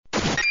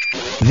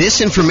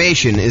This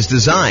information is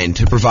designed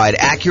to provide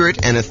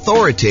accurate and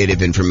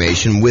authoritative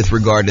information with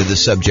regard to the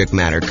subject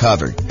matter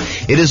covered.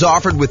 It is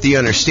offered with the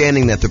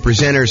understanding that the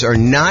presenters are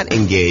not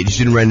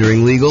engaged in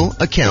rendering legal,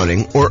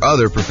 accounting, or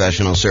other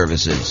professional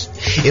services.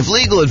 If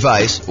legal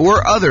advice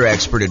or other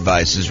expert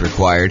advice is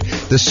required,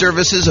 the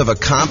services of a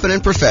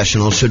competent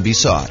professional should be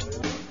sought.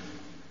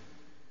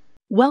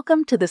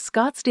 Welcome to the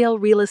Scottsdale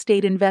Real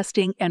Estate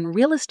Investing and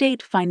Real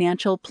Estate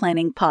Financial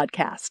Planning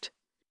Podcast.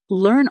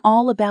 Learn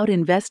all about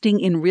investing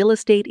in real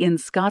estate in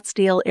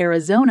Scottsdale,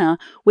 Arizona,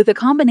 with a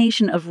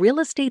combination of real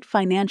estate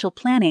financial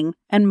planning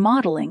and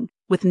modeling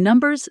with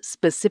numbers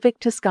specific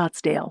to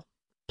Scottsdale,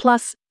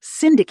 plus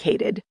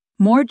syndicated,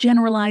 more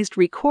generalized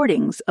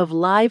recordings of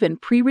live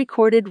and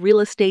pre-recorded real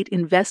estate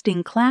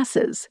investing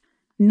classes,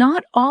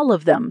 not all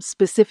of them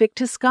specific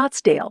to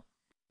Scottsdale.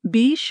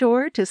 Be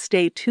sure to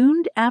stay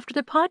tuned after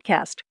the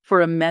podcast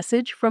for a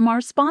message from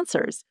our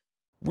sponsors.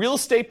 Real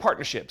estate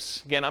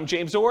partnerships. Again, I'm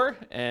James Orr,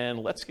 and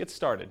let's get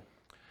started.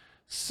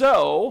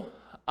 So,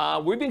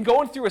 we've been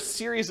going through a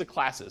series of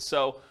classes.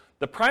 So,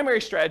 the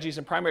primary strategies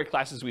and primary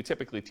classes we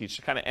typically teach,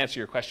 to kind of answer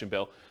your question,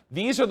 Bill,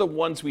 these are the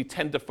ones we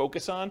tend to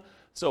focus on.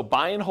 So,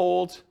 buy and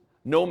hold,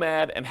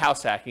 nomad, and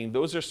house hacking,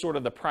 those are sort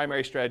of the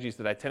primary strategies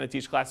that I tend to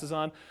teach classes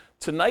on.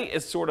 Tonight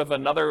is sort of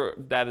another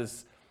that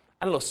is,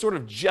 sort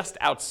of just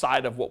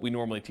outside of what we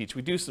normally teach.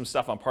 We do some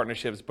stuff on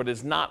partnerships, but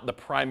it's not the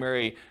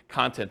primary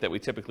content that we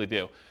typically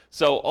do.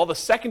 So all the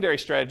secondary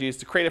strategies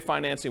to creative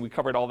financing, we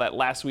covered all that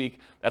last week.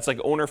 That's like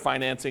owner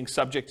financing,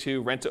 subject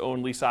to, rent to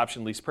own, lease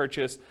option, lease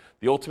purchase,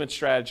 the ultimate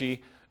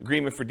strategy,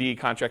 agreement for deed,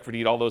 contract for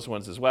deed, all those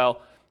ones as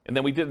well. And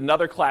then we did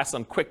another class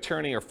on quick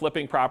turning or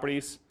flipping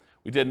properties.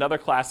 We did another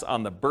class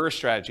on the BRRRR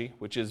strategy,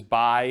 which is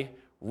buy,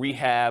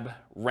 rehab,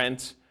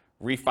 rent,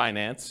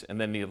 refinance, and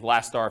then the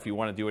last R, if you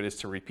want to do it, is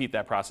to repeat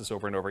that process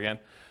over and over again.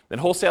 Then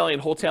wholesaling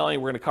and wholetailing,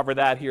 we're going to cover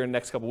that here in the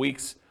next couple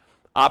weeks.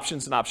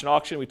 Options and option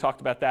auction, we talked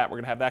about that. We're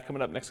going to have that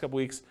coming up next couple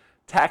weeks.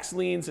 Tax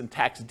liens and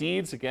tax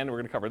deeds, again, we're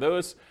going to cover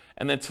those.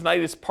 And then tonight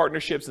is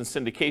partnerships and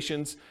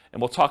syndications,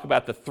 and we'll talk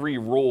about the three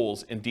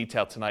roles in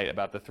detail tonight,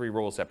 about the three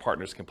roles that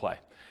partners can play.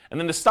 And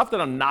then the stuff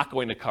that I'm not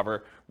going to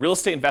cover, real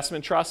estate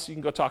investment trusts, you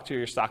can go talk to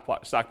your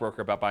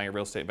stockbroker about buying a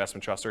real estate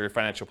investment trust, or your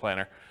financial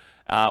planner.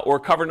 Or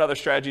covering other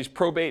strategies,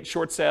 probate,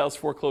 short sales,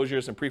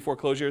 foreclosures, and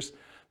pre-foreclosures.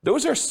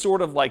 Those are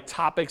sort of like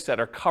topics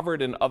that are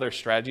covered in other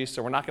strategies,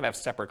 so we're not going to have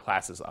separate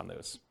classes on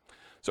those.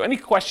 So any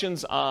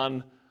questions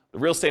on the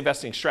real estate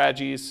investing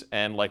strategies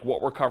and like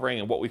what we're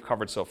covering and what we've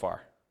covered so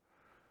far?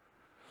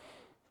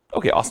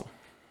 Okay, awesome.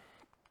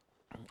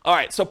 All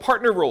right, so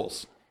partner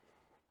rules.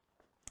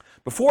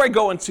 Before I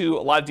go into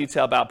a lot of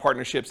detail about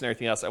partnerships and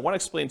everything else, I want to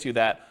explain to you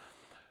that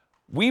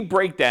we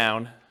break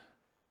down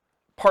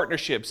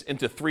partnerships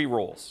into three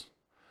roles.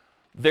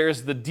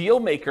 There's the deal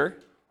maker,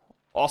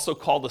 also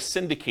called a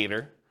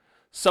syndicator,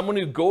 someone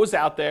who goes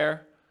out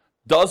there,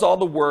 does all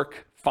the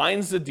work,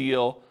 finds the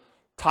deal,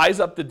 ties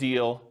up the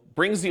deal,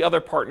 brings the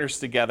other partners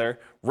together,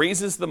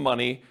 raises the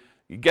money,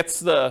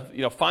 gets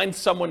finds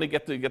someone to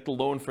get the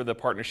loan for the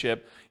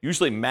partnership,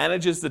 usually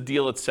manages the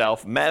deal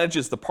itself,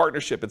 manages the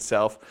partnership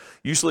itself,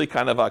 usually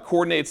kind of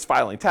coordinates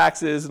filing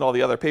taxes and all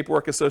the other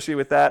paperwork associated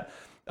with that.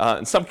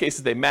 In some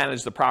cases, they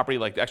manage the property,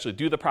 like actually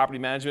do the property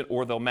management,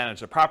 or they'll manage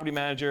the property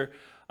manager.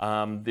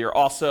 They're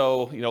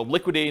also,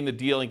 liquidating the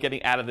deal and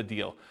getting out of the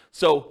deal.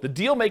 So the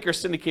deal maker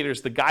syndicator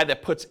is the guy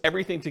that puts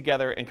everything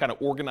together and kind of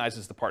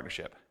organizes the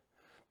partnership.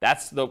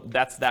 That's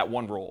that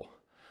one role.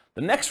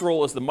 The next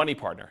role is the money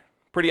partner.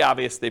 Pretty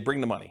obvious, they bring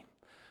the money.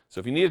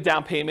 So if you need a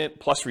down payment,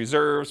 plus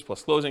reserves,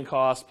 plus closing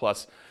costs,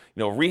 plus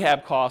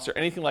rehab costs or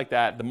anything like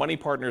that, the money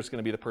partner is going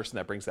to be the person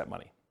that brings that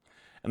money.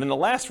 And then the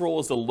last role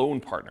is the loan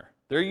partner.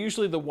 They're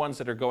usually the ones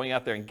that are going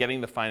out there and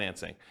getting the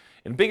financing.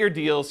 In bigger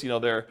deals,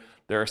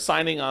 they're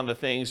signing on the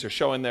things, they're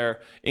showing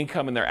their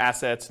income and their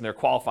assets, and they're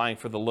qualifying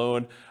for the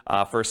loan.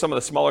 For some of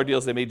the smaller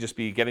deals, they may just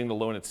be getting the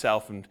loan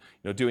itself and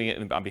doing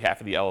it on behalf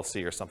of the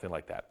LLC or something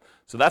like that.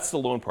 So that's the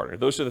loan partner.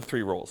 Those are the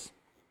three roles.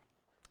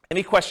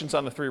 Any questions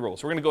on the three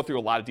roles? We're going to go through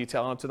a lot of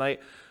detail on them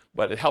tonight,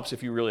 but it helps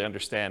if you really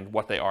understand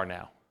what they are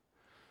now.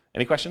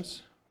 Any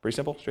questions? Pretty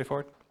simple,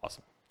 straightforward?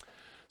 Awesome.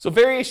 So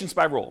variations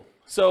by role.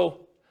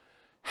 So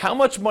how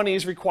much money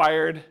is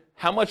required,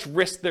 how much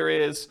risk there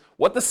is,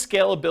 what the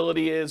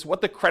scalability is,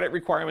 what the credit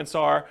requirements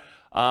are,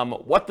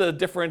 what the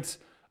different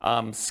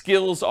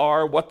skills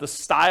are, what the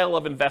style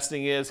of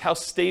investing is, how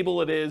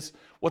stable it is,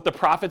 what the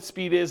profit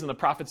speed is and the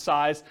profit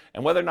size,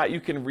 and whether or not you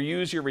can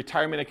reuse your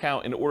retirement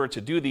account in order to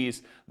do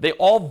these, they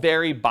all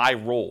vary by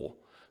role.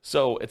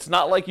 So it's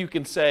not like you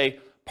can say,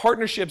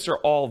 partnerships are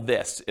all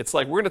this. It's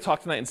like we're going to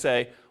talk tonight and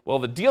say, well,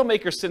 the deal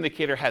maker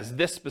syndicator has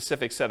this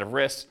specific set of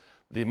risks,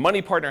 the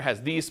money partner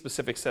has these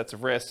specific sets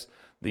of risks,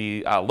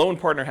 the loan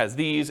partner has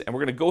these, and we're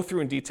going to go through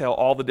in detail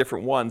all the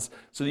different ones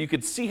so that you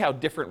can see how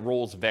different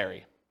roles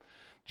vary.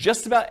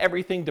 Just about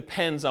everything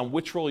depends on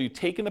which role you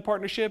take in the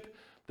partnership.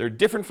 They're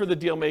different for the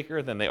deal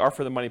maker than they are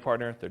for the money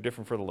partner. They're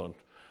different for the loan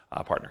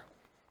partner.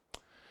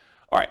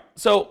 All right,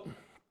 so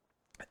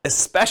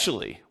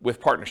especially with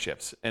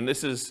partnerships, and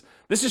this is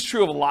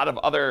true of a lot of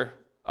other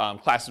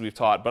classes we've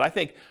taught, but I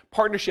think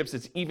partnerships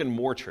it's even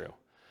more true.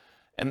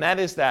 And that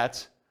is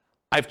that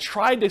I've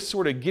tried to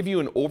sort of give you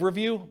an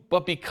overview,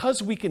 but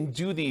because we can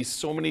do these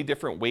so many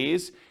different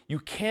ways, you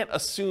can't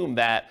assume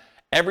that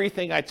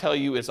everything I tell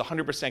you is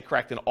 100%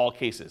 correct in all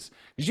cases.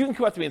 Because you can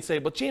come up to me and say,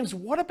 but James,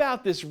 what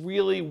about this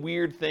really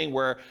weird thing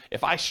where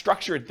if I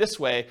structure it this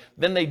way,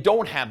 then they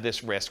don't have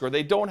this risk, or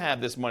they don't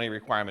have this money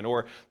requirement,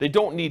 or they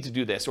don't need to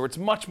do this, or it's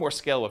much more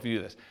scalable if you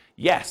do this.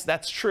 Yes,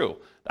 that's true.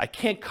 I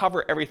can't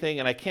cover everything,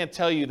 and I can't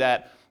tell you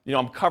that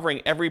I'm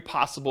covering every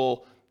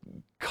possible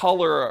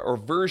color or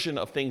version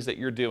of things that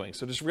you're doing.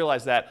 So just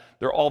realize that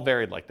they're all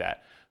varied like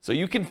that. So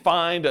you can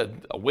find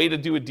a way to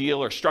do a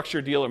deal or structure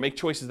a deal or make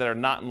choices that are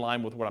not in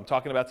line with what I'm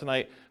talking about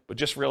tonight, but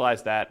just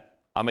realize that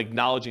I'm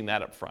acknowledging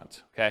that up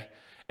front, okay?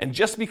 And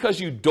just because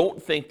you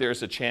don't think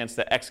there's a chance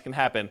that X can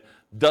happen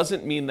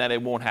doesn't mean that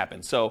it won't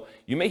happen. So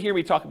you may hear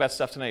me talk about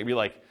stuff tonight and be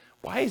like,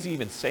 why is he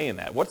even saying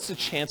that? What's the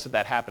chance of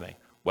that happening?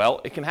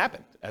 Well, it can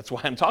happen. That's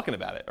why I'm talking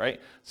about it, right?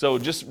 So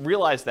just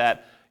realize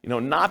that,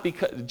 not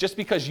because, just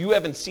because you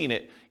haven't seen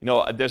it,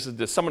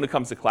 there's someone who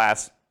comes to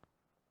class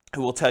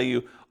who will tell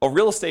you,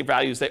 real estate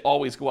values, they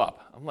always go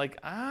up. I'm like,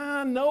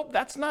 nope,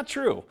 that's not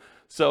true.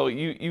 So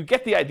you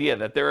get the idea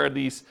that there are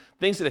these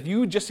things that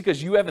just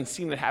because you haven't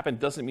seen it happen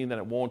doesn't mean that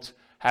it won't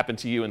happen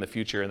to you in the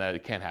future and that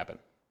it can't happen.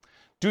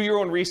 Do your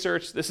own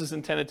research. This is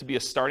intended to be a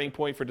starting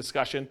point for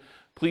discussion.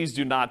 Please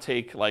do not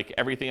take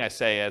everything I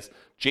say as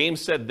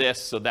James said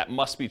this, so that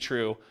must be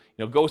true.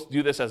 Go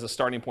do this as a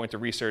starting point to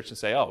research and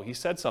say, he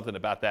said something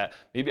about that.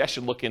 Maybe I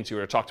should look into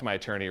it or talk to my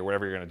attorney or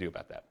whatever you're going to do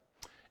about that.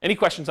 Any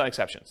questions on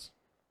exceptions?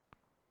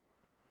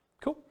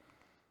 Cool.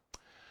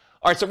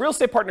 All right, so real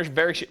estate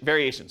partnership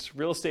variations.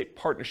 Real estate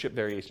partnership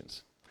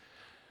variations.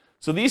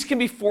 So these can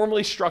be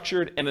formally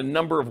structured in a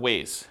number of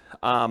ways.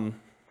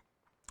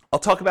 I'll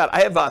talk about,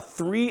 I have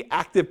 3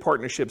 active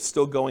partnerships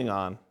still going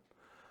on.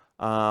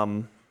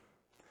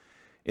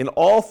 In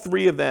all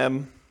 3 of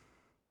them,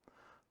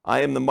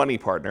 I am the money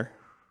partner.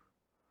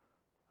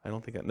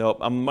 No,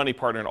 I'm a money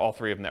partner in all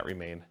 3 of them that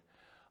remain.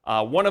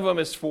 One of them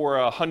is for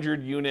a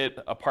 100-unit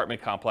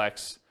apartment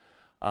complex.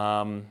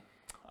 I'm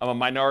a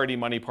minority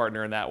money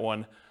partner in that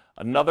one.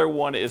 Another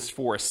one is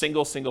for a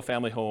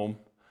single-family home.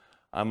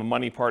 I'm a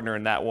money partner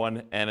in that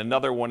one. And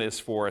another one is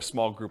for a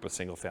small group of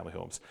single-family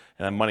homes.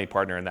 And I'm a money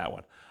partner in that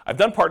one. I've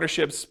done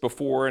partnerships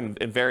before in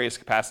various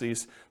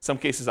capacities. Some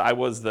cases I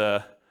was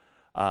the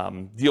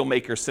deal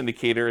maker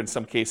syndicator. In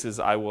some cases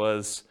I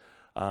was,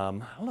 I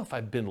don't know if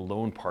I've been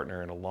loan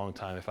partner in a long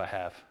time, if I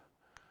have.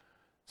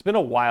 It's been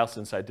a while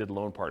since I did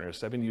loan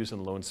partners. I've been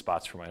using loan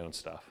spots for my own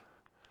stuff.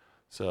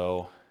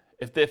 So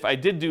if I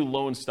did do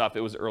loan stuff,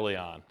 it was early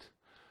on.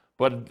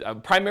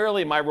 But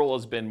primarily my role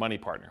has been money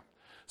partner.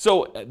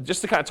 So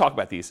just to kind of talk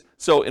about these.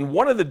 So in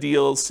one of the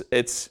deals,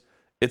 it's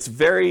a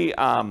very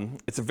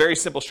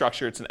simple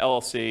structure. It's an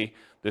LLC.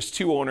 There's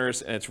 2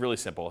 owners, and it's really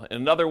simple. In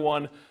another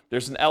one,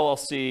 there's an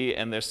LLC,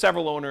 and there's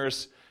several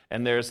owners,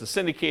 and there's the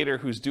syndicator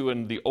who's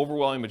doing the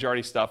overwhelming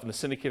majority stuff, and the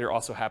syndicator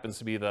also happens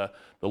to be the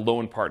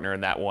loan partner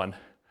in that one.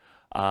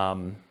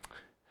 And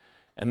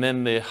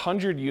then the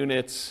 100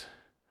 units,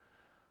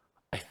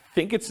 I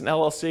think it's an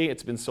LLC.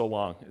 It's been so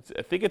long.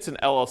 I think it's an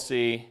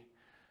LLC,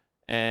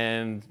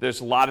 and there's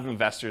a lot of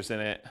investors in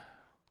it.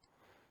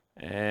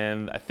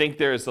 And I think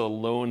there's a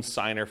loan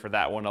signer for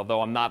that one,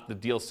 although I'm not the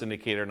deal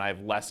syndicator and I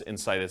have less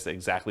insight as to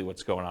exactly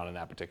what's going on in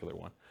that particular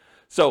one.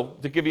 So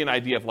to give you an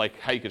idea of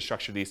how you could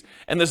structure these,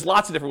 and there's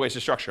lots of different ways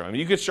to structure them. I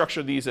mean, you could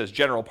structure these as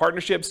general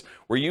partnerships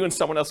where you and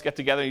someone else get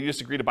together and you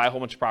just agree to buy a whole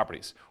bunch of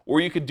properties. Or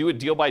you could do it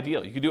deal by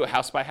deal. You could do it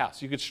house by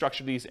house. You could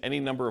structure these any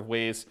number of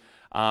ways.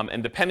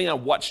 And depending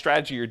on what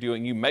strategy you're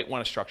doing, you might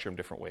want to structure them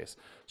different ways.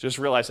 So just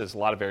realize there's a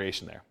lot of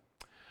variation there.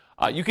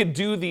 You could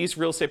do these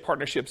real estate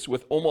partnerships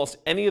with almost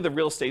any of the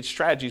real estate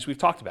strategies we've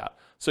talked about.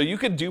 So you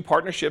could do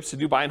partnerships to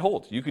do buy and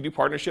hold. You could do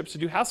partnerships to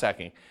do house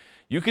hacking.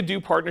 You could do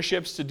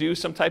partnerships to do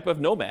some type of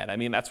nomad. I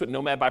mean, that's what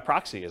nomad by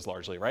proxy is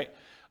largely, right?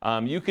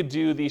 You could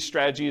do these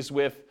strategies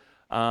with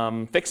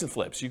fix and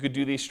flips. You could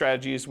do these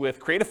strategies with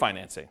creative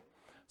financing.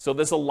 So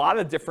there's a lot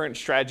of different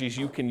strategies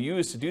you can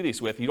use to do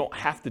these with. You don't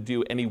have to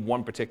do any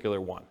one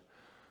particular one.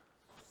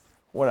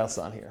 What else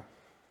on here?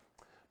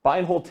 Buy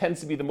and hold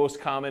tends to be the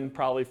most common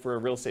probably for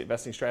real estate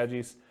investing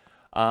strategies.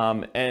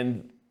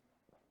 And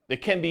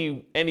it can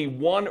be any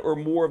one or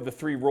more of the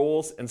 3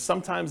 roles, and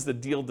sometimes the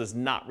deal does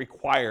not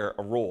require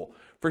a role.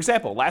 For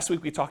example, last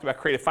week we talked about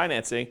creative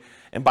financing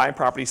and buying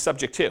properties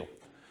subject to.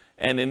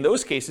 And in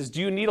those cases,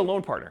 do you need a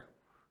loan partner?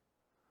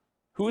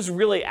 Who's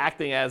really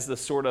acting as the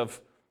sort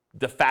of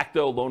de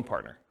facto loan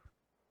partner?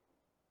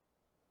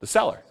 The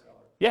seller.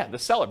 Yeah, the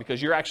seller,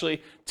 because you're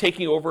actually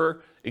taking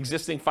over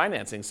existing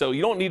financing. So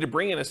you don't need to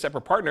bring in a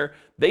separate partner.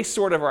 They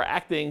sort of are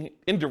acting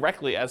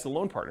indirectly as the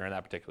loan partner in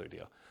that particular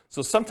deal.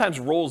 So sometimes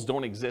roles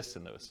don't exist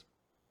in those.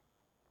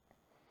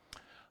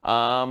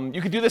 You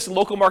could do this in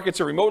local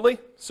markets or remotely.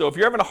 So if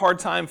you're having a hard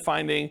time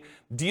finding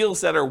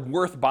deals that are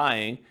worth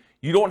buying,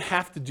 you don't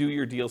have to do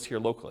your deals here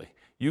locally.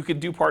 You could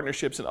do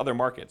partnerships in other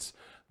markets.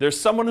 There's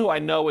someone who I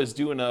know is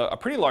doing a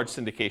pretty large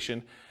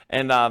syndication,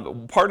 and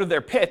part of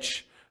their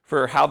pitch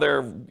for how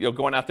they're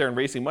going out there and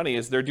raising money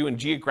is they're doing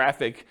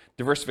geographic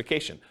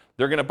diversification.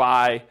 They're going to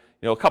buy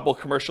a couple of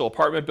commercial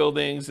apartment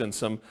buildings and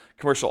some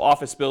commercial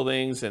office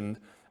buildings, and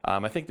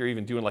I think they're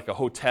even doing like a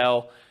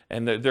hotel,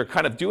 and they're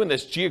kind of doing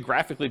this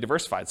geographically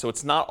diversified, so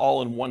it's not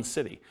all in one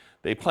city.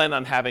 They plan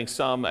on having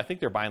some, I think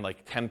they're buying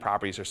like 10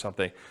 properties or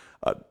something,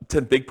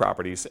 10 big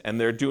properties, and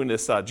they're doing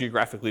this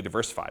geographically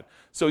diversified.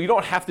 So you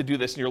don't have to do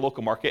this in your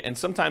local market, and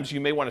sometimes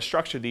you may want to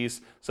structure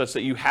these such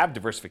that you have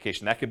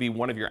diversification. That could be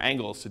one of your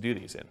angles to do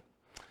these in.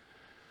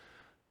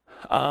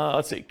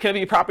 Let's see, can it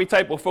be a property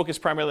type? We'll focus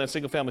primarily on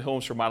single-family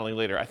homes for modeling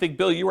later. I think,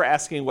 Bill, you were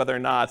asking whether or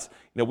not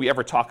we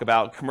ever talk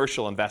about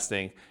commercial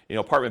investing,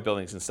 apartment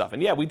buildings and stuff.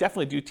 And yeah, we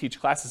definitely do teach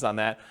classes on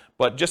that.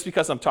 But just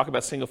because I'm talking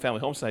about single-family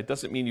homes tonight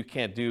doesn't mean you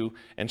can't do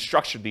and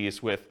structure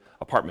these with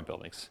apartment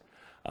buildings.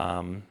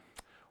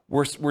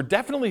 We're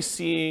definitely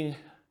seeing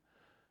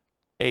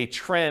a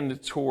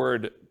trend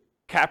toward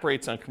cap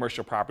rates on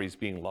commercial properties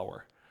being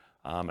lower.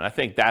 And I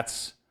think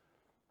that's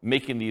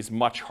making these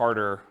much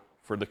harder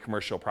for the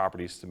commercial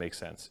properties to make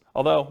sense.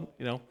 Although,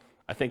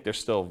 I think they're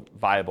still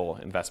viable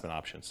investment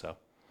options. So,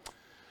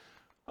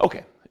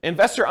 okay,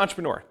 investor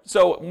entrepreneur.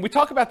 So when we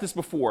talk about this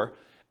before,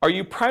 are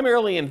you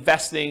primarily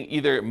investing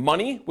either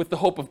money with the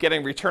hope of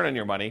getting a return on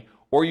your money,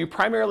 or are you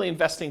primarily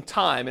investing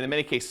time, and in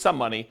many cases some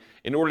money,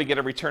 in order to get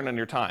a return on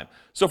your time?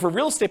 So for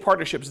real estate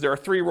partnerships, there are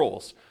 3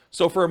 roles.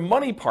 So for a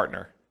money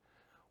partner,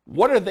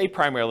 what are they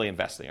primarily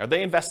investing? Are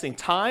they investing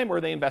time, or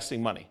are they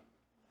investing money?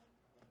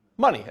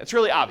 Money. It's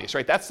really obvious,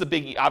 right? That's the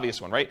big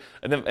obvious one, right?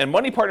 And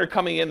money partner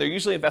coming in, they're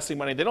usually investing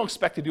money. They don't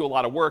expect to do a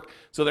lot of work,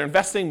 so they're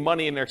investing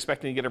money and they're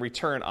expecting to get a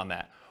return on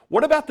that.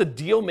 What about the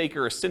deal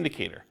maker or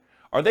syndicator?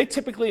 Are they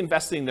typically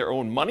investing their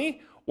own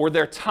money or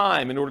their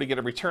time in order to get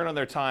a return on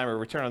their time or a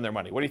return on their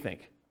money? What do you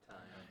think? Time.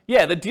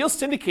 Yeah, the deal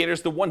syndicator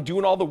is the one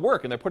doing all the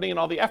work and they're putting in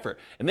all the effort.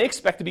 And they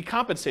expect to be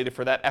compensated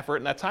for that effort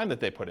and that time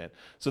that they put in.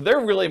 So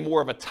they're really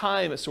more of a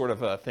time sort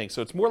of a thing.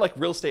 So it's more like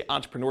real estate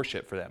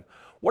entrepreneurship for them.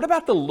 What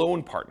about the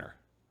loan partner?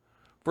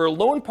 For a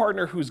loan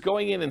partner who's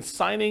going in and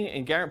signing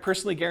and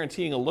personally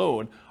guaranteeing a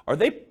loan, are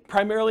they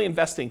primarily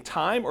investing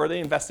time or are they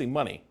investing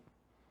money?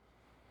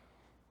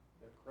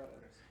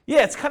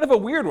 Yeah, it's kind of a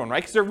weird one,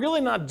 right? Because they're really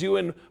not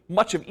doing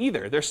much of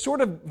either.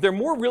 They're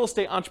more real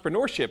estate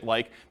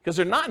entrepreneurship-like because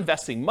they're not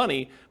investing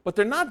money, but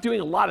they're not doing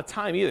a lot of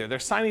time either. They're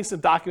signing some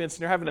documents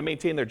and they're having to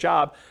maintain their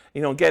job,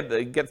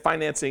 get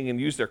financing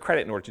and use their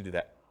credit in order to do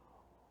that.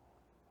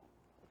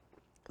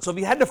 So if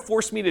you had to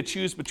force me to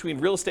choose between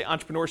real estate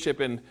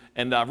entrepreneurship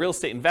and real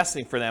estate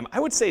investing for them,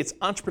 I would say it's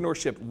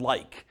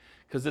entrepreneurship-like,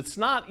 because it's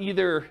not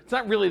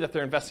really that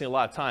they're investing a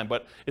lot of time,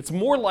 but it's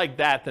more like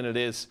that than it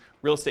is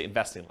real estate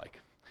investing-like.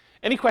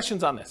 Any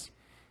questions on this?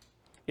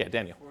 Yeah,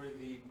 Daniel. For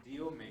the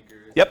deal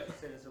makers, yep. You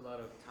said it's a lot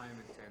of time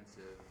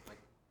intensive. And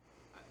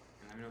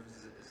I don't know if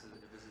this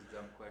is a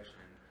dumb question.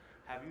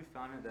 Have you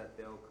found that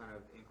they'll kind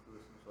of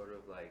include some sort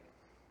of like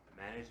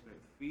management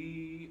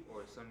fee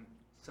or some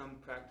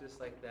practice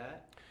like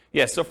that?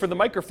 Yeah, so for the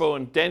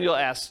microphone, Daniel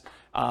asks,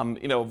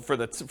 for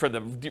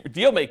the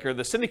deal maker,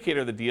 the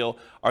syndicator of the deal,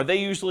 are they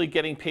usually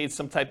getting paid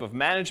some type of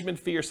management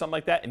fee or something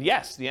like that? And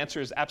yes, the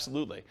answer is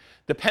absolutely.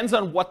 Depends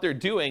on what they're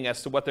doing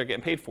as to what they're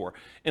getting paid for.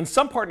 In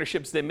some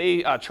partnerships, they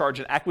may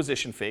charge an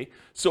acquisition fee,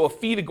 so a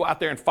fee to go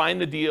out there and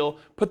find the deal,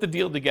 put the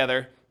deal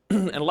together,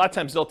 and a lot of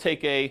times they'll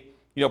take a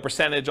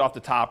percentage off the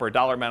top or a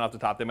dollar amount off the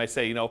top. They might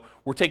say,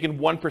 we're taking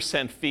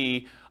 1%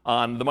 fee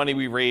on the money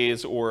we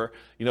raise, or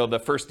the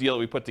first deal that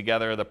we put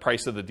together, the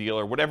price of the deal,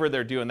 or whatever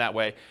they're doing that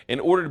way, in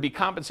order to be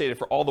compensated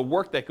for all the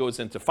work that goes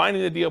into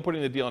finding the deal,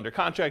 putting the deal under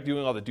contract,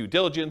 doing all the due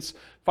diligence,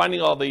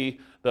 finding all the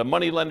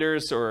money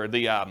lenders or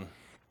the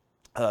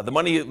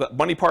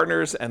money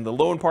partners and the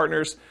loan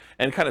partners,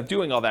 and kind of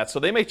doing all that. So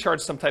they may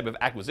charge some type of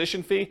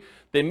acquisition fee.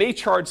 They may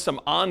charge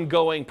some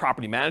ongoing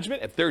property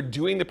management. If they're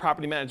doing the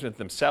property management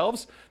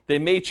themselves, they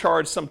may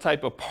charge some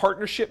type of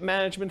partnership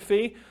management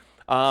fee.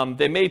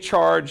 They may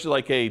charge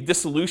like a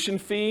dissolution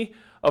fee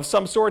of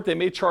some sort. They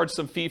may charge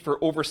some fee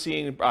for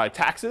overseeing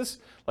taxes,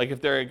 like if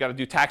they're got to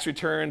do tax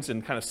returns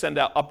and kind of send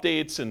out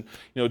updates and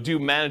do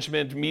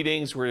management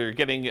meetings where you're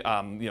getting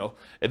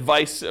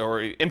advice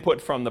or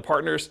input from the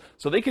partners.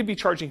 So they could be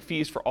charging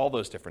fees for all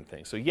those different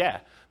things. So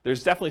yeah,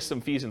 there's definitely some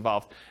fees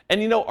involved.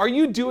 And are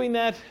you doing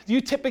that? Do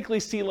you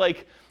typically see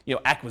like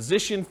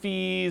acquisition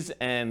fees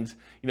and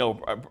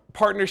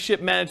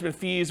partnership management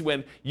fees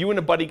when you and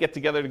a buddy get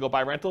together to go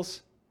buy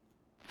rentals?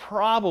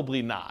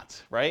 Probably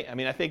not, right? I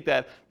mean, I think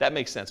that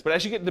makes sense. But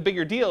as you get into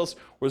bigger deals,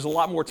 where there's a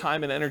lot more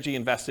time and energy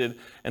invested,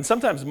 and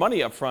sometimes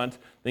money up front,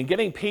 then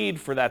getting paid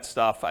for that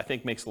stuff, I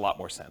think, makes a lot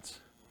more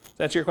sense. Does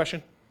that answer your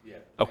question? Yeah.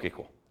 Okay,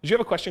 cool. Did you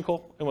have a question,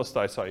 Cole? Almost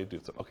I saw you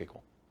do so. Okay,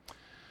 cool. All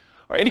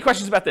right, any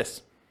questions about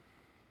this?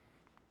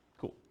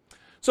 Cool.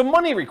 So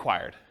money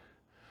required.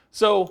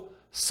 So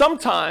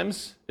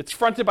sometimes it's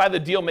fronted by the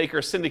deal maker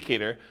or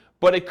syndicator,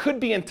 but it could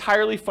be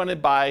entirely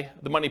funded by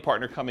the money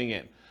partner coming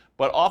in.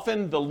 But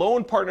often the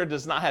loan partner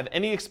does not have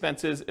any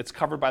expenses. It's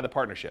covered by the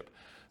partnership.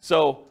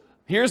 So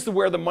Here's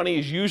where the money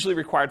is usually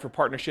required for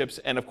partnerships,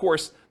 and of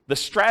course, the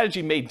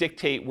strategy may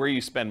dictate where you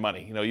spend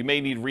money. You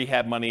may need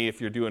rehab money if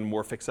you're doing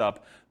more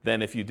fix-up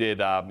than if you did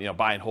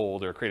buy and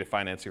hold or creative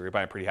financing or you're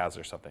buying pretty houses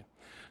or something.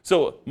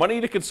 So money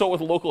to consult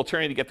with a local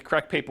attorney to get the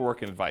correct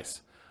paperwork and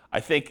advice.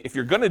 I think if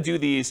you're going to do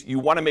these, you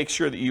want to make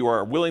sure that you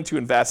are willing to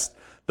invest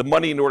the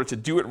money in order to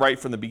do it right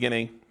from the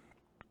beginning.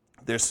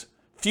 There's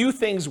few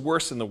things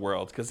worse in the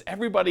world because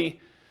everybody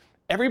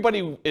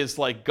is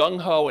like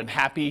gung-ho and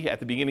happy at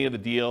the beginning of the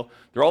deal.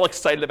 They're all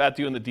excited about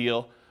doing the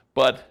deal,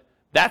 but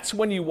that's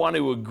when you want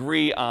to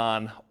agree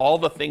on all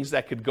the things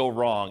that could go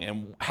wrong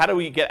and how do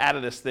we get out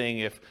of this thing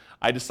if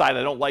I decide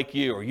I don't like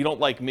you or you don't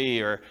like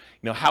me, or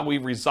how we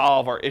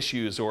resolve our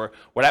issues, or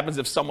what happens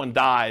if someone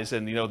dies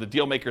and the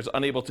deal maker is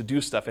unable to do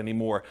stuff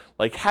anymore.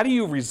 Like, how do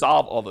you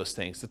resolve all those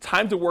things? The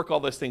time to work all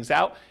those things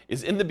out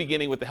is in the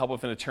beginning with the help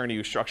of an attorney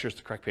who structures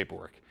the correct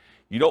paperwork.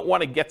 You don't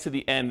want to get to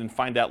the end and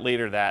find out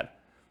later that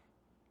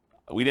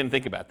we didn't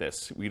think about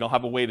this. We don't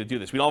have a way to do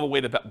this. We don't have a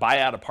way to buy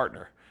out a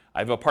partner. I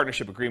have a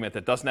partnership agreement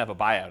that doesn't have a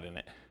buyout in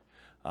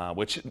it,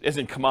 which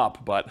isn't come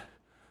up, but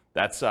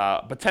that's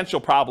a potential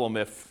problem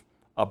if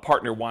a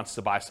partner wants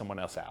to buy someone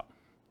else out,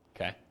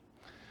 okay?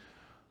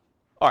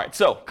 All right,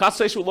 so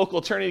consultation with a local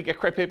attorney to get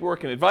correct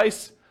paperwork and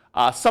advice.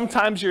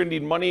 Sometimes you're gonna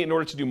need money in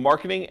order to do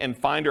marketing and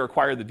find or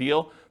acquire the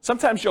deal.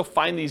 Sometimes you'll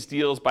find these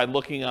deals by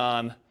looking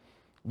on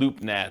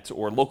LoopNet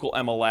or local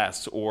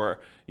MLS or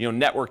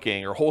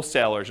networking or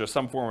wholesalers or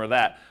some form of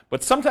that.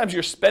 But sometimes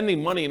you're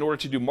spending money in order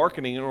to do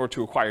marketing in order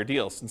to acquire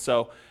deals. And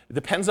so it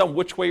depends on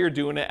which way you're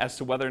doing it as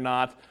to whether or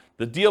not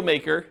the deal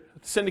maker, the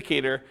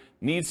syndicator,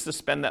 needs to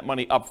spend that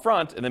money up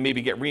front and then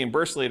maybe get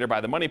reimbursed later by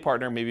the money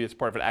partner. Maybe it's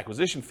part of an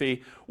acquisition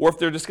fee, or if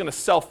they're just going to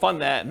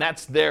self-fund that and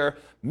that's their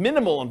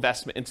minimal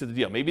investment into the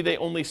deal. Maybe they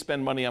only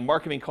spend money on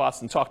marketing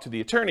costs and talk to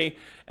the attorney,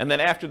 and then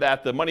after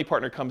that, the money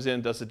partner comes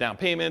in, does the down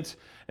payment,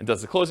 and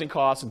does the closing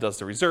costs, and does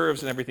the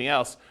reserves and everything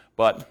else.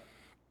 But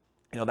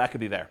that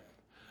could be there.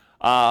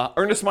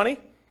 Earnest money.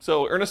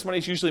 So earnest money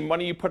is usually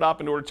money you put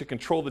up in order to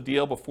control the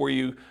deal before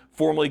you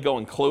formally go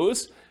and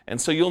close. And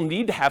so you'll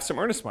need to have some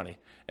earnest money.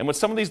 And with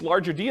some of these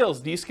larger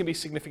deals, these can be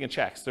significant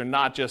checks. They're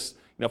not just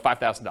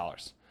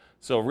 $5,000.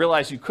 So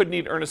realize you could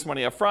need earnest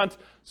money up front.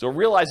 So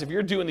realize if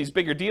you're doing these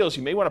bigger deals,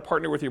 you may want to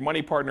partner with your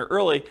money partner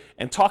early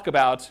and talk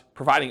about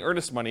providing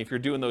earnest money if you're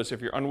doing those,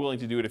 if you're unwilling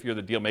to do it, if you're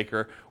the deal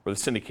maker or the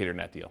syndicator in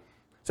that deal.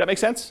 Does that make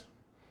sense?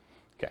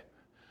 Okay.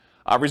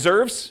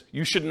 Reserves.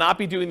 You should not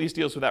be doing these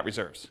deals without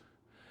reserves.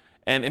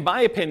 And in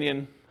my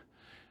opinion,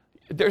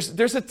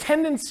 there's a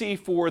tendency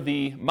for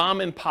the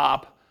mom and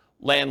pop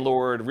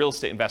landlord real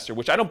estate investor,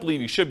 which I don't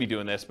believe you should be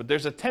doing this, but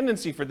there's a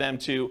tendency for them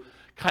to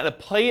kind of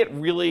play it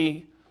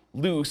really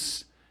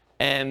loose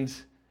and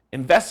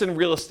invest in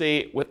real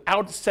estate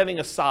without setting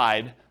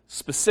aside,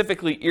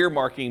 specifically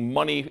earmarking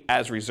money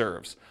as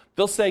reserves.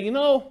 They'll say,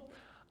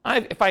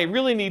 if I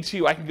really need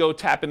to, I can go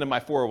tap into my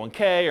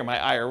 401k or my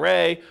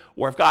IRA,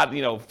 or I've got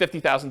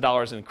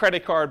 $50,000 in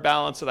credit card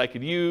balance that I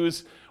could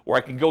use, or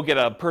I can go get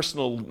a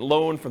personal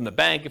loan from the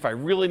bank if I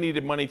really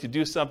needed money to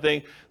do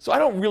something. So I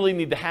don't really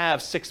need to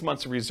have 6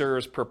 months of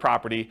reserves per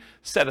property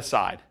set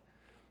aside.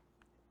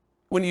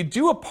 When you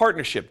do a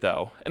partnership,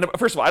 though, and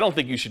first of all, I don't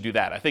think you should do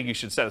that. I think you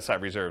should set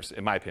aside reserves,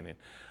 in my opinion.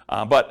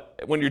 But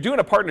when you're doing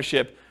a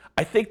partnership,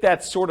 I think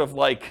that's sort of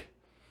like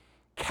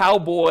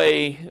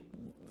cowboy,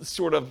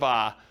 sort of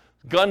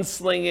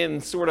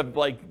gunslinging, sort of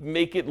like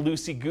make it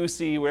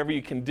loosey-goosey, whatever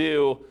you can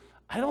do.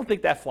 I don't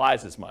think that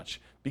flies as much.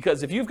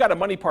 Because if you've got a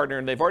money partner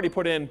and they've already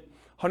put in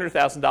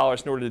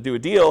 $100,000 in order to do a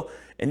deal,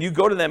 and you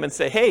go to them and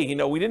say, hey,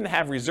 we didn't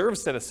have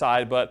reserves set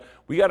aside, but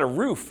we got a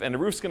roof, and the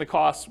roof's going to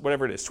cost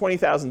whatever it is,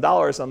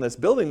 $20,000 on this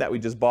building that we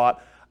just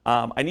bought.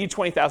 I need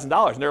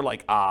 $20,000. And they're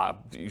like, I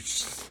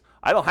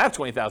don't have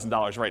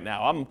 $20,000 right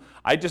now.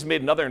 I just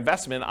made another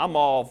investment.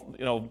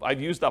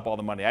 I've used up all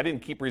the money. I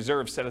didn't keep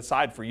reserves set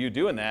aside for you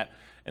doing that.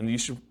 And you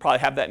should probably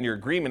have that in your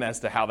agreement as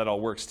to how that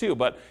all works too.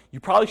 But you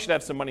probably should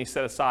have some money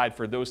set aside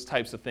for those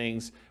types of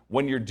things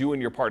when you're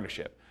doing your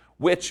partnership.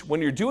 Which,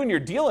 when you're doing your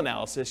deal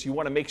analysis, you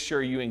want to make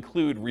sure you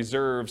include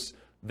reserves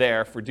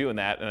there for doing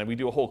that. And we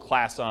do a whole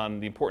class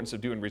on the importance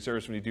of doing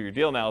reserves when you do your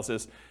deal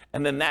analysis.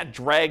 And then that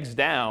drags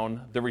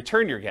down the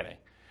return you're getting,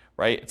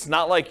 right? It's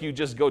not like you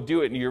just go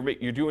do it and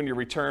you're doing your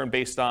return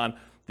based on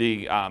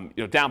the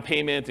down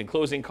payment and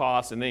closing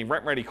costs and any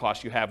rent ready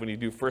costs you have when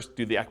you first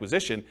do the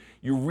acquisition.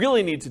 You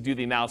really need to do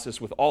the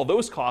analysis with all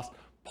those costs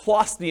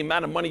plus the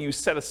amount of money you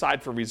set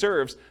aside for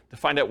reserves to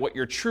find out what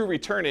your true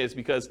return is,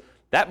 because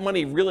that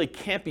money really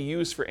can't be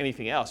used for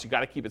anything else. You got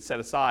to keep it set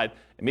aside,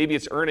 and maybe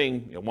it's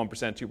earning 1%,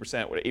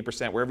 2%,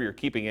 8%, wherever you're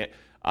keeping it,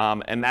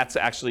 and that's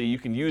actually, you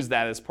can use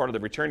that as part of the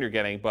return you're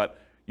getting, but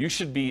you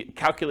should be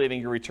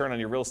calculating your return on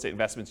your real estate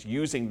investments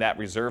using that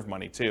reserve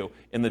money too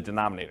in the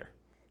denominator.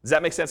 Does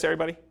that make sense to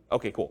everybody?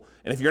 Okay, cool.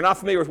 And if you're not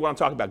familiar with what I'm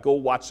talking about, go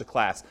watch the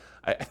class.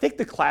 I think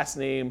the class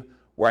name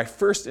where I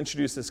first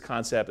introduced this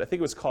concept, I think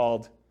it was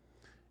called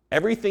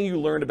Everything You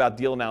Learned About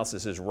Deal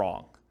Analysis is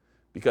Wrong.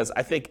 Because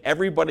I think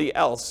everybody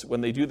else, when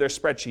they do their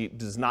spreadsheet,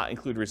 does not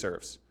include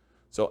reserves.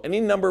 So any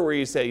number where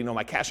you say,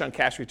 my cash on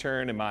cash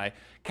return and my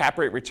cap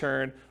rate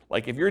return,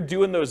 like if you're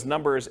doing those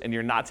numbers and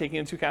you're not taking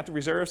into account the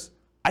reserves,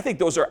 I think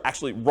those are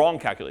actually wrong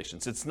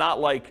calculations. It's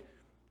not like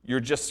you're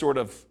just sort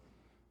of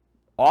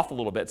off a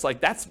little bit. It's like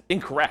that's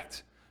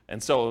incorrect.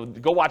 And so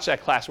go watch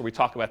that class where we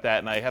talk about that,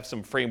 and I have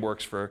some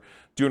frameworks for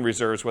doing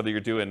reserves, whether you're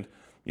doing,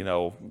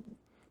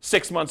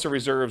 6 months of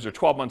reserves or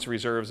 12 months of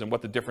reserves and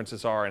what the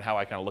differences are and how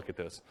I kind of look at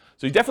those.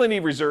 So you definitely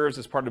need reserves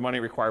as part of the money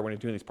required when you're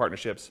doing these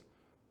partnerships.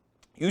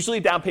 Usually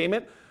down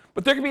payment,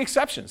 but there can be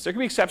exceptions. There can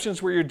be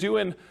exceptions where you're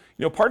doing,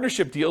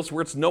 partnership deals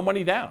where it's no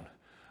money down.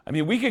 I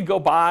mean, we could go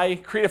buy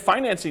creative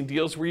financing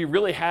deals where you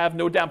really have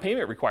no down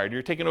payment required.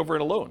 You're taking over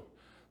in a loan.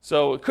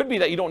 So it could be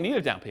that you don't need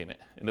a down payment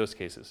in those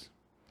cases.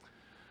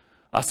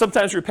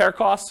 Sometimes repair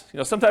costs.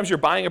 Sometimes you're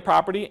buying a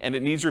property and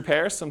it needs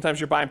repairs.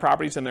 Sometimes you're buying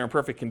properties and they're in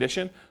perfect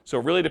condition. So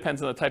it really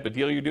depends on the type of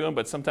deal you're doing,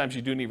 but sometimes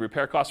you do need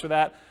repair costs for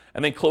that.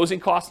 And then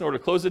closing costs in order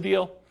to close the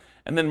deal.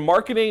 And then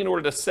marketing in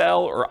order to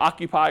sell or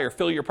occupy or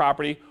fill your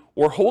property,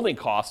 or holding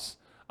costs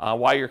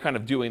while you're kind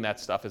of doing that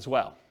stuff as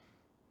well.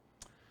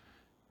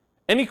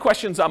 Any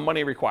questions on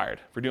money required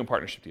for doing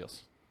partnership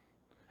deals?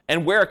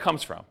 And where it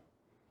comes from?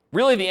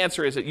 Really the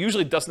answer is it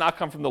usually does not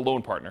come from the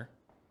loan partner,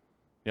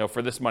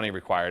 for this money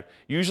required.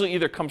 Usually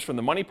either comes from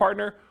the money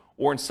partner,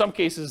 or in some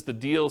cases the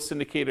deal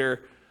syndicator,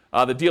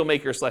 the deal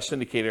maker /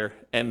 syndicator,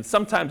 and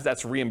sometimes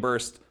that's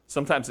reimbursed,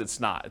 sometimes it's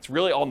not. It's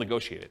really all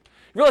negotiated.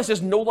 You realize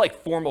there's no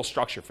formal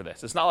structure for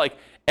this. It's not like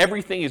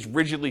everything is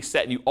rigidly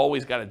set and you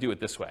always got to do it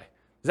this way.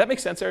 Does that make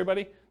sense,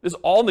 everybody? This is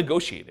all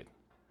negotiated.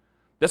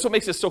 That's what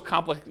makes it so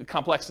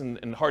complex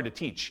and hard to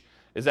teach,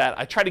 is that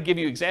I try to give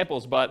you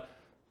examples, but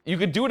you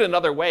could do it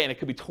another way and it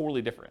could be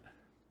totally different.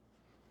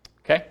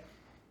 Okay?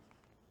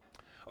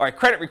 All right,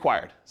 credit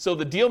required. So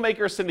the deal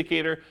maker or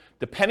syndicator,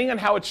 depending on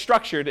how it's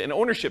structured and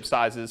ownership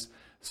sizes,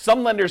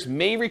 some lenders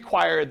may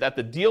require that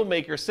the deal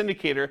maker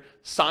syndicator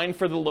sign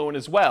for the loan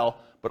as well,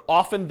 but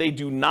often they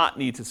do not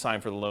need to sign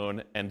for the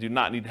loan and do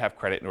not need to have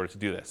credit in order to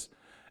do this,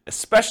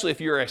 especially if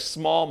you're a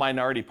small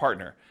minority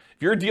partner.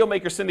 If you're a deal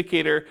maker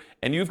syndicator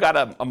and you've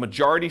got a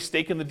majority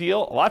stake in the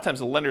deal, a lot of times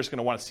the lender is going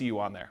to want to see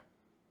you on there,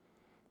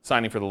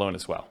 signing for the loan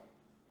as well.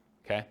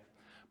 Okay?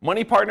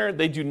 Money partner,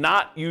 they do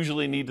not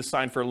usually need to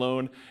sign for a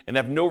loan and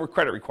have no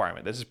credit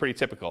requirement. This is pretty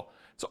typical.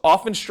 It's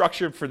often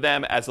structured for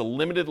them as a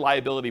limited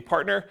liability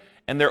partner,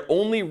 and their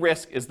only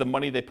risk is the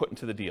money they put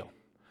into the deal.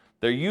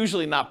 They're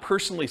usually not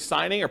personally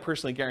signing or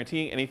personally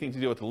guaranteeing anything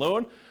to do with the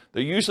loan.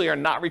 They usually are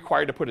not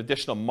required to put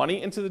additional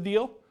money into the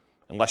deal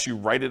unless you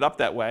write it up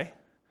that way.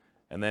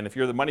 And then if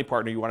you're the money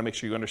partner, you want to make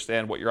sure you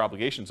understand what your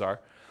obligations are.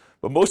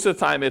 But most of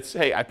the time it's,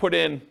 hey, I put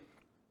in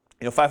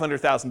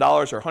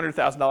 $500,000 or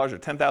 $100,000 or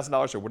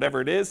 $10,000 or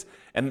whatever it is,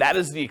 and that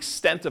is the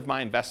extent of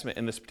my investment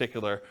in this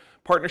particular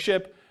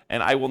partnership,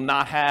 and I will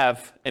not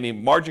have any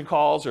margin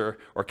calls or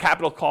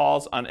capital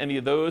calls on any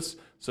of those.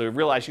 So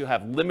realize you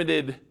have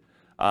limited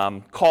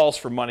calls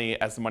for money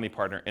as the money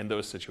partner in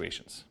those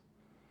situations.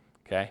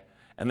 Okay?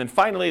 And then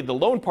finally, the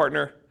loan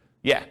partner,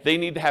 they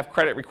need to have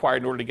credit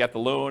required in order to get the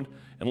loan,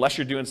 unless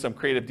you're doing some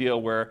creative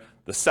deal where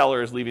the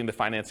seller is leaving the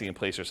financing in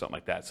place or something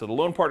like that. So the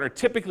loan partner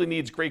typically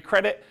needs great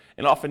credit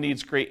and often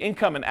needs great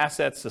income and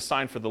assets to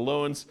sign for the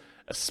loans,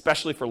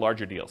 especially for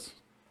larger deals.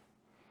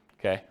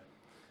 Okay?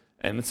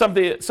 And in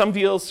some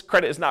deals,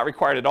 credit is not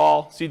required at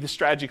all. See the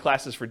strategy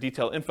classes for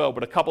detailed info,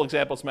 but a couple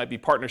examples might be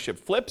partnership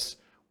flips,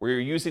 where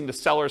you're using the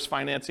seller's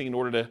financing in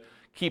order to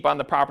keep on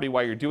the property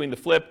while you're doing the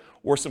flip,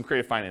 or some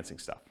creative financing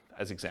stuff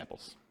as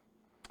examples.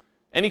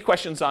 Any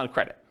questions on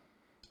credit?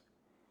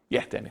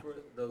 Yeah, Daniel. For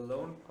the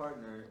loan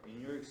partner,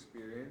 in your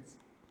experience,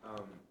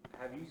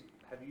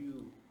 have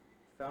you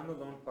found the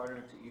loan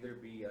partner to either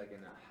be like in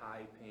a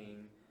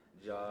high-paying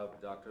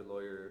job, doctor,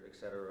 lawyer,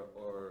 etc.,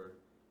 or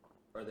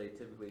are they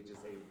typically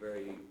just a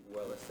very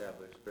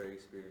well-established, very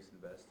experienced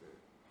investor?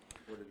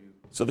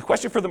 So the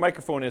question for the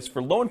microphone is,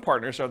 for loan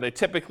partners, are they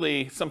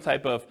typically some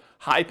type of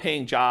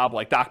high-paying job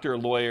like doctor,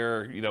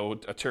 lawyer,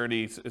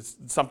 attorney,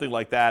 something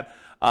like that,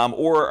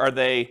 or are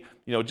they,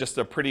 just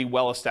a pretty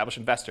well-established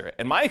investor?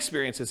 And my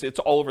experience is it's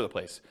all over the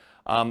place.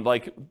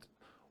 Like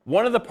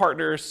one of the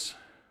partners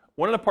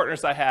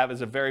I have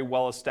is a very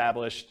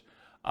well-established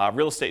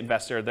real estate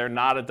investor. They're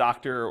not a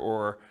doctor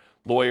or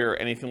lawyer or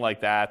anything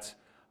like that.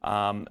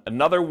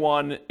 Another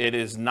one, it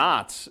is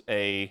not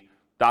a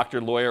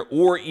doctor, lawyer,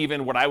 or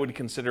even what I would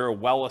consider a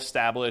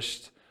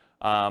well-established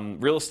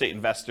real estate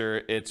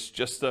investor. It's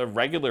just a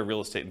regular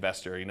real estate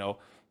investor,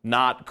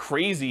 not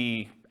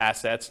crazy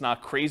assets,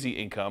 not crazy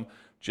income,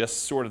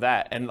 just sort of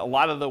that. And a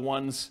lot of the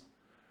ones,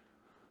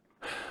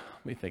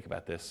 let me think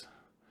about this.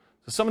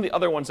 So some of the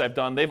other ones I've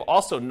done, they've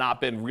also not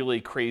been really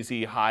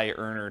crazy high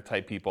earner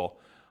type people.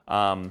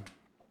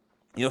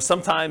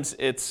 Sometimes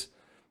it's,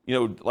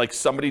 like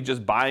somebody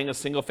just buying a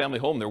single family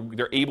home,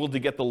 they're able to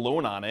get the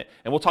loan on it.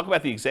 And we'll talk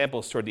about the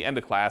examples toward the end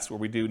of class where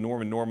we do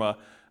Norm and Norma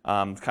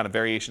kind of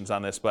variations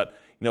on this. But,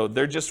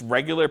 they're just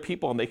regular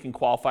people and they can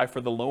qualify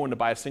for the loan to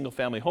buy a single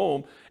family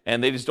home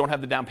and they just don't have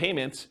the down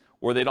payments,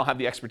 or they don't have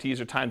the expertise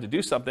or time to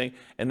do something,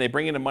 and they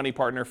bring in a money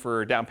partner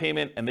for down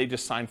payment, and they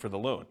just sign for the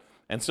loan.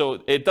 And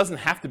so it doesn't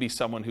have to be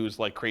someone who's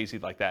like crazy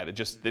like that. They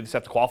just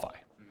have to qualify.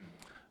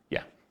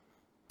 Yeah.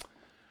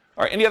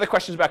 All right, any other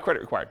questions about credit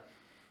required?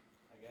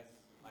 I guess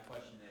my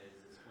question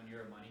is when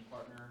you're a money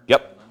partner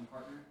Yep. or a loan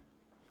partner,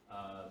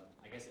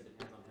 I guess it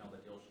depends on how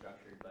the deal's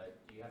structured, but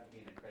do you have to be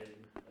an accredited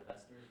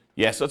investor?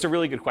 Yeah, so that's a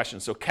really good question.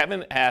 So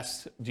Kevin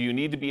asked, do you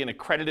need to be an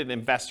accredited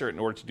investor in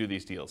order to do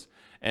these deals?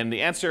 And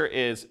the answer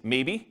is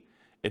maybe.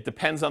 It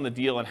depends on the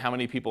deal and how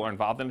many people are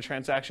involved in the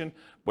transaction.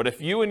 But if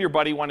you and your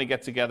buddy want to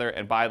get together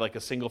and buy like a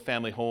single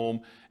family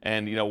home,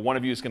 and one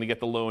of you is going to get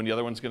the loan, the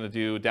other one's going to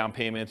do down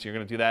payments, you're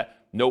going to do that,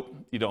 nope,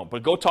 you don't.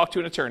 But go talk to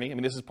an attorney. I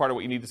mean, this is part of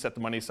what you need to set the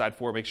money aside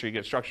for, make sure you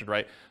get it structured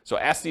right. So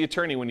ask the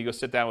attorney when you go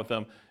sit down with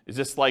them, is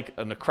this like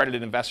an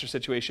accredited investor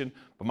situation?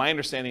 But my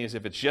understanding is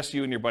if it's just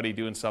you and your buddy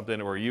doing something,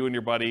 or you and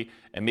your buddy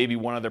and maybe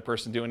one other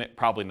person doing it,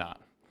 probably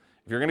not.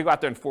 If you're going to go out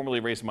there and formally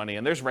raise money,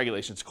 and there's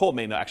regulations, Cole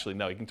may actually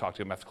know, you can talk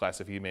to him after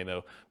class if you may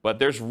know, but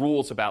there's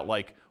rules about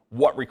like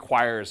what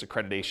requires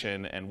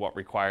accreditation and what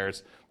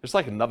requires, there's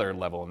like another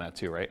level in that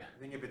too, right? I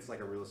think if it's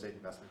like a real estate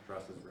investment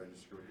trust that's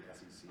registered with the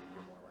SEC,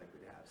 you're more likely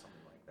to have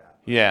something like that.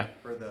 Yeah.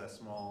 For the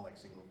small, like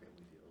single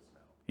family deals, no.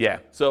 Yeah,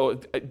 so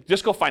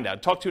just go find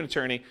out. Talk to an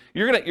attorney.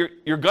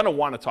 You're gonna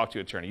want to talk to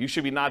an attorney. You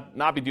should be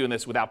not be doing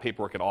this without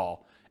paperwork at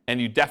all. And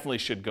you definitely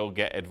should go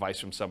get advice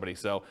from somebody.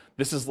 So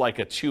this is like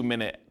a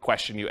 2-minute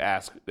question you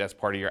ask that's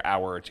part of your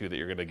hour or two that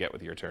you're going to get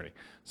with your attorney.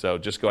 So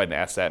just go ahead and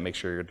ask that and make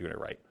sure you're doing it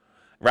right,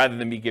 rather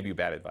than me give you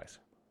bad advice.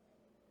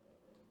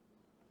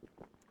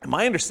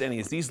 My understanding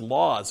is these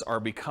laws are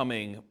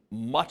becoming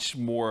much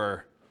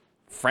more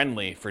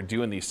friendly for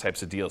doing these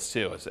types of deals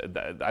too.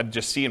 I'm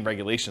just seeing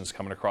regulations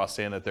coming across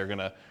saying that they're going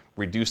to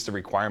reduce the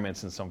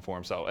requirements in some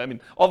form. So, I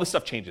mean, all this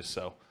stuff changes.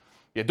 So,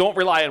 yeah, don't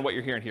rely on what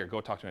you're hearing here. Go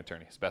talk to an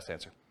attorney. It's the best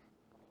answer.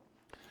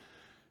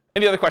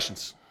 Any other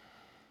questions?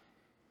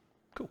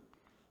 Cool.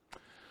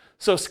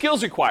 So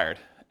skills required.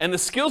 And the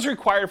skills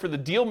required for the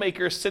deal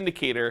maker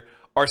syndicator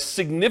are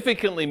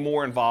significantly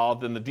more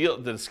involved than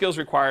the skills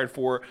required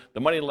for the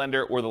money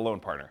lender or the loan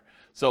partner.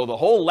 So the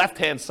whole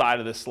left-hand side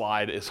of this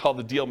slide is all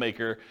the deal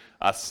maker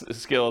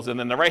skills, and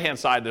then the right-hand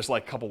side, there's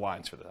like a couple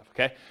lines for that,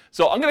 okay?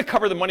 So I'm gonna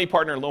cover the money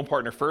partner and loan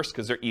partner first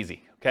because they're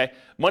easy, okay?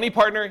 Money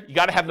partner, you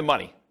gotta have the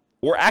money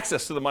or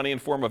access to the money in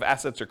form of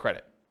assets or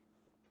credit.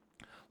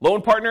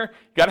 Loan partner,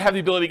 you got to have the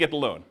ability to get the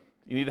loan.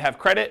 You need to have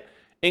credit,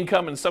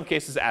 income, and in some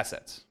cases,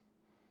 assets.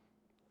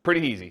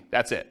 Pretty easy.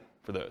 That's it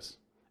for those.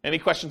 Any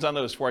questions on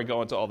those before I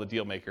go into all the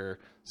deal maker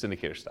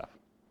syndicator stuff?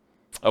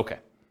 Okay.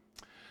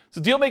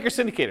 So deal maker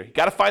syndicator, you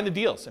got to find the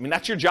deals. I mean,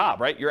 that's your job,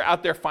 right? You're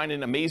out there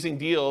finding amazing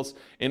deals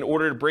in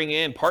order to bring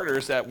in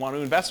partners that want to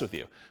invest with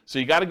you. So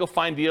you got to go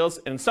find deals,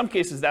 and in some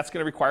cases, that's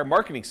going to require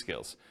marketing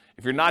skills.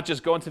 If you're not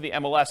just going to the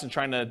MLS and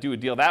trying to do a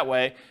deal that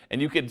way,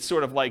 and you could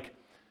sort of like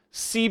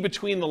see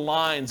between the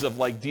lines of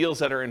like deals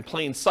that are in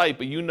plain sight,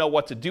 but you know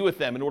what to do with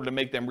them in order to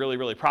make them really,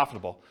 really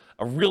profitable.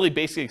 A really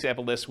basic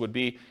example of this would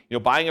be,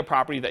 buying a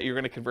property that you're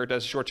going to convert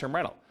as a short-term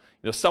rental.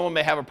 Someone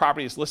may have a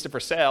property that's listed for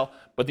sale,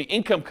 but the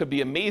income could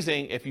be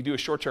amazing if you do a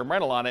short-term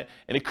rental on it,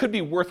 and it could be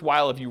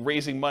worthwhile if you're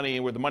raising money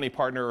with a money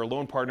partner or a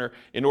loan partner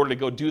in order to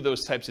go do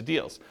those types of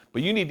deals.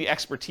 But you need the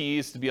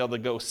expertise to be able to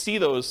go see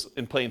those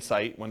in plain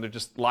sight when they're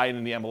just lying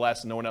in the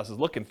MLS and no one else is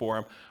looking for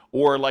them,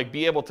 or like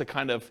be able to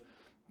kind of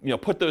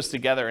put those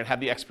together and have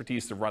the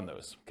expertise to run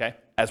those, okay?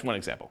 As one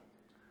example.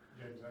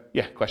 James,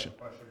 Yeah, question.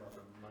 Question about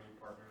the money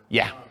partner.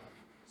 Yeah.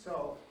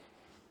 So,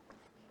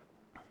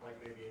 like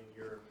maybe in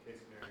your case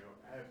scenario,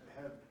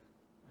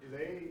 do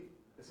they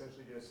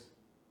essentially just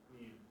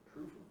need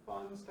proof of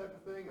funds type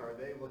of thing, or are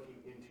they looking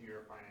into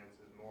your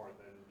finances more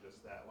than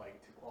just that, like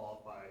to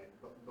qualify,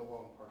 the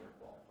loan partner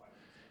qualify?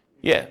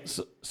 Yeah,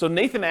 so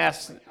Nathan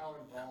asked, Like how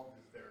involved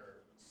is their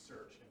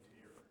search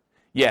into your...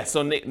 yeah,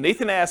 so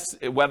Nathan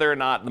asked whether or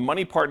not the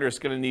money partner is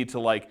going to need to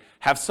like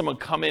have someone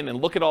come in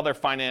and look at all their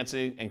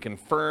financing and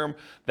confirm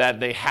that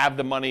they have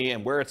the money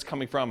and where it's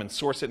coming from and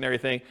source it and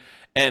everything.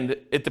 And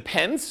it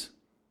depends.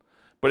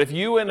 But if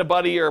you and a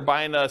buddy are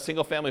buying a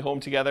single family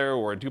home together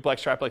or a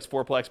duplex, triplex,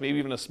 fourplex, maybe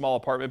even a small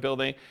apartment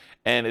building,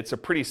 and it's a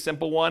pretty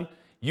simple one,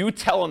 you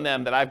telling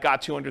them that I've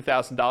got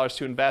 $200,000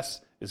 to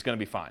invest is going to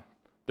be fine.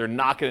 They're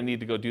not going to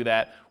need to go do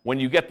that. When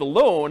you get the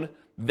loan,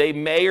 they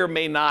may or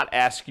may not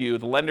ask you,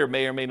 the lender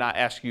may or may not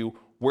ask you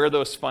where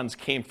those funds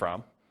came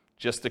from,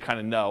 just to kind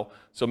of know.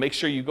 So make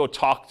sure you go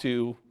talk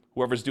to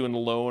whoever's doing the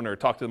loan or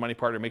talk to the money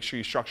partner, make sure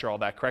you structure all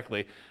that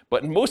correctly.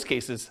 But in most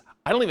cases,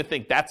 I don't even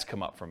think that's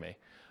come up for me.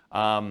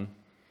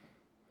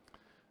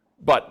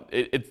 But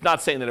it's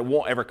not saying that it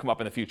won't ever come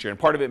up in the future. And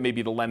part of it may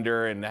be the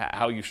lender and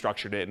how you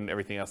structured it and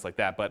everything else like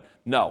that. But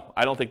no,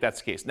 I don't think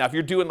that's the case. Now, if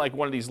you're doing like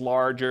one of these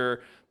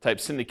larger type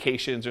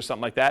syndications or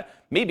something like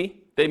that,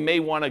 maybe they may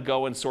want to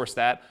go and source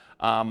that.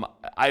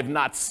 I've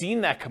not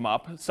seen that come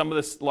up. Some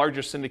of the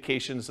larger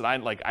syndications that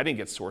I didn't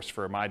get sourced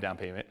for my down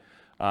payment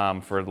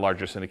for the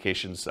larger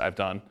syndications I've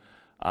done.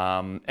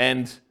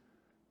 And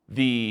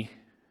the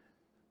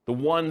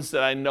ones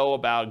that I know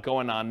about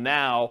going on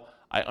now,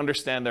 I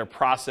understand their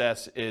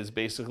process is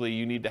basically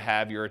you need to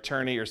have your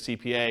attorney or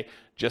CPA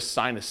just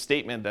sign a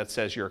statement that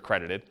says you're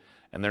accredited,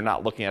 and they're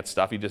not looking at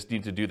stuff. You just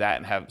need to do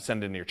that and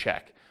send in your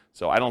check.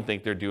 So I don't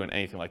think they're doing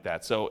anything like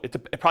that. So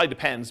it probably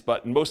depends,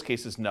 but in most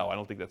cases, no, I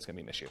don't think that's going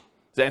to be an issue.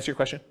 Does that answer your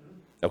question?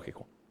 Okay,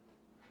 cool.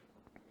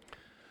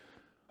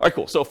 All right,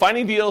 cool. So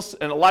finding deals,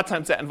 and a lot of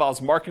times that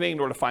involves marketing in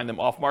order to find them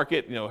off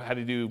market, how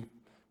to do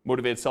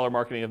motivated seller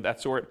marketing of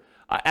that sort.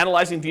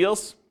 Analyzing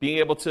deals, being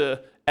able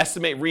to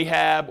estimate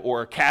rehab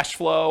or cash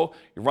flow,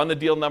 you run the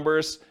deal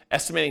numbers,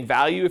 estimating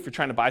value if you're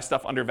trying to buy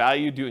stuff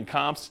undervalued, doing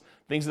comps,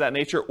 things of that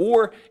nature.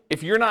 Or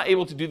if you're not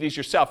able to do these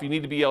yourself, you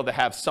need to be able to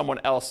have someone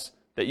else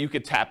that you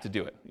could tap to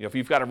do it. If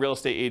you've got a real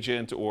estate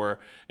agent or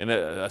a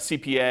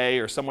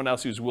CPA or someone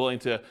else who's willing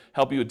to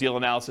help you with deal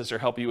analysis or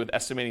help you with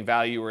estimating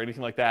value or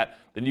anything like that,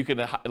 then you can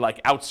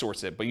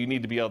outsource it. But you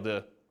need to be able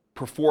to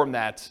perform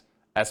that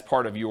as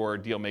part of your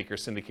deal maker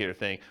syndicator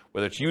thing,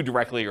 whether it's you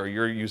directly or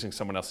you're using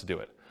someone else to do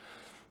it.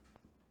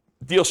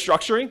 Deal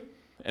structuring,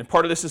 and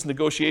part of this is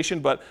negotiation,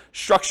 but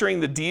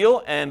structuring the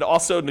deal and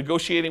also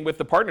negotiating with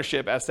the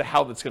partnership as to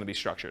how that's going to be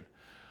structured.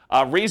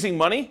 Raising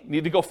money, you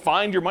need to go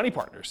find your money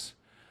partners.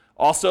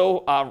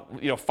 Also,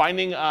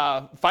 finding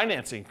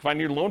financing,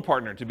 finding your loan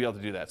partner to be able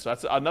to do that. So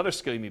that's another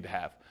skill you need to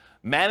have.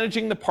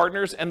 Managing the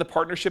partners and the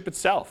partnership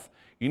itself.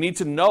 You need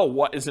to know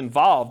what is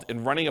involved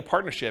in running a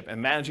partnership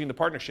and managing the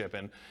partnership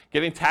and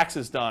getting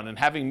taxes done and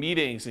having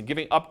meetings and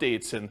giving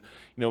updates and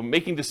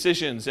making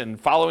decisions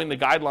and following the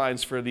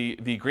guidelines for the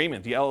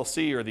agreement, the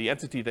LLC or the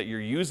entity that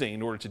you're using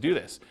in order to do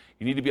this.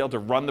 You need to be able to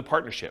run the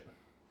partnership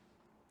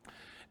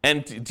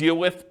and deal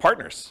with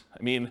partners.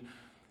 I mean,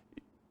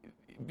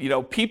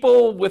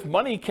 people with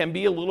money can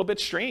be a little bit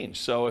strange.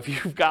 So if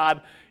you've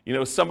got,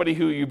 somebody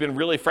who you've been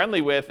really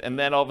friendly with, and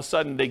then all of a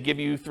sudden they give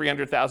you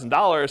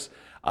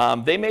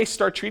 $300,000, they may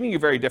start treating you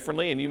very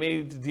differently, and you may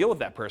need to deal with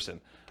that person.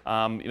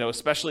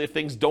 Especially if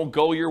things don't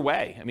go your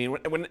way. I mean,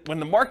 when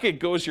the market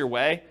goes your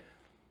way,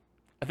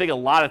 I think a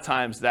lot of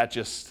times that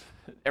just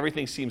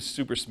everything seems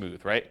super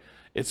smooth, right?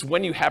 It's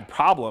when you have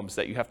problems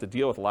that you have to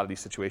deal with a lot of these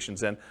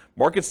situations, and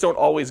markets don't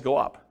always go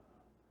up.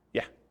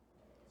 Yeah.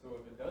 So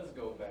if it does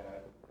go bad,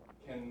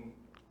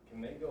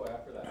 can they go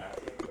after the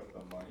assets of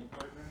the money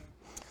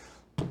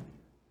partner?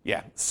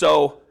 Yeah.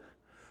 So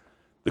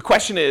the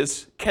question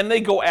is, can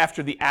they go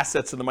after the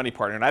assets of the money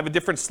partner? And I have a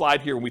different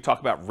slide here when we talk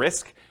about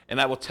risk, and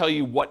I will tell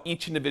you what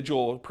each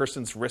individual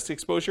person's risk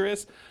exposure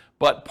is.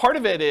 But part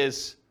of it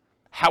is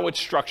how it's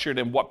structured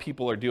and what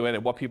people are doing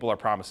and what people are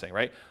promising,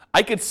 right?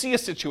 I could see a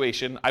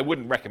situation, I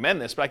wouldn't recommend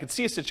this, but I could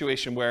see a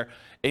situation where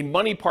a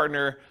money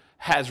partner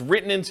has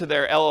written into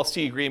their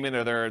LLC agreement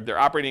or their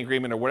operating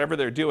agreement or whatever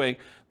they're doing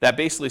that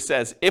basically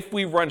says, if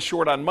we run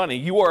short on money,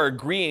 you are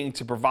agreeing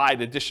to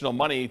provide additional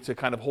money to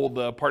kind of hold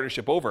the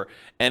partnership over.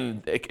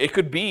 And it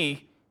could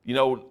be,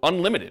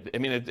 unlimited. I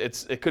mean,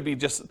 it could be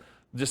just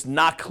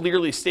not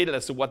clearly stated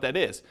as to what that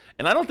is.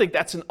 And I don't think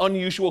that's an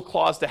unusual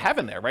clause to have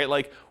in there, right?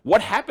 Like,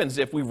 what happens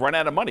if we run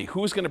out of money?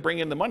 Who's going to bring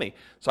in the money?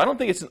 So I don't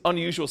think it's an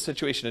unusual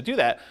situation to do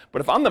that.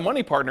 But if I'm the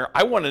money partner,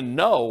 I want to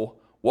know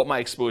what my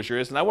exposure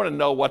is, and I want to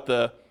know what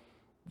the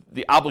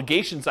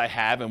obligations I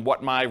have and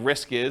what my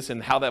risk is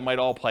and how that might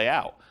all play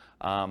out.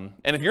 And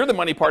if you're the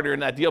money partner in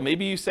that deal,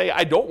 maybe you say,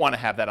 I don't want to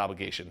have that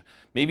obligation.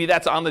 Maybe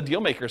that's on the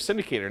deal maker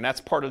syndicator, and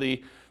that's part of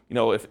the,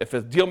 if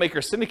a deal maker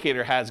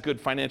syndicator has good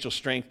financial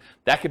strength,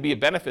 that could be a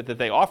benefit that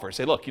they offer.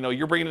 Say, look,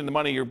 you're bringing in the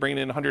money, you're bringing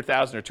in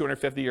 $100,000 or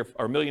 $250,000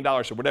 or $1 million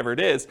or whatever it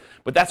is,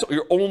 but that's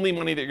your only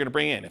money that you're going to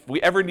bring in. If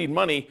we ever need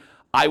money,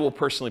 I will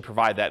personally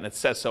provide that, and it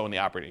says so in the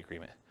operating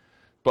agreement.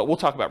 But we'll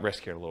talk about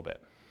risk here in a little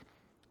bit.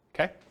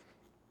 Okay?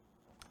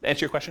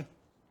 Answer your question?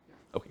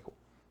 Okay, cool.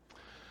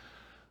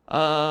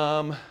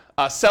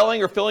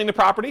 Selling or filling the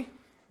property,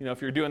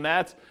 if you're doing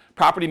that.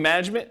 Property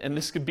management, and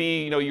this could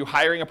be, you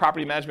hiring a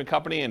property management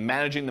company and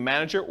managing the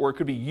manager, or it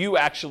could be you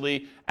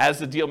actually, as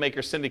the deal maker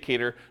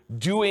syndicator,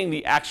 doing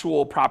the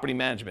actual property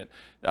management.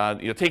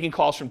 Taking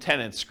calls from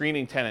tenants,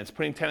 screening tenants,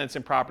 putting tenants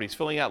in properties,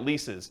 filling out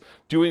leases,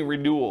 doing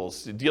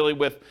renewals, dealing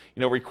with,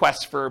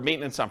 requests for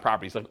maintenance on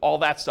properties. Like all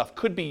that stuff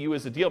could be you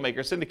as a deal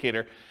maker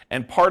syndicator,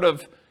 and part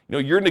of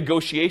your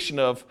negotiation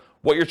of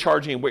what you're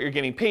charging and what you're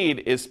getting paid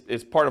is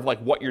part of like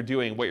what you're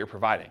doing, what you're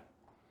providing.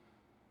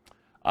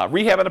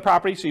 Rehab of the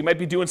property, so you might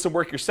be doing some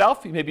work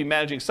yourself, you may be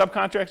managing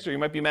subcontractors, or you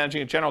might be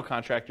managing a general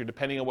contractor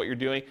depending on what you're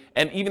doing,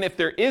 and even if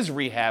there is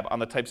rehab on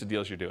the types of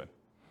deals you're doing.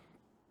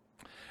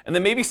 And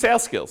then maybe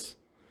sales skills.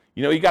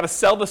 You got to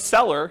sell the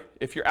seller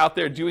if you're out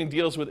there doing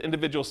deals with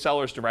individual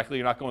sellers directly,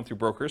 you're not going through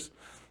brokers.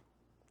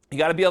 You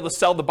got to be able to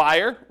sell the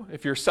buyer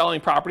if you're selling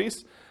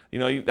properties.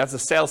 That's a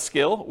sales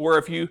skill. Or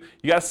if you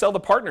got to sell the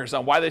partners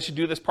on why they should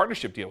do this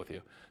partnership deal with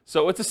you.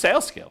 So it's a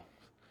sales skill.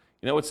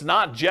 It's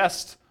not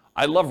just,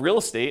 I love real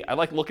estate, I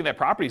like looking at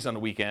properties on the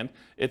weekend.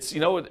 It's,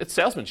 it's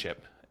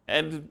salesmanship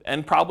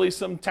and probably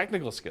some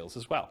technical skills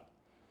as well.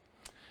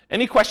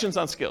 Any questions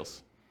on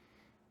skills?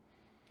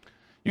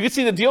 You can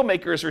see the deal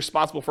maker is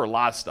responsible for a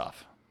lot of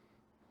stuff.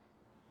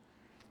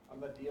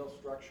 On the deal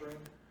structuring,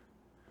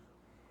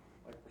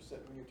 like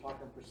when you're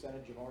talking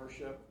percentage of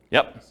ownership.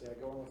 Yep. Say I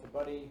go in with a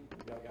buddy,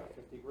 I got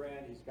 50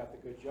 grand, he's got the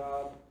good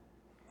job.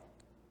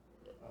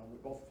 We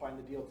both find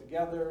the deal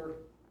together.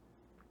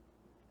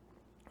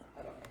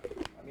 I don't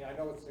know. I mean, I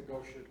know it's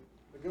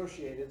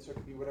negotiated, so it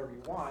can be whatever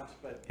you want,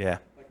 but Yeah.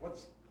 like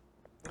what's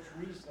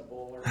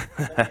reasonable? Or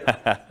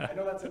I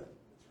know it's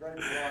very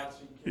broad, so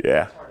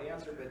it's hard to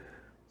answer, but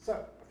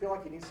I feel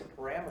like you need some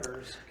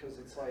parameters because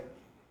it's like,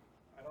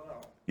 I don't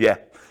know. Yeah.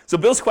 So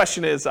Bill's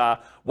question is,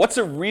 what's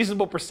a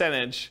reasonable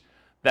percentage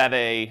that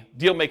a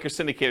deal maker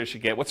syndicator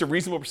should get? What's a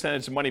reasonable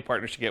percentage the money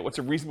partner should get? What's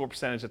a reasonable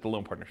percentage that the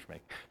loan partner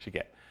should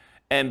get?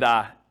 And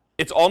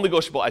it's all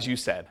negotiable, as you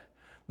said.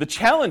 The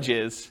challenge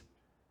is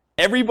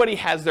everybody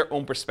has their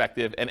own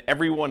perspective, and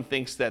everyone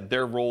thinks that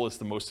their role is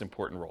the most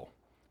important role,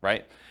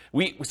 right?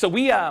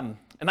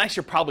 And I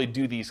should probably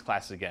do these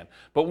classes again,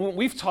 but when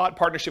we've taught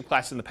partnership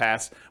classes in the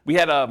past, we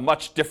had a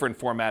much different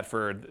format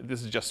for,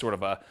 this is just sort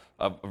of a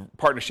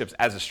partnerships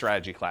as a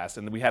strategy class,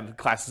 and we had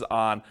classes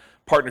on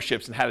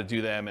partnerships and how to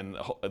do them and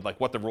like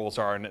what the roles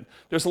are, and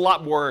there's a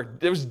lot more,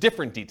 there was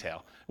different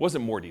detail. It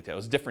wasn't more detail, it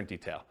was different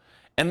detail.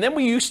 And then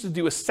we used to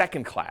do a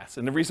second class,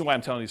 and the reason why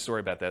I'm telling you a story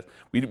about this,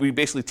 we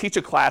basically teach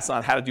a class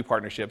on how to do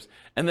partnerships,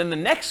 and then the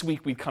next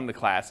week we'd come to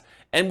class,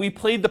 and we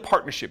played the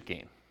partnership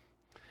game.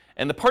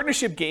 And the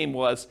partnership game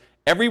was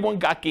everyone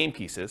got game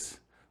pieces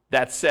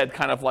that said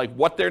kind of like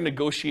what their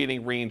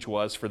negotiating range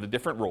was for the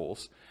different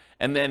roles.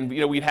 And then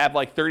we'd have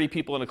like 30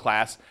 people in a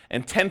class,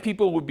 and 10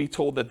 people would be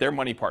told that they're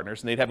money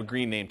partners, and they'd have a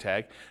green name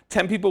tag.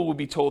 10 people would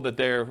be told that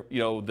they're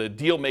the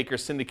deal maker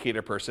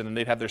syndicator person, and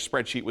they'd have their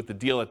spreadsheet with the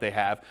deal that they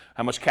have,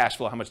 how much cash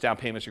flow, how much down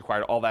payments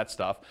required, all that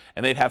stuff.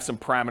 And they'd have some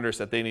parameters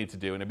that they need to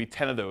do, and it'd be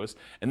 10 of those.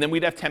 And then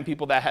we'd have 10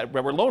 people that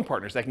were loan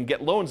partners that can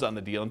get loans on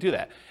the deal and do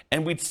that.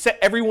 And we'd set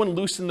everyone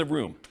loose in the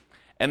room.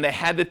 And they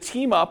had to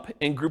team up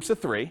in groups of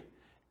 3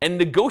 and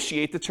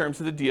negotiate the terms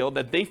of the deal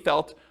that they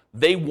felt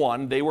they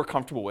won, they were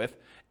comfortable with.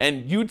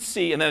 And you'd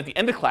see, and then at the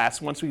end of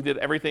class, once we did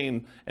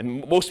everything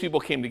and most people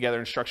came together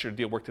and structured a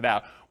deal, worked it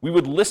out, we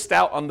would list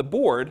out on the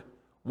board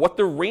what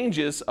the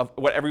ranges of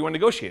what everyone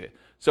negotiated.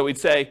 So we'd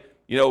say,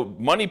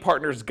 money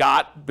partners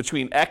got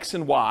between X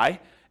and Y,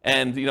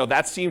 and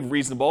that seemed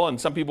reasonable, and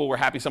some people were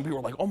happy, some people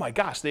were like, oh my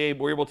gosh, they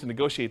were able to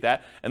negotiate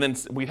that. And then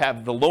we'd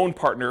have the loan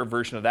partner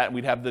version of that, and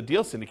we'd have the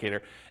deal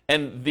syndicator.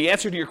 And the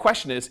answer to your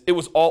question is, it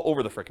was all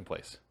over the frickin'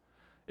 place.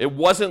 It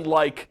wasn't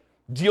like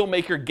deal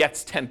maker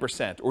gets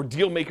 10%, or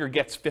deal maker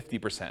gets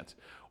 50%,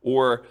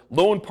 or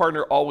loan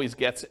partner always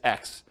gets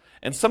X.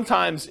 And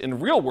sometimes in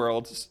real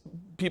world,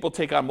 people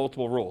take on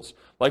multiple roles.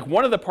 Like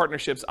one of the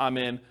partnerships I'm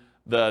in,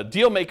 the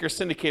deal maker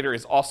syndicator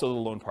is also the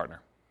loan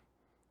partner.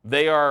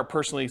 They are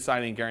personally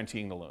signing and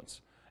guaranteeing the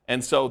loans.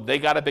 And so they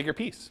got a bigger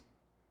piece,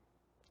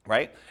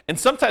 right? And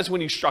sometimes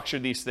when you structure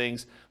these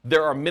things,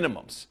 there are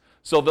minimums.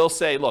 So they'll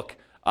say, look,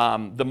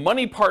 the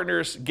money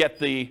partners get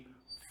the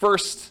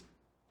first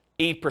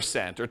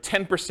 8% or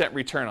 10%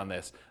 return on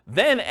this.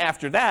 Then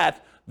after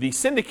that, the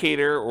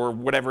syndicator or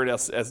whatever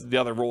else as the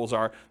other roles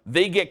are,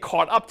 they get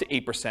caught up to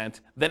 8%.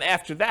 Then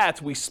after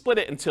that, we split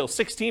it until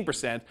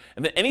 16%.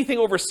 And then anything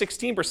over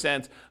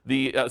 16%,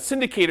 the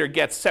syndicator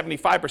gets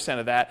 75%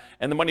 of that,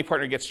 and the money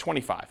partner gets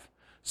 25%.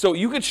 So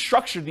you could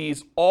structure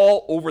these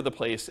all over the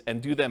place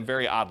and do them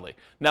very oddly.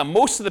 Now,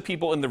 most of the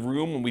people in the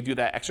room, when we do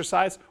that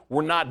exercise,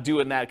 we're not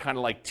doing that kind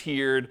of like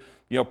tiered,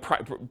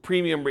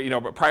 premium,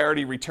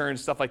 priority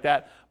returns, stuff like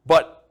that.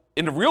 But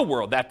in the real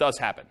world, that does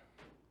happen.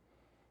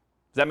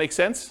 Does that make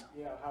sense?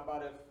 Yeah, how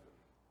about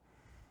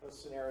if a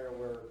scenario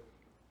where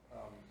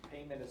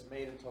payment is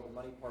made until the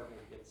money partner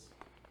gets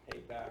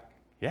paid back?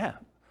 Yeah.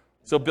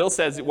 So Bill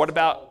says, what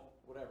about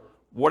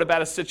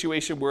a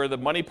situation where the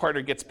money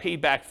partner gets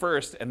paid back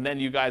first and then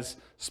you guys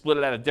split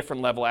it at a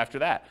different level after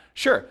that?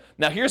 Sure.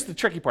 Now here's the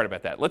tricky part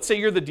about that. Let's say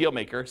you're the deal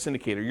maker,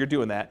 syndicator, you're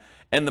doing that,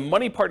 and the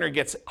money partner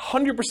gets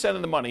 100%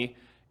 of the money,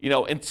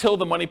 until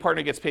the money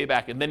partner gets paid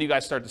back, and then you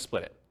guys start to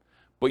split it.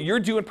 But you're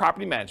doing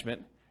property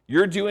management,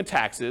 you're doing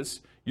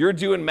taxes, you're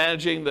doing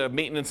managing the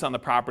maintenance on the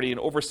property and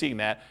overseeing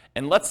that,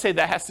 and let's say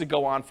that has to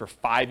go on for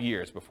 5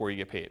 years before you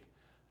get paid.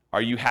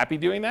 Are you happy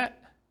doing that?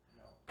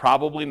 No.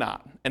 Probably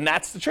not. And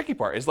that's the tricky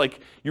part, is like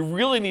you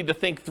really need to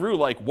think through,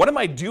 like, what am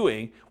I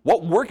doing?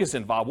 What work is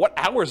involved? What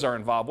hours are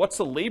involved? What's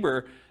the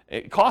labor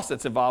cost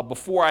that's involved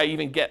before I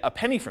even get a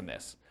penny from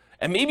this?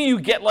 And maybe you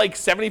get like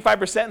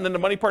 75% and then the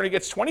money partner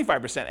gets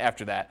 25%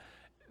 after that.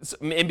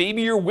 And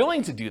maybe you're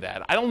willing to do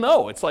that. I don't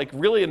know. It's like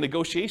really a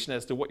negotiation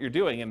as to what you're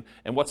doing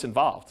and what's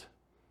involved.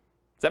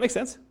 Does that make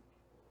sense?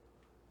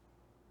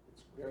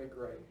 It's very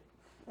gray.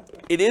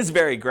 It is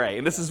very gray.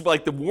 And this is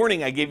like the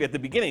warning I gave you at the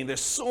beginning.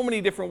 There's so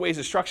many different ways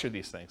to structure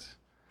these things.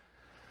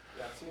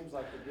 Yeah, it seems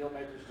like the deal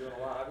maker's doing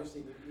a lot.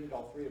 Obviously, you need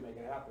all 3 to make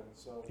it happen.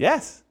 So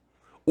yes.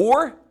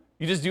 Or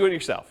you just do it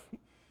yourself.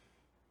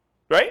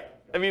 Right?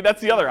 I mean,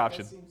 that's the other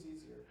option. That seems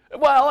easier.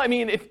 Well, I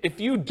mean,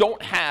 if you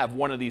don't have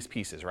one of these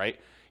pieces, right?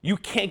 You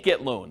can't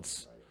get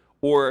loans,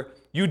 or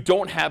you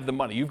don't have the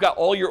money. You've got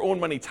all your own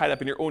money tied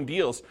up in your own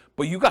deals,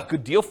 but you got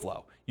good deal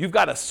flow. You've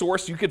got a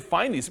source, you could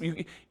find these.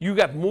 You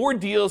got more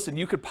deals than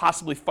you could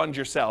possibly fund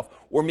yourself.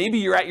 Or maybe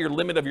you're at your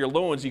limit of your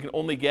loans. You can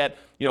only get,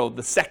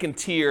 the second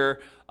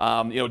tier,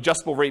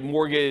 adjustable rate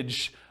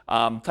mortgage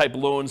type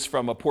loans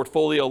from a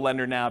portfolio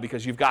lender now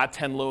because you've got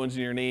 10 loans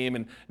in your name,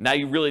 and now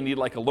you really need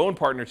like a loan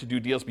partner to do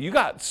deals. But you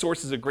got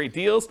sources of great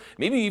deals.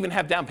 Maybe you even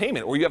have down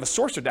payment, or you have a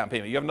source of down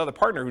payment. You have another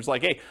partner who's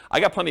like, hey, I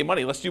got plenty of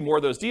money. Let's do more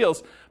of those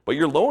deals. But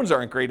your loans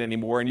aren't great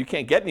anymore, and you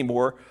can't get any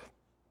more.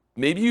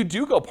 Maybe you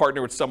do go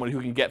partner with someone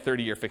who can get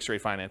 30-year fixed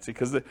rate financing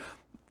because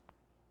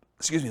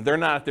they're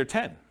not at their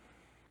 10. Does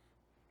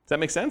that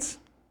make sense?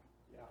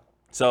 Yeah.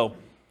 So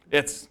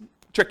it's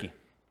tricky.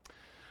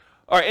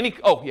 All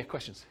right,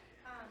 questions?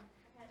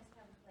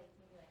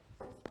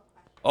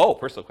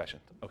 Personal question.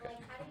 Okay. Like,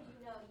 how did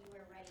you know you were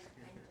ready to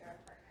enter a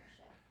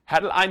partnership? How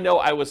did I know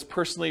I was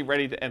personally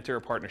ready to enter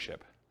a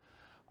partnership?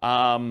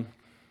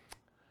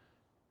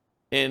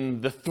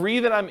 In the 3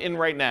 that I'm in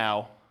right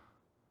now,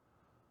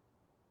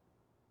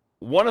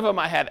 one of them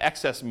I had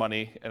excess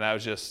money, and I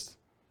was just,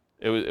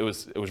 it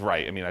was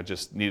right. I mean, I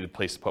just needed a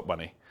place to put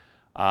money.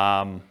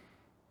 Another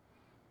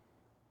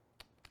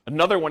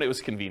one, it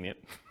was convenient.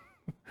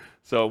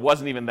 So it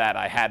wasn't even that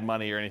I had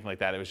money or anything like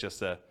that. It was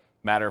just a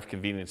matter of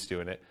convenience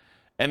doing it.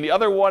 And the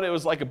other one, it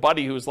was like a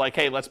buddy who was like,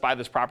 hey, let's buy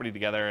this property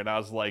together. And I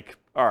was like,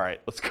 all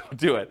right, let's go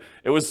do it.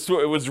 It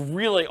was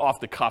really off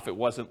the cuff. It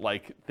wasn't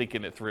like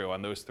thinking it through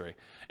on those 3.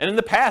 And in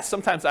the past,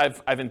 sometimes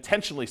I've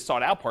intentionally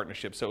sought out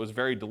partnerships. So it was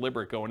very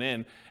deliberate going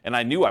in, and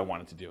I knew I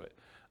wanted to do it.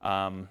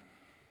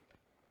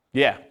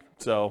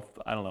 So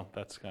I don't know.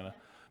 That's kind of,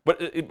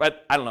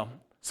 but I don't know.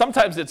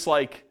 Sometimes it's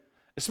like,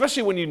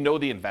 especially when you know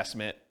the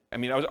investment. I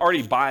mean, I was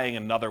already buying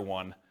another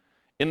one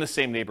in the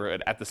same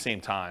neighborhood at the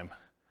same time.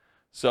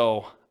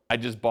 So I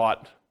just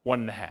bought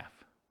 1.5,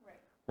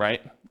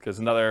 right? Because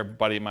another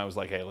buddy of mine was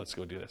like, hey, let's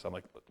go do this. I'm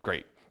like,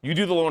 great. You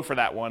do the loan for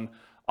that one.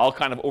 I'll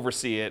kind of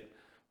oversee it.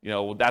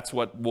 That's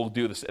what we'll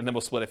do this. And then we'll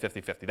split it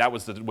 50-50. That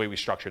was the way we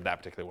structured that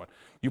particular one.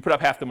 You put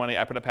up half the money.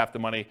 I put up half the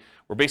money.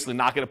 We're basically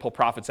not going to pull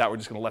profits out. We're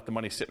just going to let the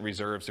money sit in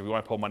reserves. If we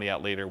want to pull money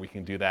out later, we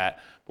can do that.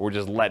 But we're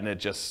just letting it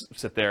just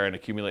sit there and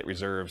accumulate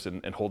reserves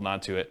and holding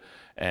on to it.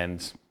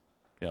 And,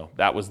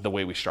 that was the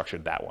way we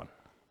structured that one.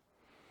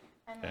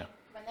 And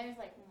when there's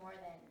like more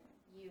than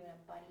you and a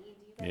buddy,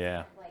 do you guys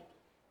have like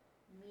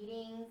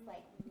meetings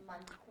like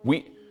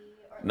monthly?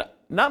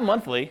 Not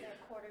monthly.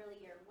 Or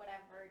quarterly or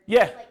whatever.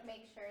 Yeah. To like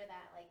make sure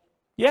that like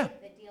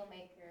the deal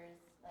makers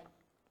like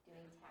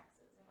doing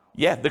taxes and all.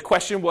 Yeah, the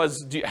question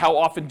was, how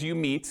often do you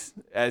meet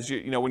as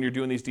when you're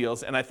doing these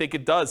deals? And I think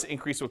it does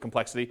increase with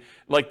complexity.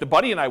 Like the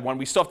buddy and I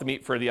we still have to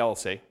meet for the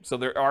LLC. So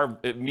there are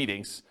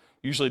meetings,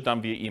 usually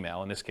done via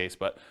email in this case,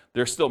 but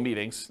there's still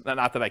meetings.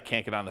 Not that I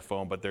can't get on the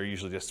phone, but they're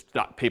usually just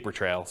not paper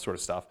trail sort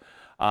of stuff.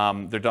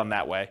 They're done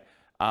that way.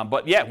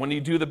 But yeah, when you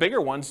do the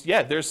bigger ones,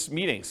 there's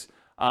meetings.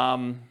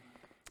 The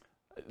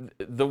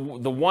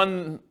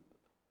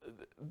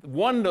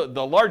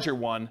larger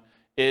one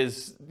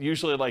is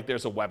usually like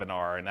there's a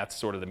webinar, and that's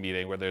sort of the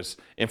meeting where there's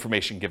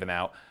information given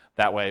out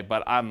that way.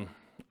 But I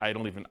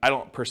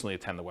don't personally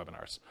attend the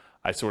webinars.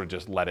 I sort of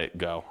just let it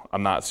go.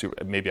 I'm not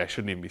super, maybe I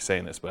shouldn't even be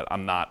saying this, but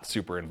I'm not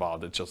super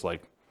involved. It's just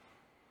like,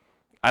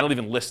 I don't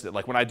even list it.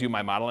 Like when I do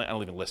my modeling, I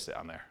don't even list it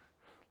on there.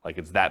 Like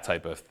it's that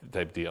type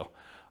deal.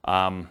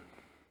 And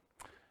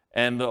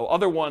the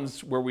other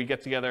ones where we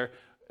get together,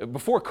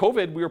 before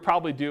COVID, we were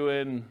probably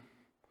doing,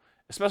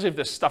 especially if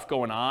there's stuff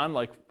going on,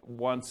 like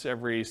once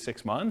every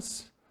 6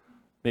 months,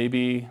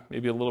 maybe a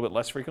little bit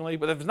less frequently.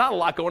 But if there's not a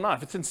lot going on,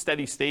 if it's in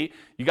steady state,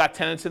 you got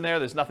tenants in there,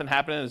 there's nothing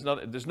happening,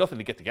 there's nothing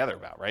to get together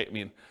about, right? I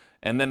mean,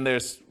 and then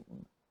there's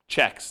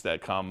checks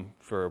that come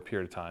for a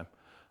period of time.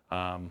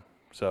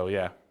 So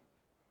yeah. Does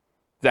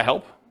that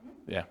help?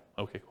 Yeah.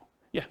 Okay, cool.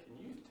 Yeah. Can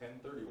you use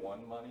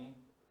 1031 money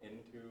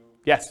into?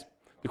 Yes.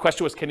 The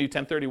question was, can you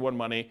 1031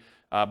 money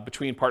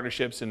between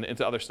partnerships and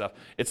into other stuff?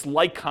 It's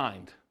like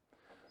kind.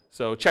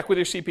 So check with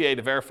your CPA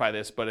to verify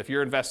this, but if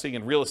you're investing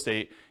in real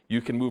estate, you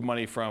can move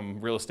money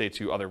from real estate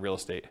to other real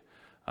estate.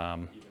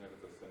 Even if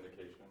it's a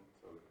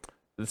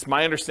syndication? It's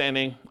my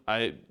understanding,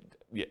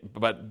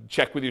 but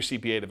check with your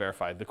CPA to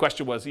verify. The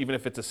question was, even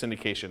if it's a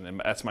syndication,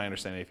 and that's my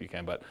understanding if you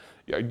can, but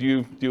do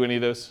you do any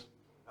of those?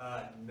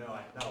 No,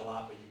 not a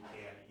lot, but you can,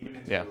 even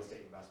into Yeah. real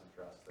estate investment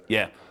trusts.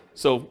 Yeah.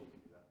 So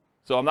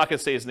I'm not going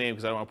to say his name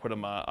because I don't want to put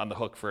him on the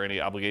hook for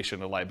any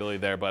obligation or liability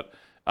there, but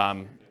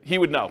he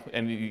would know,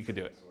 and you could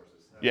do it.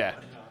 Yeah.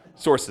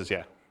 Sources,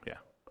 yeah. Does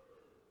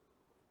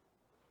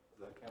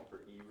that count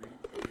for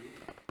e-REITs,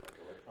 like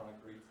electronic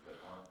REITs that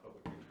aren't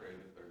publicly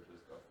traded, they're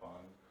just a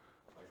fund,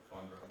 like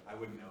fund? I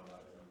wouldn't know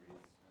about e-REITs.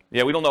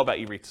 Yeah, we don't know about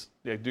e-REITs.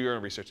 Yeah, do your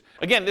own research.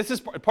 Again, this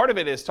is part of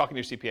it is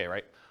talking to your CPA,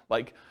 right?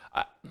 Like,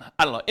 I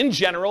don't know. In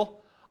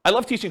general, I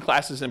love teaching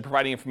classes and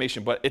providing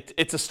information, but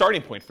it's a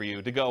starting point for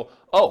you to go,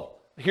 oh,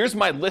 here's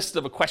my list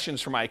of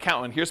questions for my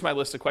accountant. Here's my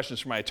list of questions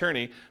for my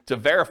attorney to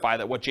verify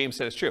that what James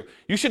said is true.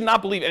 You should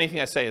not believe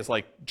anything I say is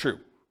like true,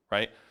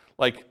 right?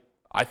 Like,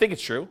 I think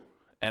it's true,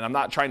 and I'm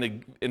not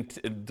trying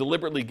to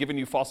deliberately giving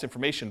you false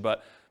information,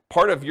 but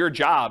part of your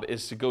job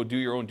is to go do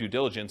your own due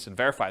diligence and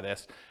verify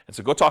this. And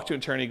so go talk to an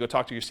attorney, go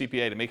talk to your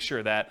CPA to make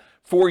sure that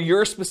for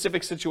your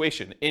specific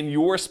situation, in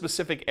your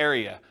specific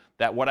area,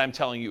 that what I'm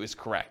telling you is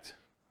correct.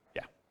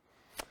 Yeah.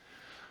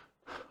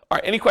 All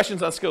right, any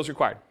questions on skills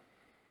required?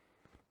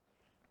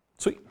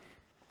 Sweet.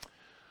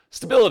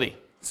 Stability.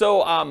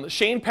 So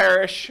Shane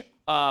Parrish,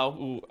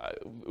 who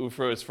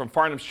was from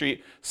Farnham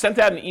Street, sent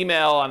out an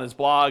email on his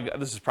blog.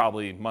 This is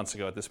probably months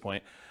ago at this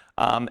point.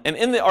 And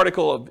in the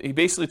article, he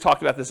basically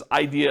talked about this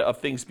idea of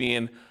things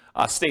being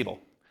stable,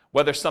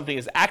 whether something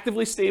is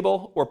actively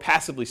stable or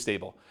passively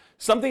stable.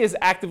 Something is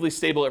actively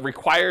stable, it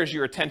requires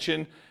your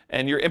attention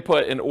and your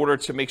input in order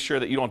to make sure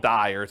that you don't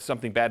die or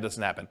something bad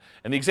doesn't happen.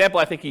 And the example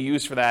I think he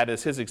used for that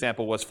is his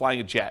example was flying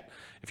a jet.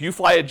 If you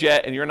fly a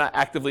jet and you're not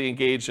actively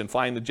engaged in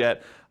flying the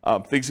jet,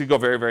 things could go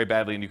very, very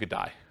badly and you could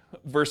die.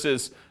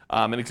 Versus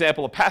an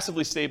example of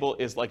passively stable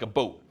is like a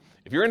boat.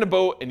 If you're in a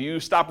boat and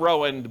you stop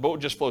rowing, the boat will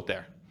just float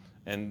there.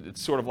 And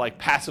it's sort of like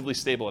passively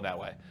stable in that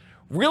way.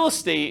 Real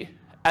estate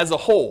as a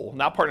whole,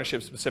 not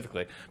partnerships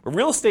specifically, but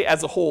real estate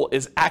as a whole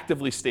is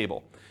actively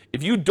stable.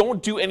 If you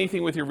don't do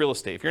anything with your real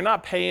estate, if you're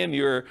not paying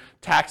your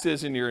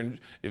taxes and you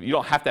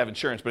don't have to have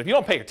insurance, but if you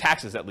don't pay your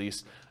taxes at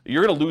least,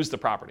 you're going to lose the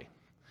property.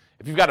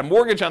 If you've got a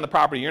mortgage on the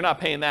property, you're not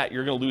paying that,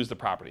 you're going to lose the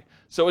property.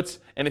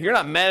 And if you're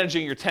not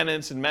managing your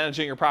tenants and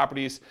managing your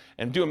properties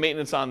and doing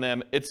maintenance on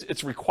them,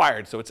 it's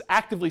required. So it's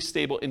actively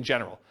stable in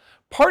general.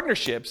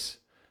 Partnerships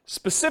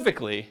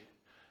specifically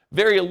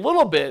vary a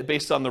little bit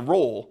based on the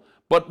role,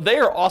 but they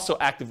are also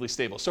actively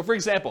stable. So for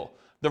example,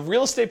 the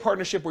real estate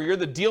partnership where you're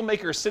the deal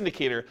maker or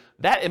syndicator,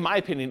 that in my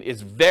opinion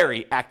is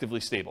very actively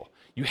stable.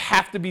 You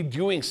have to be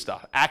doing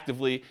stuff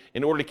actively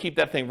in order to keep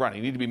that thing running.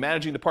 You need to be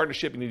managing the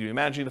partnership, you need to be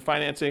managing the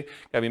financing, you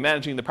got to be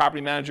managing the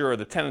property manager or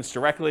the tenants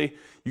directly.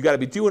 You got to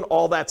be doing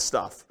all that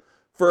stuff.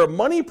 For a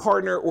money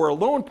partner or a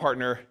loan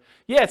partner,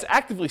 yeah, it's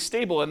actively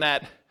stable in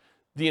that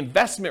the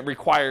investment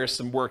requires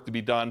some work to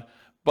be done,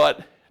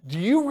 but do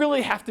you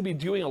really have to be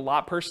doing a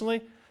lot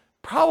personally?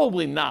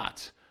 Probably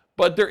not.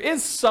 But there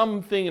is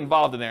something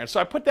involved in there. And so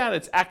I put down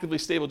it's actively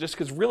stable just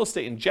because real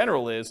estate in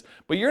general is,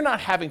 but you're not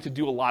having to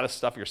do a lot of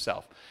stuff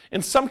yourself.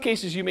 In some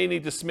cases, you may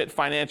need to submit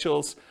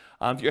financials,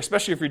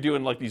 especially if you're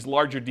doing like these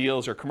larger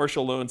deals or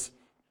commercial loans.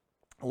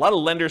 A lot of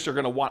lenders are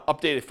going to want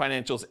updated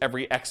financials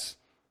every X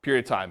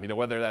period of time,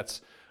 whether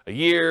that's a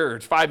year or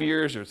 5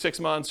 years or 6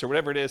 months or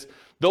whatever it is.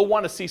 They'll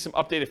want to see some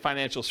updated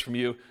financials from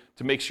you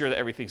to make sure that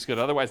everything's good.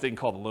 Otherwise, they can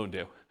call the loan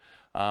due.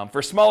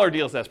 For smaller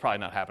deals, that's probably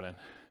not happening.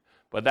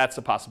 But that's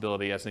a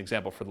possibility as an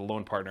example for the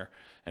loan partner.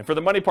 And for the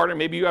money partner,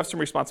 maybe you have some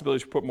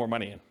responsibilities to put more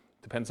money in.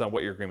 Depends on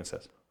what your agreement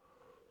says.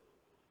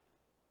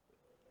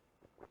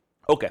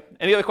 Okay,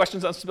 any other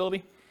questions on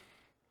stability?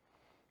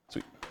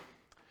 Sweet.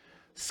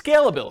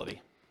 Scalability.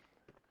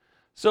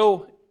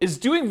 So is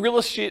doing real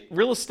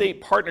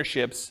estate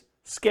partnerships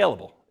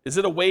scalable? Is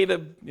it a way to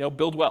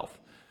build wealth?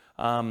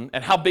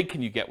 And how big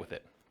can you get with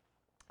it?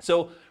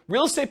 So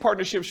real estate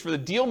partnerships for the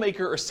deal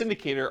maker or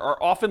syndicator are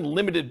often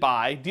limited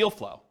by deal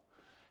flow.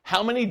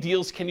 How many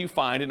deals can you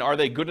find, and are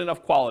they good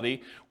enough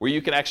quality where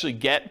you can actually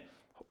get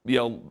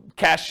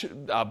cash,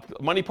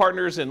 money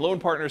partners and loan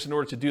partners in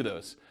order to do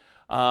those?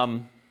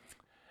 And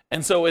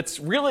so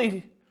it's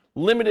really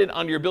limited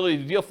on your ability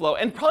to deal flow,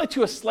 and probably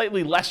to a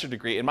slightly lesser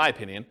degree, in my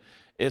opinion,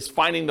 is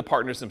finding the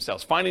partners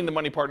themselves, finding the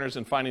money partners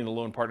and finding the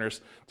loan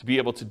partners to be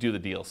able to do the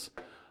deals.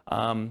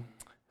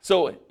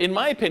 So in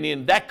my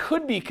opinion, that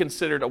could be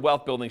considered a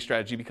wealth building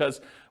strategy because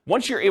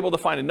once you're able to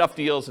find enough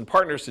deals and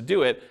partners to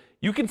do it,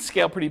 you can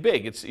scale pretty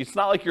big. It's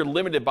not like you're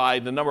limited by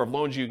the number of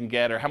loans you can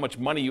get or how much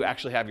money you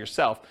actually have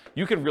yourself.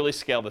 You can really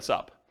scale this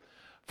up.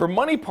 For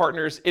money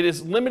partners, it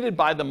is limited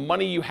by the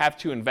money you have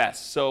to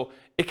invest. So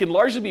it can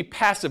largely be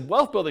passive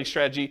wealth building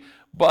strategy,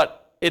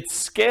 but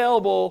it's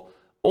scalable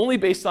only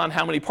based on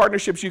how many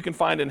partnerships you can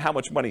find and how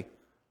much money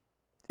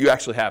you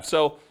actually have.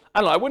 So I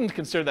don't know, I wouldn't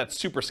consider that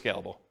super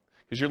scalable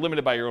because you're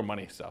limited by your own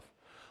money stuff.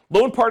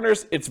 Loan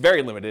partners, it's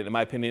very limited in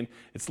my opinion.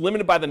 It's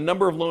limited by the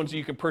number of loans that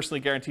you can personally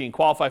guarantee and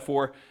qualify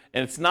for,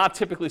 and it's not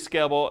typically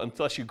scalable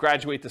unless you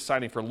graduate to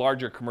signing for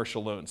larger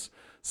commercial loans.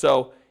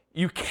 So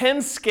you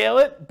can scale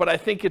it, but I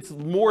think it's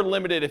more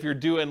limited if you're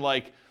doing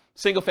like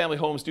single family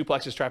homes,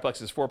 duplexes,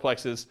 triplexes,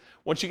 fourplexes.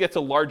 Once you get to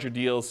larger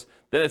deals,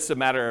 then it's a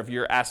matter of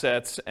your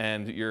assets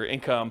and your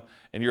income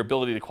and your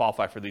ability to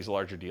qualify for these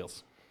larger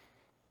deals.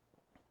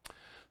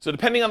 So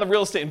depending on the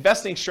real estate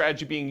investing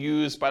strategy being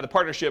used by the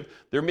partnership,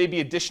 there may be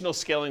additional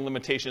scaling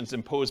limitations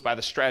imposed by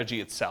the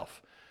strategy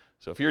itself.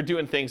 So if you're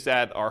doing things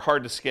that are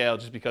hard to scale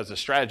just because the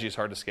strategy is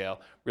hard to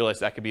scale, realize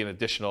that could be an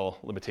additional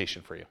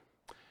limitation for you.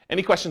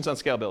 Any questions on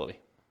scalability?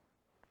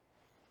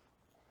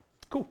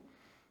 Cool.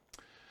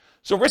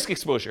 So risk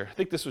exposure. I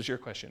think this was your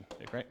question,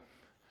 Nick, right?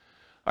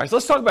 All right, so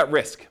let's talk about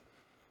risk.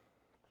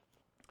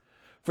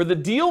 For the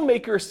deal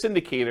maker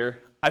syndicator,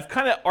 I've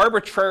kind of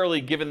arbitrarily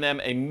given them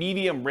a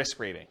medium risk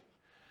rating.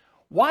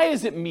 Why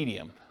is it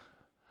medium?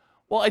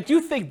 Well, I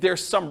do think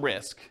there's some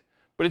risk,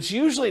 but it's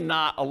usually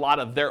not a lot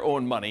of their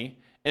own money,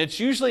 And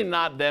it's usually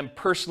not them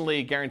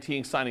personally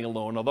guaranteeing signing a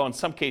loan, although in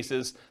some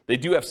cases they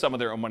do have some of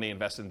their own money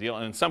invested in the deal,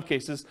 and in some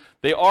cases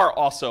they are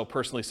also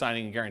personally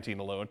signing and guaranteeing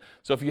a loan.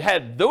 So if you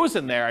had those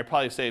in there, I'd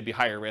probably say it'd be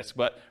higher risk.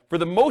 But for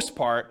the most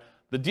part,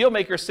 the deal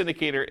maker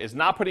syndicator is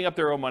not putting up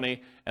their own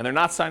money and they're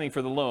not signing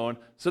for the loan,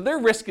 so their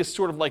risk is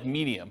sort of like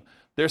medium.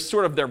 There's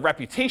sort of their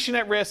reputation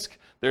at risk,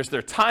 there's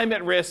their time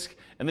at risk,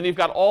 and then you've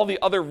got all the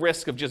other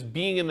risk of just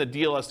being in the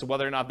deal as to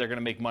whether or not they're going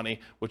to make money,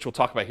 which we'll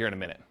talk about here in a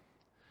minute.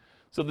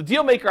 So the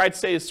deal maker, I'd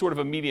say, is sort of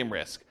a medium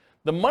risk.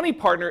 The money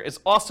partner is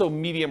also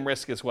medium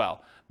risk as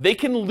well. They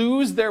can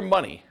lose their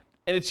money,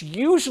 and it's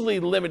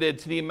usually limited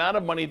to the amount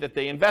of money that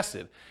they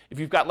invested. If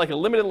you've got like a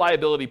limited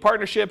liability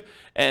partnership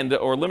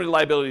or limited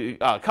liability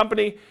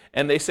company,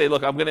 and they say,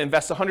 look, I'm going to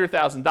invest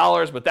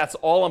 $100,000, but that's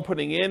all I'm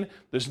putting in.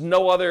 There's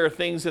no other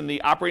things in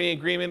the operating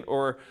agreement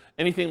or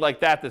anything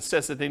like that that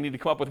says that they need to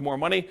come up with more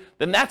money,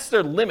 then that's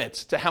their limit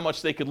to how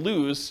much they could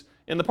lose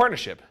in the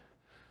partnership.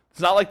 It's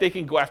not like they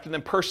can go after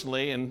them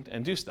personally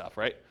and do stuff,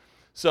 right?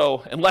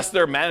 So unless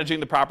they're managing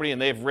the property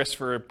and they have risk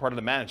for part of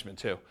the management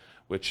too,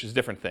 which is a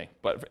different thing.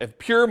 But a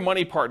pure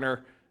money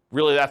partner,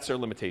 really that's their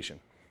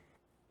limitation.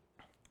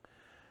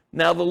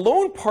 Now the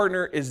loan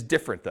partner is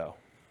different though.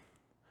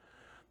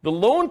 The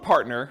loan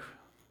partner,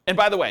 and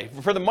by the way,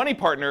 for the money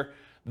partner,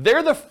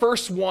 they're the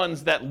first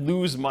ones that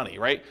lose money,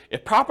 right?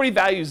 If property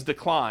values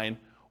decline,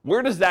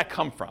 where does that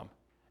come from?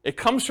 It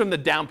comes from the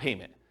down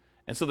payment.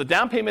 And so the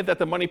down payment that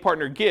the money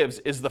partner gives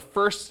is the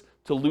first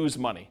to lose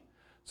money.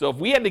 So if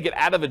we had to get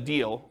out of a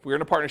deal, if we were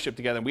in a partnership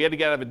together and we had to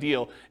get out of a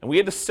deal and we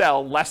had to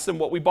sell less than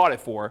what we bought it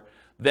for,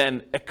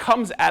 then it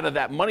comes out of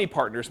that money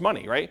partner's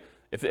money, right?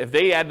 If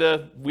we had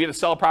to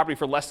sell a property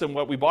for less than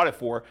what we bought it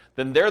for,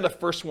 then they're the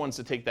first ones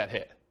to take that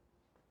hit,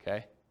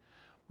 okay?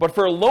 But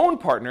for a loan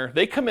partner,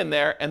 they come in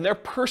there and they're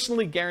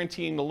personally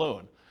guaranteeing the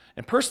loan.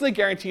 And personally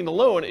guaranteeing the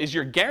loan is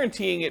you're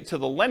guaranteeing it to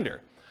the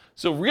lender.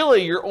 So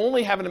really, you're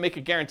only having to make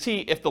a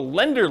guarantee if the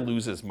lender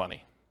loses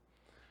money,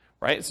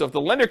 right? So if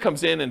the lender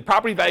comes in and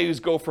property values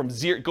go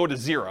to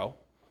zero,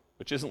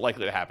 which isn't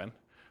likely to happen,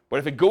 but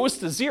if it goes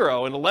to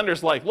zero and the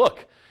lender's like,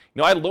 look,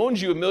 I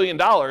loaned you $1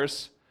 million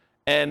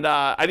and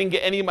I didn't get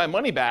any of my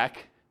money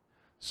back,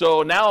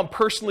 so now I'm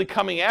personally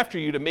coming after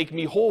you to make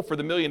me whole for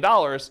the $1 million,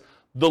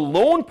 the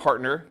loan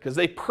partner, because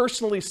they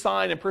personally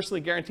signed and personally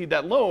guaranteed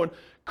that loan,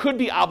 could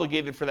be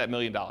obligated for that $1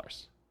 million.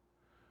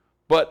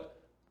 But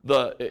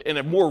in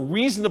a more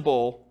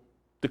reasonable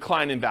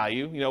decline in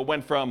value,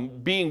 went from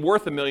being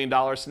worth $1 million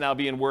to now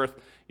being worth,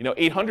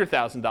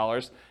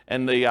 $800,000,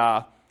 and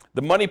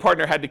the money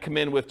partner had to come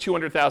in with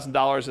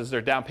 $200,000 as their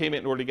down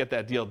payment in order to get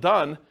that deal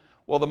done.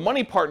 Well, the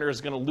money partner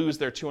is going to lose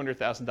their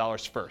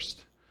 $200,000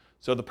 first.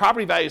 So the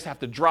property values have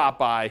to drop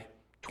by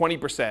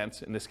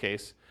 20% in this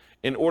case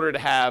in order to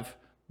have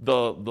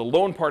the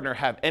loan partner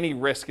have any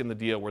risk in the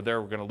deal where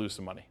they're going to lose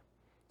some money.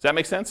 Does that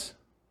make sense?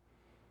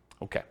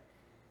 Okay.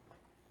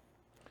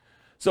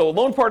 So a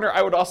loan partner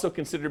I would also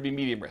consider to be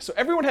medium risk. So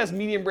everyone has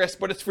medium risk,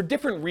 but it's for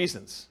different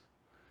reasons.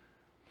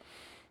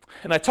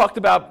 And I talked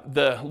about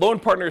the loan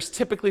partner is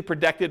typically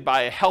protected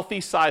by a healthy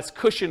size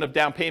cushion of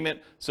down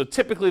payment. So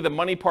typically the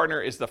money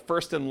partner is the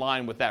first in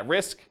line with that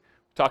risk. We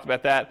talked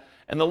about that.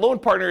 And the loan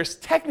partner is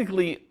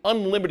technically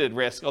unlimited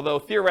risk, although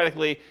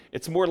theoretically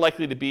it's more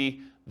likely to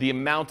be the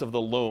amount of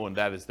the loan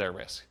that is their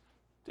risk.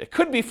 It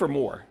could be for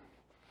more.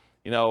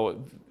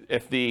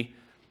 If the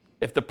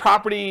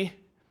property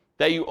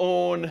that you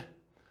own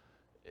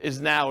is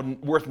now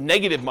worth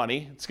negative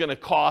money, it's going to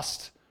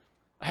cost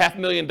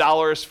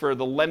 $500,000 for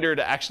the lender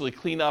to actually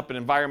clean up an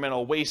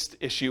environmental waste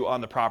issue on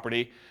the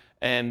property,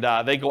 and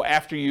they go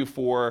after you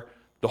for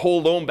the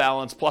whole loan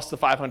balance plus the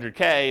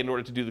 $500K in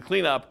order to do the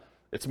cleanup.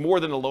 It's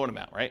more than a loan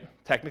amount, right?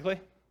 Technically.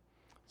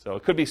 So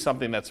it could be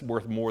something that's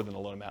worth more than a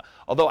loan amount.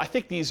 Although I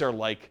think these are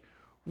like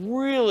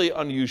really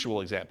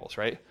unusual examples,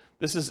 right?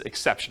 This is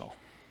exceptional.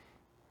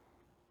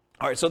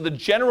 All right, so the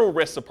general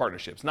risks of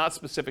partnerships, not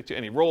specific to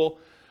any role.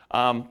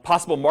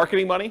 Possible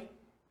marketing money,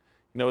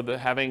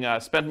 having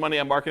spent money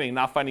on marketing,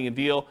 not finding a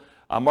deal,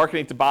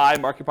 marketing to buy,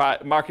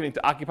 marketing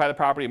to occupy the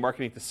property,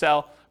 marketing to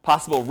sell.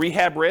 Possible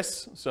rehab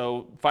risks,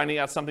 so finding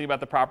out something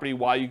about the property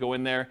while you go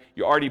in there.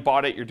 You already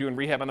bought it, you're doing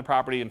rehab on the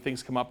property, and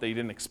things come up that you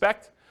didn't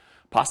expect.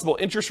 Possible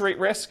interest rate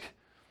risk.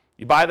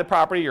 You buy the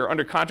property, you're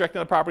under contract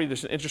on the property,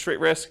 there's an interest rate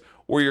risk,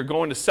 or you're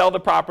going to sell the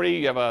property,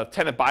 you have a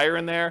tenant buyer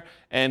in there,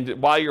 and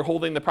while you're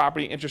holding the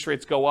property, interest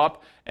rates go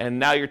up, and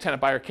now your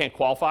tenant buyer can't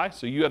qualify,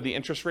 so you have the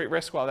interest rate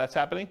risk while that's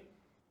happening.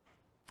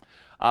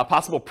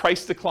 Possible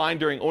price decline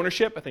during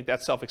ownership, I think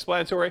that's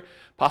self-explanatory.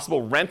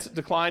 Possible rent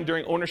decline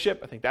during ownership,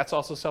 I think that's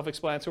also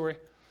self-explanatory.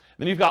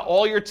 Then you've got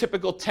all your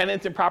typical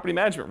tenant and property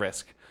management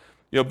risk.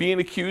 Being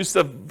accused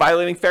of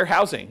violating fair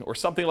housing or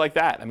something like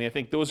that. I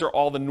think those are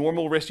all the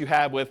normal risks you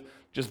have with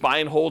just buy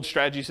and hold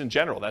strategies in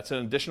general. That's an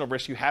additional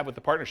risk you have with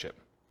the partnership.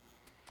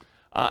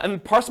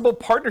 And possible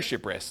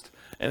partnership risk,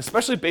 and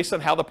especially based on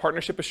how the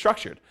partnership is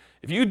structured.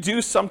 If you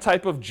do some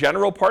type of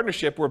general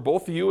partnership where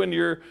both you and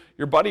your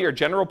buddy are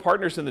general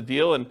partners in the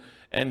deal,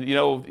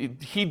 and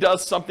he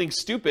does something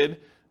stupid,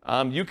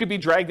 you could be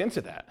dragged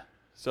into that.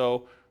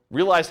 So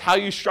realize how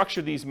you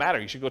structure these matter.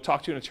 You should go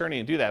talk to an attorney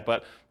and do that,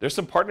 but there's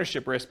some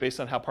partnership risk based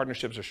on how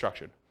partnerships are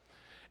structured.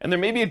 And there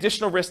may be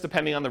additional risk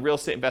depending on the real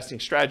estate investing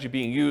strategy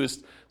being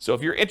used. So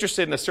if you're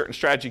interested in a certain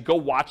strategy, go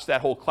watch that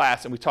whole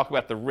class, and we talk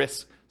about the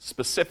risks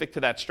specific to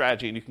that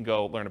strategy, and you can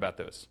go learn about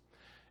those.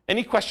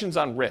 Any questions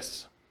on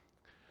risks?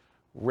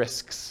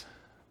 Risks.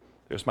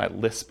 There's my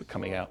lisp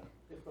coming out.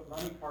 If the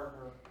money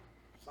partner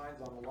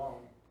signs on the loan,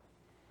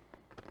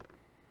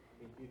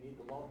 you need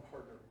the loan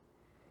partner.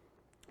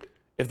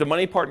 If the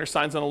money partner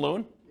signs on a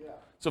loan? Yeah.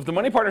 So if the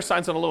money partner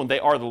signs on a loan, they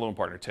are the loan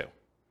partner too. Right.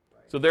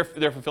 So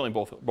they're fulfilling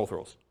both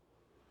roles.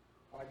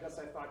 Well, I guess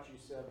I thought you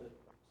said that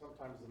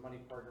sometimes the money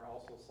partner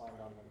also signed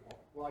on the loan.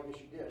 Well, I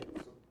guess you did.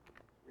 So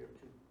we have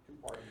two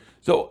parties.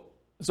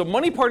 So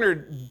money partner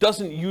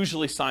doesn't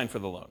usually sign for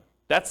the loan.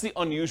 That's the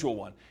unusual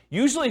one.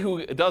 Usually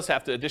who does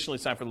have to additionally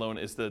sign for the loan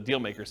is the deal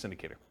maker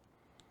syndicator.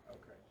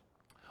 Okay.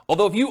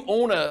 Although if you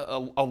own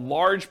a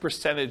large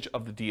percentage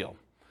of the deal,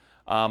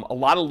 a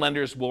lot of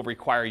lenders will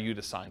require you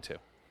to sign too,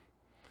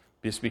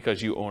 just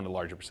because you own a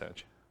larger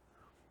percentage.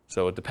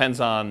 So it depends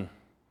on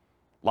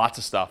lots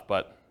of stuff,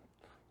 but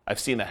I've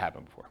seen that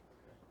happen before.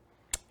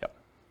 Yep.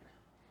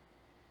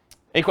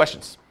 Any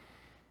questions?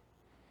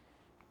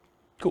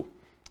 Cool.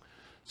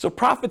 So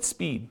profit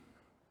speed.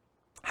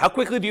 How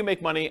quickly do you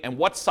make money, and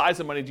what size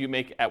of money do you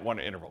make at one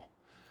interval?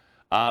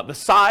 The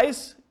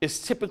size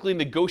is typically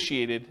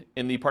negotiated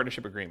in the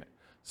partnership agreement.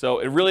 So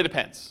it really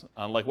depends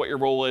on like what your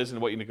role is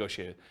and what you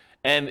negotiated.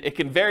 And it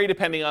can vary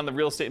depending on the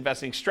real estate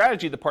investing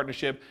strategy of the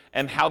partnership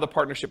and how the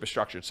partnership is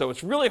structured. So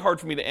it's really hard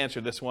for me to answer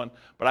this one,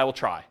 but I will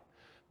try.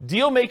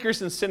 Deal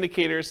makers and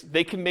syndicators,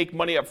 they can make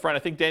money up front. I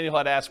think Daniel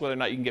had asked whether or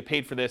not you can get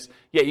paid for this.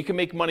 Yeah, you can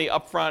make money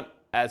up front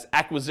as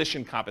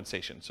acquisition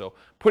compensation. So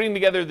putting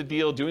together the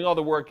deal, doing all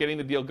the work, getting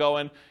the deal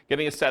going,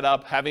 getting it set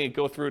up, having it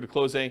go through to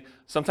closing.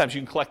 Sometimes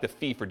you can collect a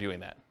fee for doing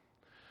that.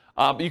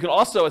 But you can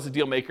also, as a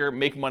deal maker,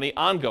 make money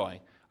ongoing.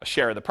 A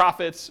share of the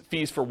profits,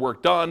 fees for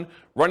work done,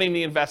 running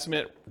the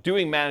investment,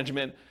 doing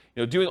management,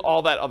 doing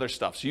all that other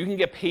stuff. So you can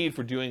get paid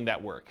for doing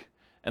that work.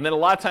 And then a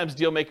lot of times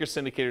deal makers,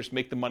 syndicators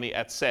make the money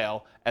at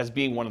sale as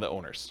being one of the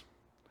owners.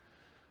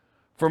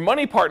 For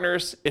money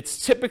partners,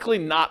 it's typically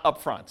not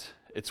upfront.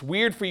 It's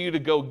weird for you to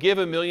go give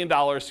 $1 million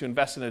to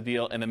invest in a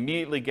deal and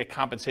immediately get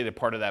compensated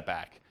part of that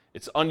back.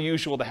 It's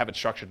unusual to have it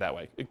structured that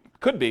way. It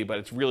could be, but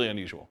it's really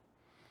unusual.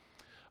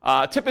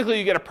 Typically,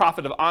 you get a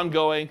profit of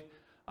ongoing,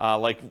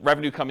 like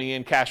revenue coming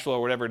in, cash flow,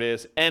 whatever it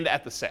is, and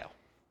at the sale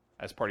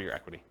as part of your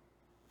equity.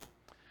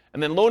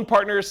 And then loan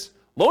partners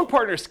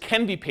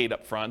can be paid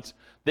up front.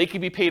 They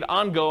can be paid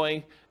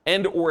ongoing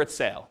and or at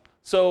sale.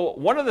 So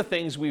one of the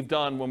things we've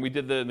done when we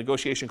did the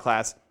negotiation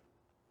class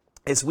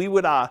is we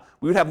would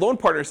have loan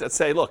partners that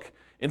say, look,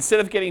 instead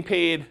of getting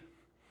paid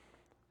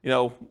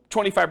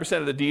 25%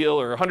 of the deal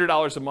or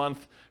 $100 a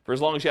month for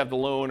as long as you have the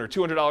loan, or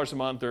 $200 a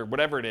month or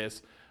whatever it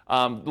is,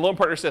 the loan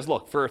partner says,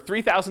 look, for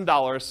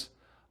 $3,000,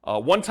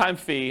 one-time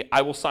fee,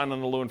 I will sign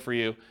on the loan for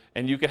you,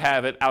 and you could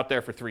have it out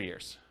there for 3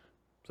 years.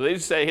 So they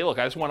just say, hey, look,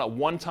 I just want a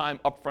one-time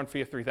upfront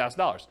fee of $3,000.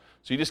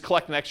 So you just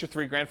collect an extra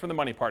 $3,000 from the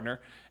money partner,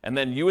 and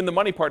then you and the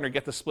money partner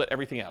get to split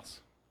everything else.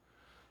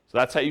 So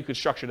that's how you could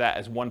structure that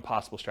as one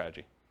possible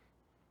strategy.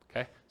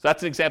 Okay? So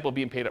that's an example of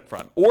being paid up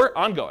front. Or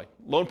ongoing.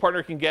 Loan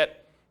partner can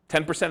get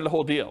 10% of the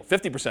whole deal,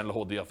 50% of the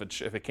whole deal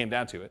if it came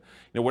down to it.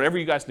 Whatever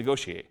you guys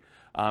negotiate.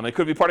 It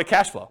could be part of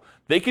cash flow.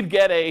 They could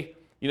get a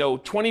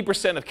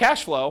 20% of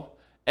cash flow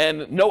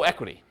and no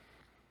equity.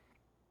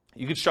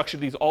 You could structure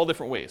these all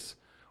different ways.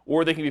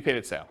 Or they can be paid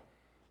at sale.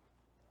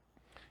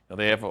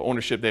 They have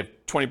ownership, they have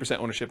 20%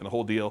 ownership in the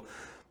whole deal,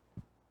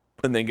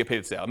 and then get paid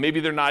at sale. Maybe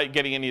they're not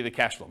getting any of the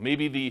cash flow.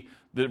 Maybe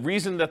the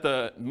reason that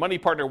the money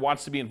partner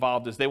wants to be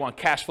involved is they want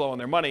cash flow on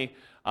their money,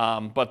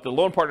 but the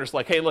loan partner's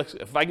like, hey, look,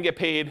 if I can get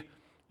paid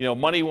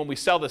money when we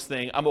sell this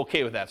thing, I'm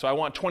okay with that. So I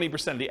want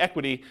 20% of the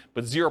equity,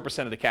 but 0%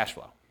 of the cash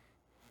flow.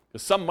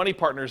 Because some money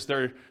partners,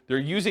 they're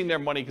using their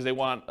money because they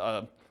want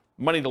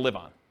money to live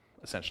on,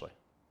 essentially.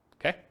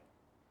 Okay?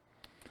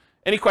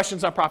 Any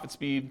questions on profit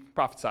speed,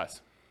 profit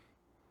size?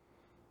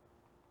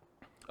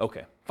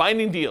 Okay,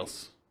 finding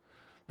deals.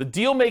 The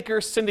deal maker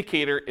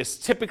syndicator is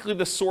typically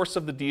the source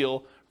of the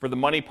deal for the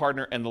money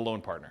partner and the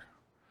loan partner.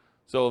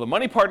 So the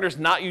money partner is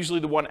not usually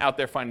the one out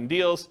there finding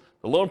deals.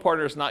 The loan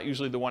partner is not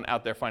usually the one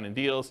out there finding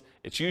deals.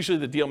 It's usually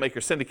the deal maker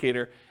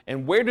syndicator.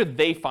 And where do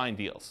they find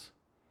deals?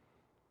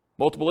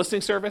 Multiple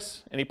listing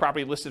service, any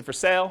property listed for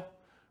sale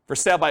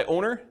by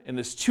owner, and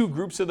there's two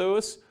groups of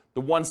those.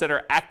 The ones that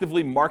are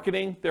actively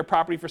marketing their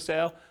property for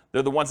sale,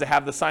 they're the ones that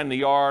have the sign in the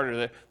yard,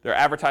 or they're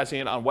advertising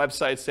it on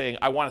websites saying,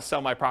 I want to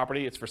sell my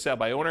property, it's for sale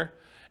by owner.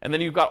 And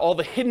then you've got all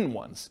the hidden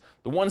ones,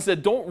 the ones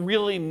that don't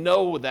really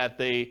know that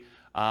they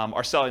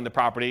are selling the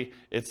property.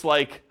 It's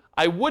like,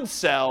 I would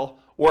sell,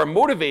 or I'm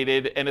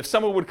motivated, and if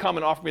someone would come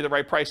and offer me the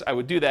right price, I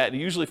would do that. And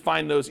you usually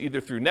find those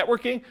either through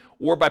networking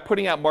or by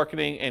putting out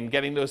marketing and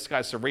getting those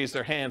guys to raise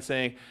their hand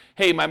saying,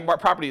 hey, my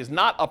property is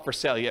not up for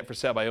sale yet, for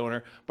sale by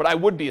owner, but I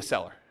would be a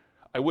seller.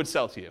 I would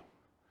sell to you.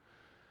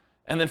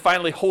 And then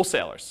finally,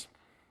 wholesalers.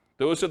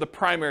 Those are the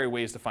primary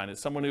ways to find it.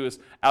 Someone who is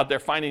out there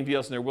finding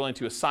deals and they're willing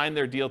to assign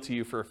their deal to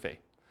you for a fee.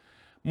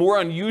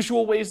 More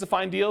unusual ways to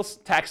find deals: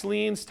 tax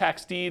liens,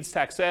 tax deeds,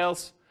 tax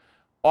sales,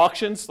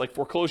 auctions like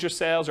foreclosure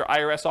sales or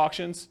IRS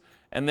auctions,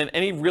 and then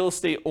any real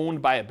estate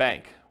owned by a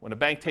bank. When a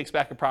bank takes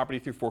back a property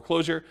through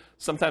foreclosure,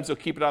 sometimes they'll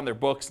keep it on their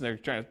books and they're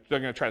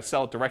going to try to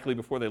sell it directly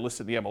before they list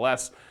it in the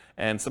MLS,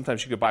 and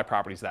sometimes you could buy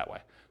properties that way.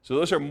 So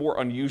those are more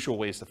unusual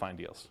ways to find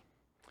deals.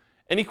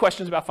 Any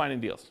questions about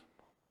finding deals?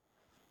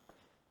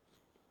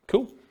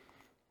 Cool.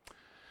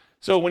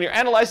 So when you're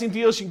analyzing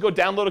deals, you can go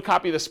download a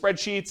copy of the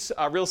spreadsheets,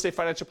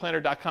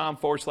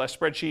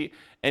 realestatefinancialplanner.com/spreadsheet,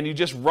 and you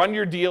just run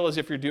your deal as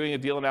if you're doing a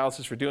deal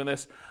analysis for doing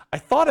this. I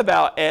thought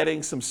about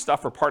adding some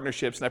stuff for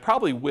partnerships, and I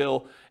probably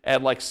will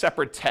add like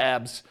separate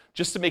tabs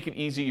just to make it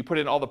easy. You put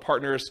in all the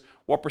partners,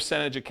 what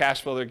percentage of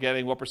cash flow they're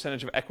getting, what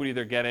percentage of equity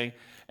they're getting,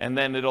 and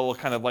then it'll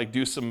kind of like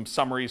do some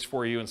summaries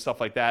for you and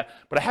stuff like that.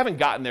 But I haven't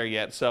gotten there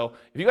yet, so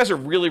if you guys are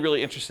really,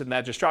 really interested in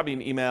that, just drop me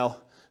an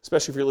email,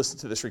 especially if you're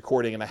listening to this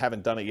recording and I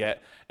haven't done it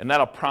yet, and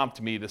that'll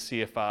prompt me to see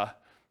if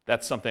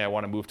that's something I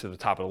want to move to the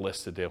top of the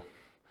list to do.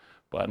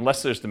 But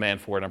unless there's demand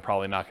for it, I'm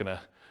probably not going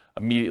to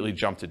immediately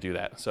jump to do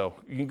that. So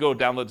you can go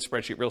download the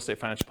spreadsheet,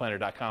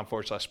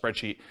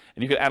 realestatefinancialplanner.com/spreadsheet,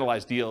 and you can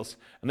analyze deals,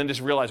 and then just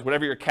realize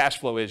whatever your cash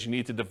flow is, you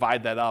need to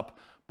divide that up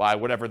by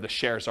whatever the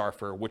shares are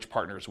for which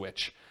partner is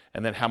which,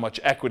 and then how much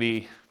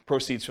equity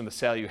proceeds from the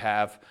sale you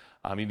have,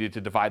 you need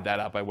to divide that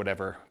up by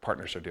whatever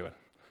partners are doing.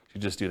 You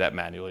just do that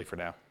manually for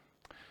now.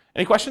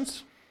 Any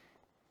questions?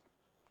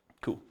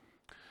 Cool.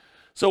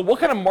 So what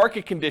kind of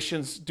market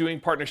conditions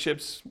doing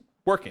partnerships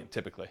work in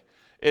typically?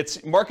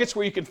 It's markets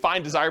where you can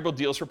find desirable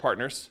deals for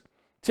partners,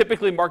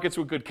 typically markets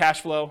with good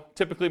cash flow,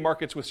 typically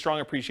markets with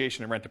strong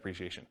appreciation and rent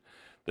appreciation.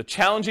 The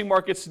challenging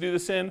markets to do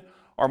this in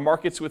are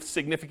markets with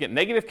significant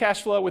negative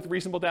cash flow with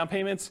reasonable down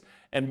payments,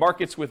 and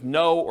markets with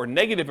no or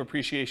negative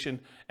appreciation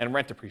and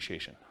rent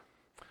appreciation.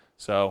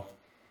 So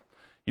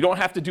you don't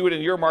have to do it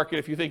in your market.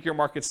 If you think your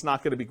market's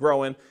not going to be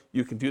growing,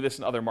 you can do this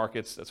in other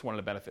markets. That's one of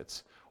the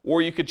benefits.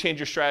 Or you could change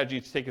your strategy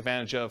to take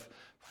advantage of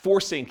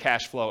forcing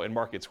cash flow in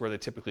markets where they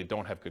typically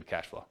don't have good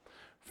cash flow.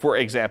 For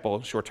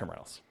example, short-term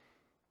rentals.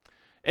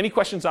 Any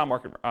questions on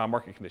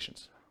market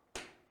conditions?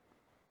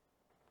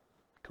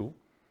 Cool.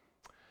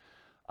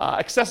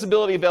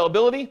 Accessibility,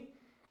 availability.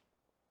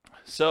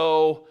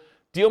 So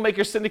deal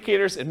makers,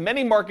 syndicators. In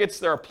many markets,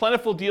 there are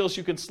plentiful deals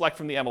you can select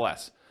from the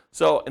MLS.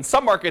 So in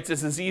some markets,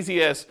 it's as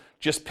easy as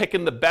just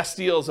picking the best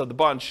deals of the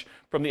bunch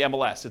from the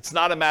MLS. It's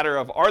not a matter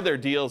of are there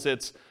deals,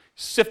 it's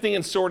sifting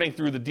and sorting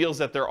through the deals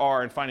that there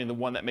are and finding the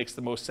one that makes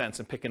the most sense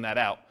and picking that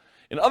out.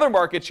 In other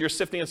markets, you're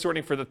sifting and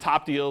sorting for the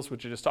top deals,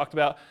 which I just talked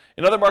about.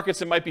 In other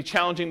markets, it might be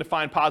challenging to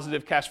find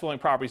positive cash flowing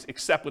properties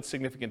except with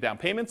significant down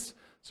payments.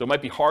 So it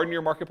might be hard in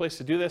your marketplace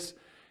to do this.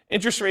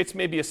 Interest rates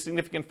may be a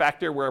significant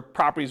factor where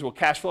properties will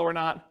cash flow or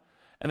not.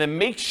 And then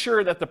make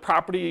sure that the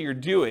property you're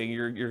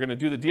going to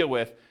do the deal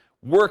with,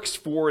 works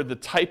for the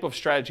type of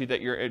strategy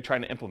that you're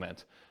trying to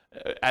implement.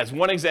 As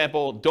one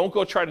example, don't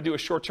go try to do a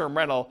short-term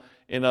rental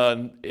in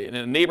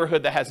a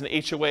neighborhood that has an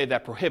HOA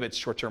that prohibits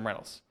short-term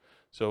rentals.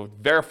 So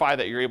verify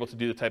that you're able to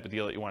do the type of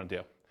deal that you want to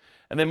do.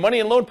 And then money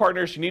and loan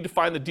partners, you need to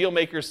find the deal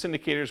makers,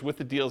 syndicators with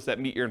the deals that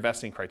meet your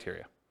investing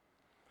criteria.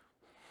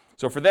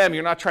 So for them,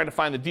 you're not trying to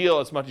find the deal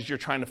as much as you're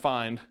trying to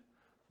find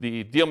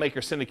the deal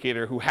maker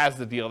syndicator who has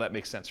the deal that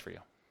makes sense for you.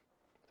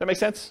 Does that make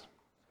sense?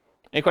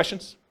 Any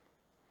questions?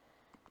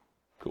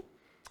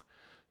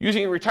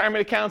 Using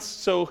retirement accounts.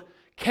 So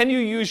can you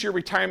use your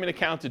retirement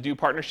account to do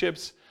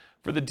partnerships?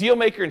 For the deal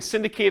maker and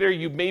syndicator,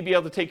 you may be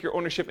able to take your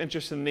ownership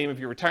interest in the name of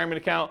your retirement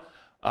account,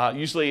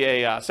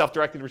 usually a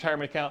self-directed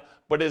retirement account,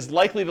 but is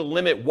likely to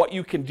limit what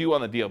you can do on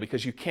the deal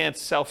because you can't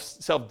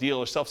self-deal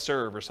or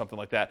self-serve or something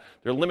like that.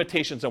 There are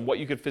limitations on what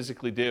you could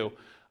physically do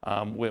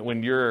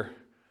when your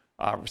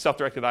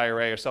self-directed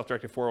IRA or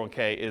self-directed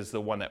 401k is the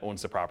one that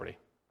owns the property.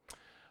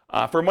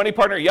 For a money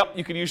partner, yep,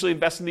 you could usually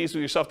invest in these with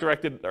your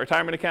self-directed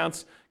retirement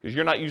accounts because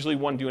you're not usually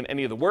one doing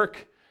any of the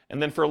work.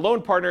 And then for a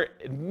loan partner,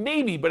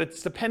 maybe, but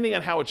it's depending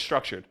on how it's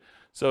structured.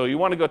 So you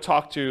want to go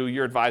talk to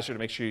your advisor to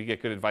make sure you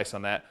get good advice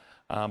on that.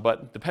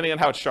 But depending on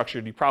how it's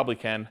structured, you probably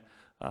can,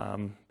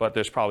 but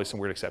there's probably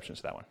some weird exceptions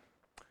to that one.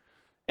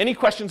 Any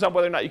questions on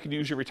whether or not you can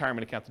use your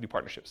retirement account to do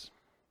partnerships?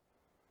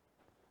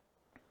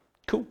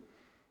 Cool.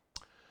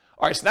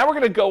 All right, so now we're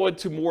going to go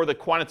into more of the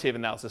quantitative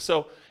analysis.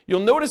 So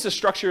you'll notice the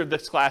structure of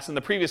this class and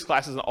the previous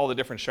classes and all the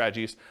different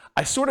strategies.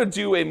 I sort of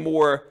do a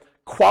more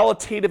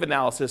qualitative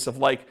analysis of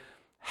like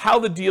how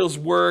the deals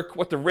work,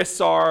 what the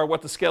risks are,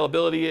 what the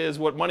scalability is,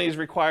 what money is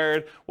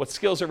required, what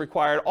skills are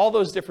required, all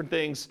those different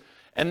things.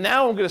 And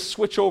now I'm going to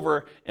switch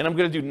over and I'm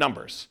going to do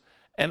numbers.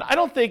 And I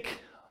don't think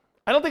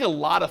a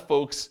lot of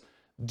folks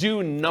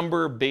do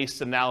number-based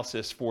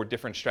analysis for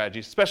different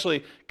strategies,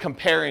 especially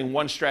comparing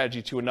one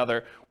strategy to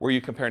another where you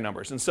compare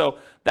numbers. And so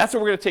that's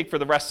what we're going to take for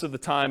the rest of the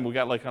time. We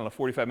got like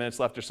 45 minutes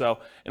left or so.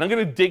 And I'm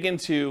going to dig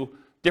into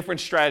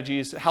different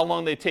strategies, how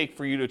long they take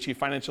for you to achieve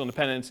financial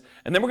independence.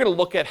 And then we're going to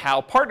look at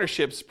how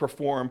partnerships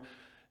perform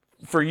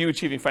for you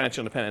achieving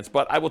financial independence.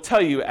 But I will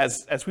tell you,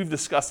 as we've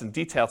discussed in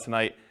detail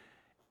tonight,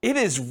 it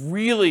is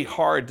really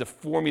hard to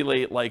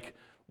formulate like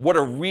what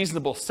a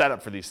reasonable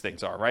setup for these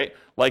things are, right?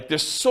 Like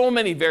there's so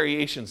many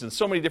variations and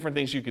so many different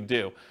things you can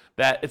do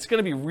that it's going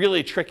to be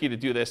really tricky to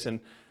do this. And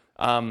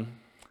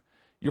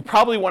you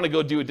probably want to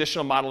go do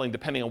additional modeling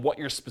depending on what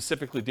you're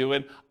specifically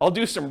doing. I'll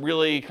do some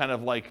really kind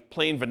of like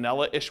plain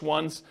vanilla-ish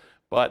ones,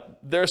 but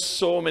there's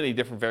so many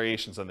different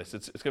variations on this.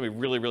 It's going to be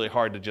really, really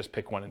hard to just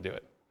pick one and do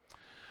it.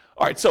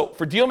 All right, so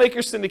for deal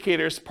makers,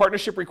 syndicators,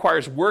 partnership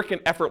requires work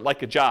and effort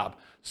like a job.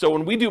 So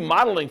when we do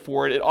modeling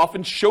for it, it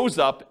often shows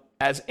up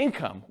as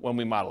income when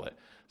we model it.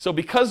 So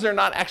because they're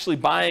not actually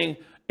buying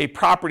a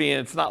property and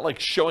it's not like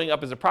showing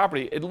up as a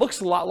property, it looks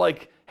a lot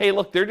like, hey,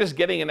 look, they're just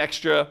getting an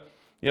extra,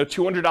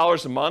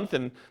 $200 a month,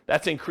 and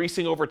that's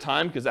increasing over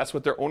time because that's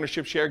what their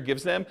ownership share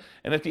gives them.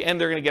 And at the end,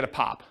 they're going to get a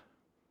pop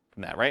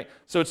from that, right?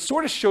 So it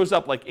sort of shows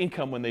up like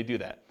income when they do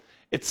that.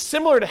 It's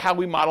similar to how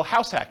we model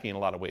house hacking in a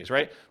lot of ways,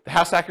 right? The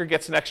house hacker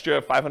gets an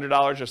extra $500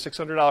 or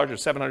 $600 or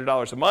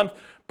 $700 a month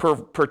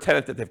per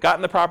tenant that they've got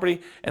in the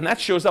property, and that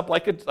shows up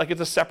like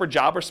it's a separate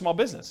job or small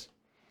business.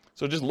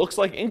 So it just looks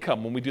like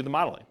income when we do the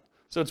modeling.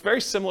 So it's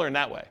very similar in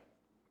that way.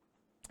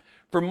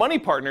 For money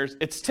partners,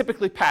 it's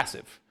typically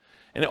passive,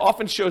 and it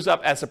often shows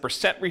up as a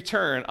 %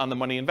 return on the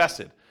money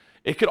invested.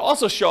 It could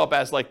also show up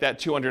as like that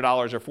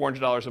 $200 or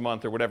 $400 a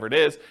month or whatever it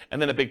is,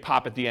 and then a big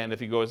pop at the end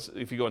if you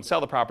go and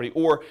sell the property,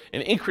 or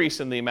an increase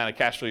in the amount of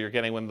cash flow you're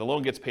getting when the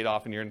loan gets paid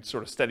off and you're in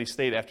sort of steady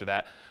state after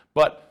that.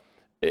 But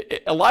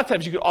a lot of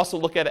times you could also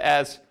look at it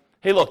as,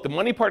 hey, look, the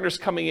money partner's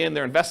coming in,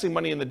 they're investing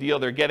money in the deal,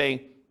 they're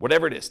getting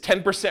whatever it is,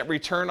 10%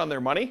 return on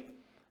their money,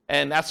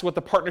 and that's what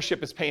the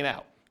partnership is paying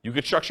out. You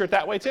could structure it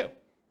that way too.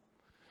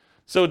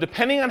 So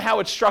depending on how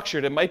it's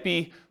structured, it might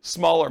be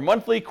smaller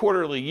monthly,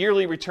 quarterly,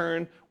 yearly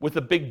return with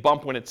a big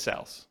bump when it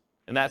sells.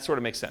 And that sort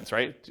of makes sense,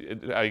 right?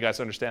 You guys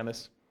understand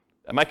this?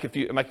 Am I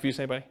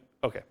confusing anybody?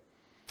 Okay.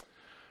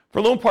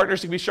 For loan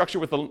partners, it can be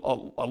structured with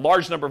a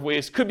large number of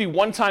ways. It could be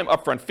one-time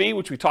upfront fee,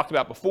 which we talked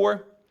about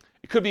before.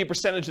 It could be a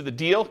percentage of the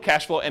deal,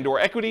 cash flow and or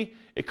equity.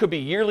 It could be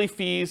yearly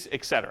fees,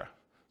 etc.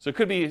 So it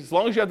could be, as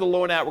long as you have the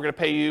loan out, we're going to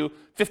pay you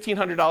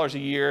 $1,500 a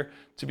year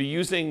to be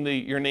using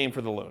your name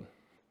for the loan.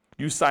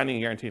 You signing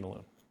and guaranteeing a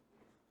loan.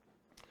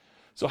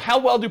 So how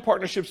well do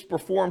partnerships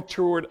perform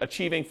toward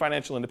achieving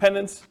financial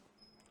independence?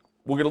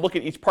 We're going to look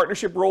at each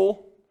partnership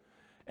role,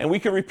 and we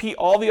can repeat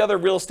all the other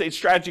real estate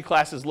strategy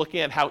classes looking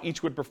at how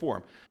each would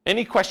perform.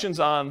 Any questions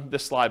on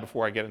this slide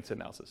before I get into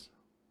analysis?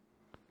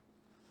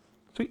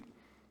 Sweet.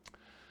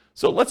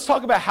 So let's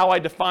talk about how I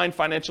define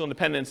financial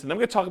independence, and then I'm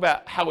going to talk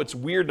about how it's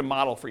weird to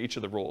model for each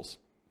of the roles.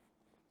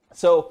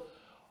 So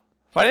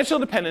financial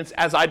independence,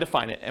 as I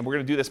define it, and we're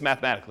going to do this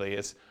mathematically,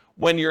 is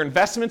when your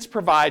investments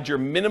provide your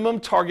minimum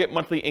target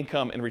monthly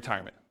income in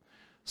retirement.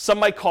 Some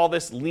might call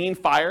this lean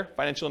FIRE,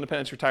 financial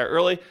independence, retire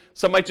early.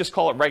 Some might just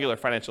call it regular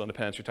financial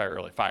independence, retire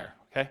early, FIRE,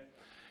 okay?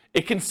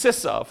 It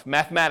consists of,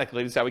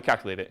 mathematically, this is how we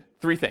calculate it,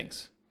 3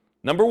 things.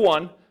 Number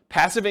 1,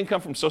 passive income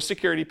from Social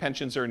Security,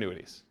 pensions, or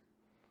annuities.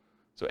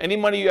 So any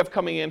money you have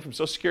coming in from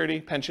Social Security,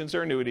 pensions,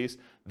 or annuities,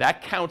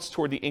 that counts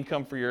toward the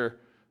income for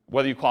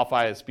whether you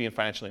qualify as being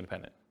financially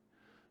independent.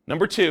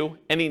 Number 2,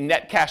 any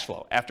net cash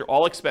flow after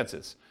all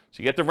expenses.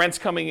 So you get the rents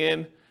coming in,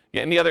 you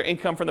get any other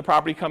income from the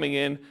property coming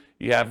in,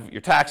 you have your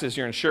taxes,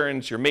 your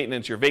insurance, your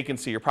maintenance, your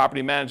vacancy, your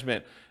property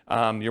management,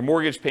 your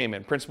mortgage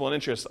payment, principal and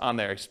interest on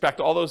there. Expect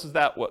all those is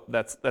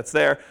that's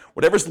there.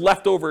 Whatever's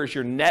left over is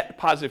your net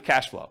positive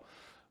cash flow.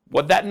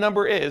 What that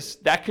number is,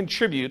 that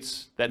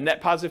contributes, that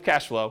net positive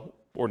cash flow,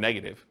 or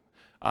negative,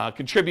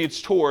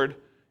 contributes toward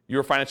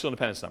your financial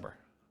independence number.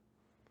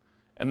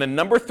 And then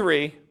number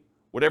 3,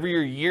 whatever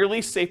your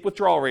yearly safe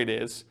withdrawal rate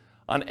is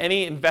on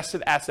any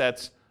invested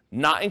assets,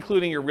 not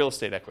including your real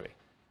estate equity.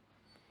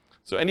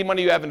 So any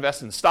money you have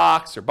invested in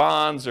stocks or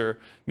bonds or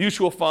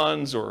mutual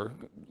funds or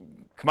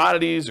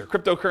commodities or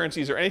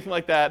cryptocurrencies or anything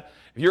like that,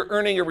 if you're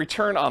earning a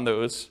return on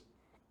those,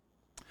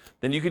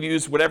 then you could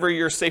use whatever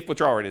your safe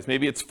withdrawal rate is.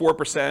 Maybe it's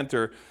 4%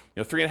 or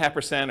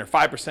 3.5% or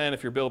 5%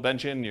 if you're Bill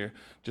Benjamin, you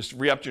just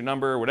re-upped your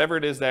number, whatever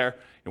it is there.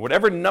 And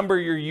whatever number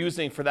you're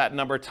using for that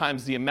number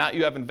times the amount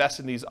you have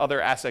invested in these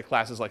other asset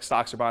classes like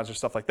stocks or bonds or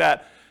stuff like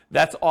that,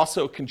 that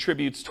also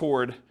contributes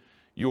toward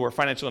your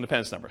financial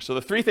independence number. So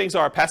the 3 things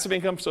are passive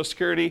income, Social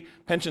Security,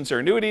 pensions or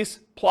annuities,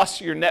 plus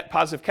your net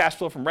positive cash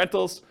flow from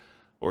rentals,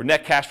 or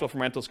net cash flow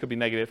from rentals could be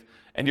negative,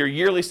 and your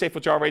yearly safe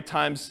withdrawal rate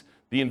times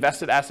the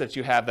invested assets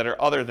you have that are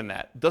other than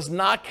that. Does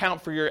not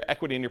count for your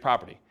equity in your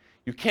property.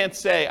 You can't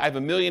say I have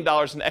 $1 million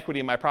in equity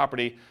in my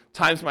property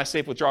times my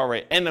safe withdrawal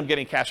rate and I'm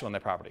getting cash flow on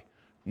that property.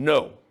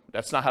 No,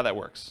 that's not how that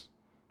works.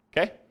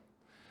 Okay?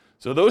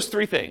 So those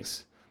 3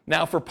 things.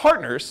 Now for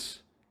partners,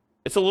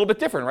 it's a little bit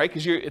different, right?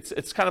 Because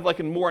it's kind of like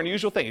a more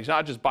unusual thing. You're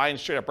not just buying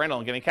straight up rental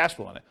and getting cash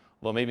flow on it,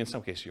 although maybe in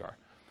some cases you are.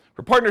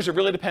 For partners, it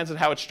really depends on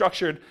how it's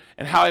structured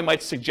and how I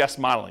might suggest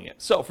modeling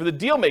it. So for the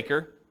deal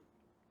maker,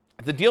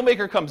 if the deal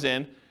maker comes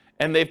in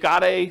and they've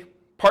got a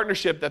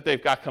partnership that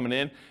they've got coming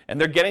in and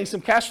they're getting some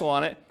cash flow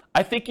on it,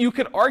 I think you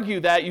could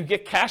argue that you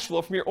get cash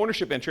flow from your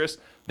ownership interest.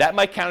 That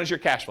might count as your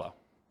cash flow.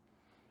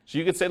 So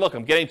you could say, look,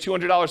 I'm getting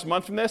 $200 a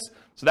month from this,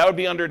 so that would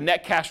be under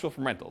net cash flow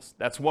from rentals.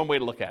 That's one way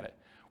to look at it.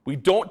 We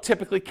don't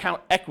typically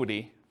count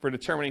equity for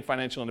determining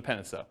financial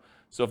independence, though.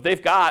 So if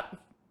they've got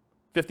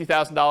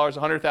 $50,000,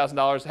 $100,000,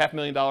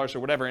 $500,000, or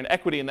whatever in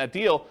equity in that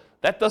deal,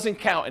 that doesn't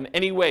count in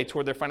any way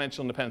toward their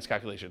financial independence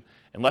calculation.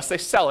 Unless they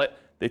sell it,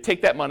 they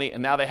take that money,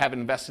 and now they have it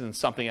invested in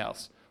something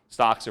else,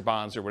 stocks or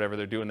bonds or whatever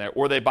they're doing there,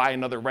 or they buy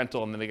another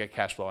rental, and then they get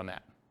cash flow on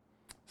that.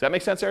 Does that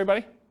make sense,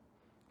 everybody?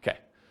 Okay.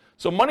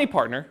 So money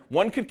partner,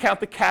 one could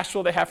count the cash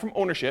flow they have from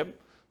ownership.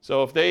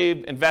 So if they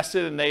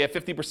invested and they have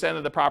 50%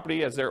 of the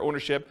property as their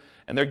ownership,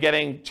 and they're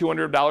getting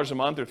 $200 a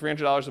month or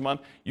 $300 a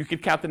month, you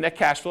could count the net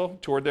cash flow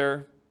toward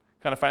their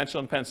kind of financial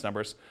independence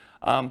numbers.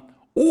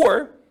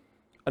 Or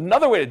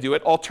another way to do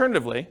it,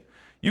 alternatively,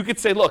 you could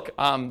say, look,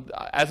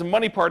 as a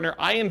money partner,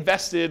 I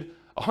invested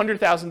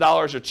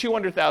 $100,000 or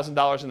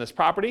 $200,000 in this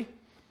property,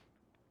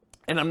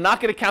 and I'm not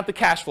going to count the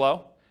cash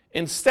flow.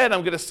 Instead,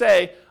 I'm going to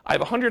say I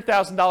have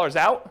 $100,000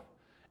 out,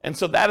 and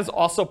so that is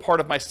also part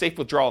of my safe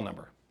withdrawal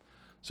number.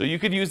 So you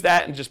could use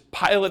that and just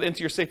pile it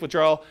into your safe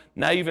withdrawal.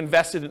 Now you've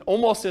invested in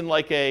almost in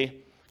like a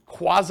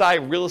quasi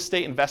real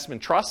estate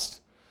investment trust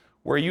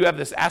where you have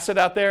this asset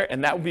out there,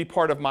 and that would be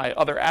part of my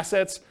other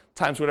assets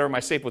times whatever my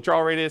safe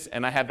withdrawal rate is,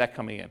 and I have that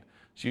coming in.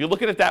 So you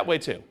look at it that way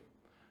too.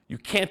 You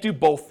can't do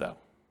both though.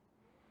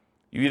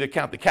 You either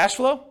count the cash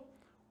flow,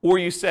 or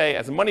you say,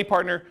 as a money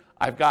partner,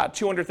 I've got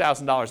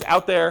 $200,000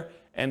 out there,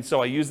 and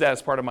so I use that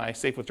as part of my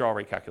safe withdrawal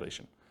rate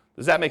calculation.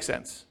 Does that make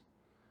sense?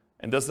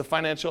 And does the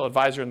financial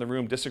advisor in the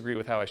room disagree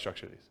with how I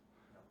structure these?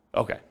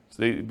 Okay,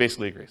 so he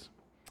basically agrees.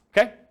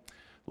 Okay?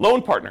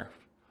 Loan partner.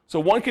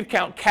 So one could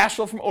count cash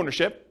flow from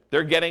ownership.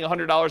 They're getting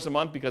 $100 a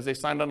month because they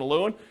signed on a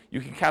loan.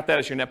 You can count that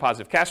as your net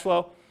positive cash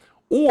flow.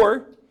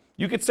 Or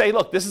you could say,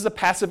 look, this is a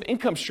passive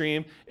income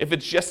stream if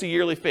it's just a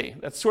yearly fee.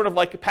 That's sort of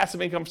like a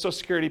passive income, Social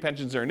Security,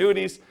 pensions, or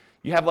annuities.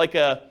 You have like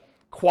a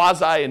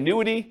quasi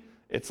annuity.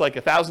 It's like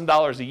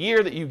 $1,000 a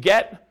year that you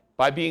get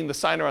by being the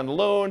signer on the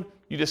loan.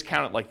 You just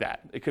count it like that.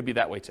 It could be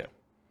that way too.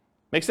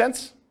 Make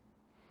sense?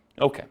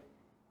 Okay.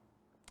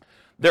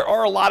 There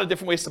are a lot of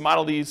different ways to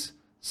model these,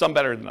 some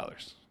better than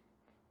others.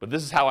 But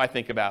this is how I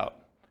think about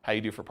how you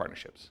do for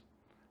partnerships.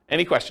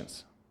 Any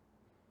questions?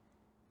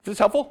 Is this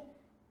helpful?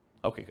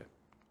 Okay, good.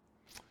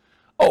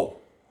 Oh,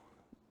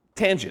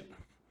 tangent.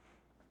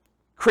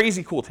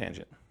 Crazy cool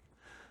tangent.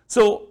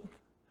 So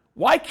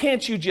why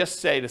can't you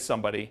just say to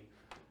somebody,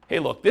 hey,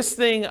 look, this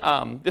thing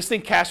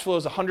cash flow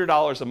is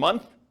 $100 a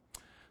month.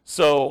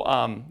 So,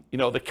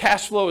 the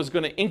cash flow is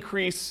going to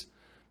increase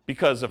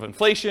because of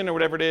inflation or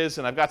whatever it is,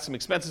 and I've got some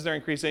expenses that are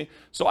increasing.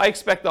 So I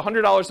expect the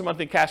 $100 a month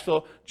in cash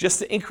flow just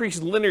to increase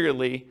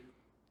linearly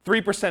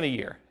 3% a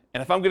year.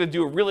 And if I'm going to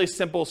do a really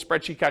simple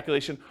spreadsheet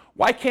calculation,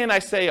 why can't I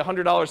say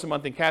 $100 a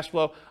month in cash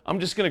flow? I'm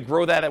just going to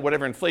grow that at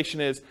whatever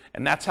inflation is,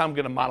 and that's how I'm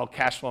going to model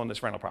cash flow in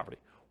this rental property.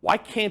 Why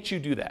can't you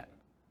do that?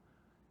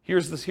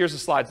 Here's the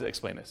slides that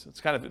explain this.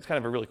 It's kind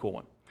of a really cool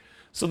one.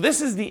 So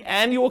this is the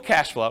annual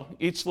cash flow,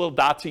 each little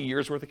dot's a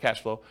year's worth of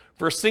cash flow,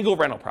 for a single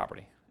rental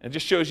property. And it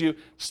just shows you,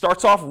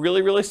 starts off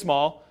really, really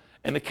small,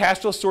 and the cash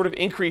flow sort of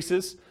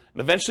increases,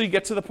 and eventually you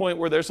get to the point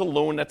where there's a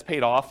loan that's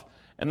paid off,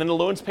 and then the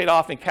loan's paid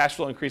off and cash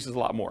flow increases a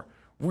lot more.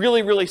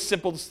 Really, really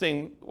simple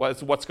thing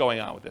was what's going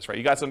on with this, right?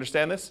 You guys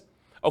understand this?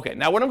 Okay,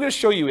 now what I'm going to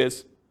show you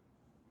is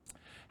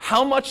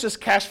how much does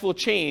cash flow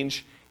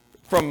change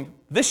from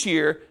this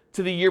year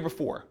to the year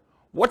before?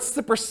 What's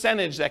the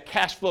percentage that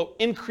cash flow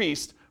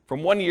increased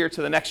from one year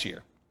to the next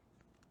year?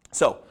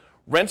 So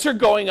rents are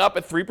going up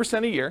at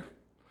 3% a year.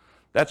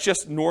 That's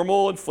just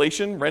normal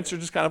inflation. Rents are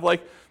just kind of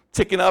like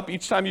ticking up.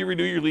 Each time you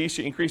renew your lease,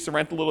 you increase the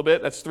rent a little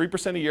bit. That's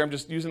 3% a year. I'm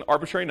just using an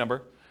arbitrary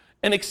number.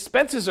 And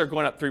expenses are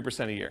going up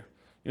 3% a year.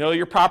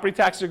 Your property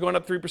taxes are going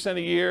up 3%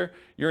 a year.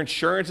 Your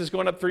insurance is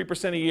going up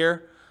 3% a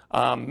year.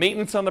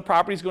 Maintenance on the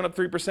property is going up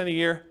 3% a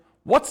year.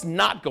 What's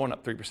not going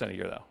up 3% a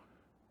year, though?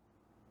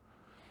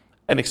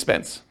 An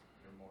expense.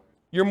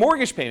 Your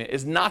mortgage payment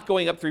is not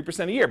going up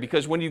 3% a year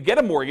because when you get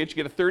a mortgage,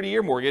 you get a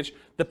 30-year mortgage,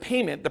 the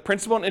payment, the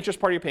principal and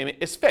interest part of your payment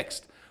is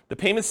fixed. The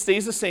payment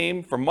stays the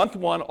same from month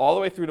 1 all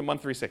the way through to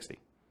month 360.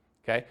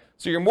 Okay?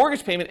 So your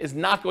mortgage payment is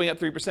not going up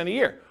 3% a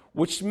year,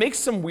 which makes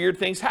some weird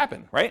things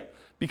happen, right?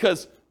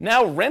 Because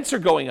now rents are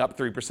going up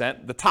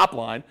 3%, the top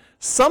line.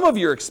 Some of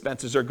your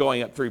expenses are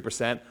going up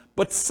 3%,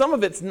 but some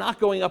of it's not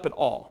going up at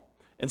all.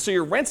 And so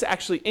your rent's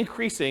actually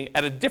increasing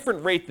at a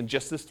different rate than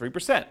just this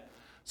 3%.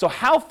 So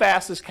how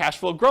fast is cash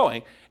flow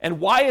growing?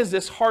 And why is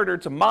this harder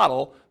to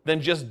model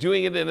than just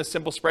doing it in a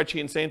simple spreadsheet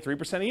and saying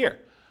 3% a year?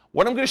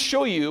 What I'm going to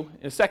show you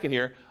in a second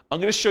here, I'm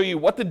going to show you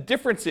what the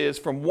difference is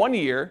from one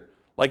year,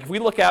 like if we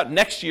look out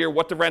next year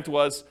what the rent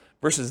was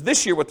versus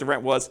this year what the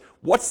rent was,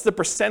 what's the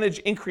percentage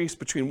increase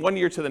between one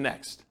year to the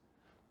next?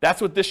 That's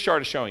what this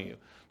chart is showing you.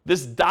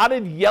 This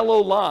dotted yellow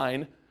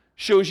line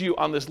shows you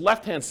on this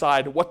left-hand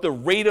side what the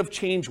rate of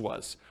change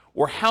was,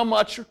 or how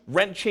much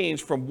rent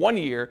changed from one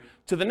year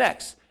to the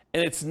next.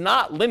 And it's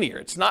not linear.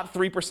 It's not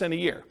 3% a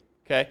year.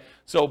 Okay?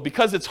 So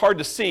because it's hard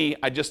to see,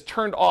 I just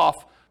turned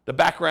off the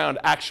background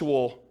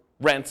actual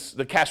rents,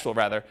 the cash flow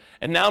rather,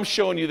 and now I'm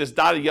showing you this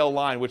dotted yellow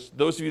line, which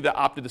those of you that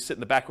opted to sit in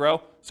the back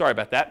row, sorry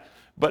about that.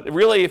 But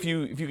really, if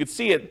you could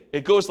see it,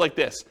 it goes like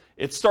this.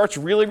 It starts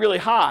really, really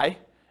high,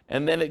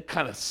 and then it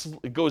kind of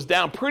it goes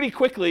down pretty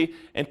quickly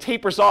and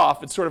tapers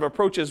off. It sort of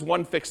approaches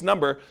one fixed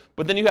number,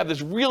 but then you have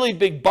this really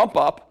big bump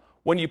up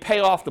when you pay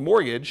off the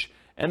mortgage,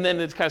 and then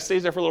it kind of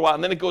stays there for a little while,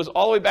 and then it goes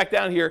all the way back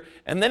down here,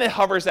 and then it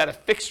hovers at a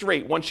fixed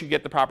rate once you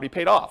get the property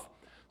paid off.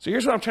 So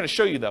here's what I'm trying to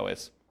show you, though,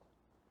 is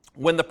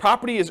when the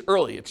property is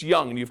early, it's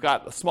young, and you've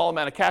got a small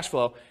amount of cash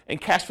flow, and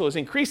cash flow is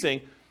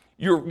increasing,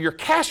 your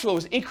cash flow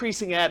is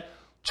increasing at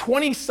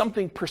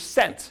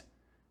 20-something%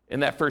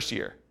 in that first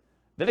year.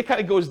 Then it kind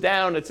of goes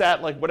down, it's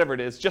at like whatever it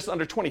is, just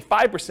under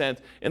 25%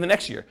 in the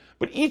next year.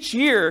 But each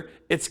year,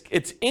 it's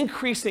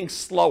increasing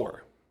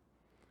slower,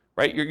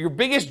 right? Your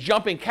biggest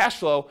jump in cash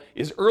flow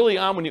is early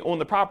on when you own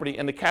the property,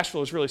 and the cash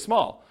flow is really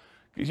small.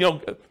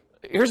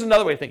 Here's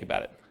another way to think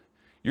about it.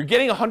 You're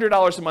getting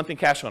 $100 a month in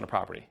cash flow on a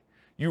property.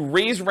 You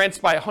raise rents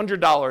by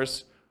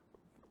 $100,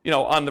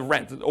 on the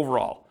rent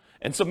overall.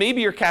 And so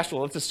maybe your cash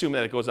flow, let's assume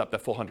that it goes up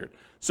that full 100.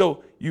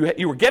 So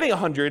you were getting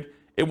 100,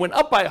 it went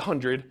up by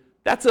 100,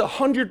 that's a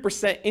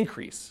 100%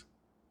 increase,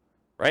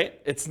 right?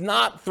 It's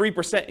not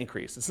 3%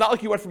 increase. It's not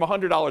like you went from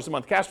 $100 a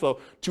month cash flow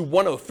to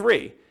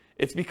 103.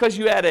 It's because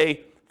you had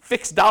a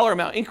fixed dollar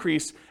amount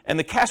increase and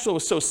the cash flow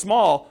was so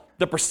small,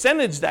 the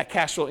percentage that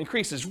cash flow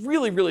increase is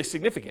really, really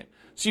significant.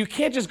 So you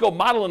can't just go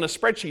model in a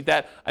spreadsheet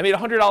that I made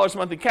 $100 a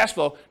month in cash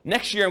flow,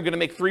 next year I'm going to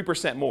make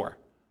 3% more.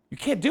 You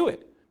can't do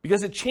it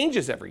because it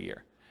changes every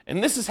year.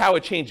 And this is how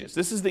it changes.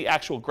 This is the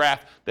actual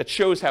graph that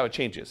shows how it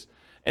changes.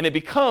 And it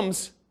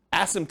becomes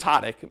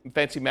asymptotic,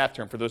 fancy math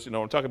term for those who know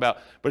what I'm talking about,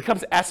 but it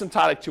becomes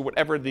asymptotic to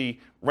whatever the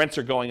rents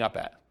are going up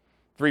at,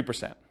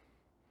 3%.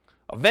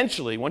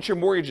 Eventually, once your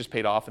mortgage is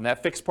paid off and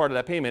that fixed part of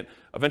that payment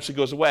eventually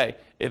goes away,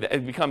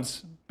 it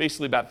becomes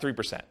basically about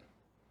 3%.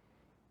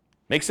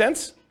 Make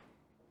sense?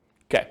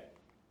 Okay.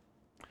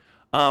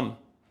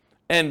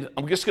 And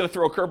I'm just going to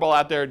throw a curveball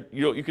out there.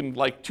 You can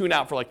tune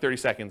out for 30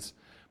 seconds.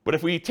 But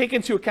if we take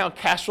into account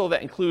cash flow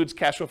that includes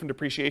cash flow from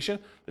depreciation,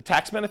 the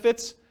tax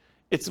benefits,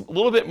 it's a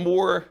little bit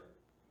more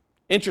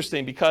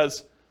interesting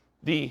because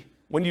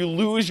when you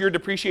lose your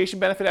depreciation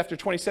benefit after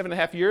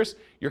 27.5 years,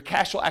 your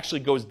cash flow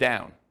actually goes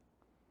down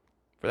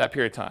for that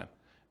period of time.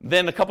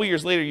 Then a couple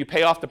years later, you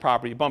pay off the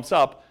property, it bumps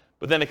up,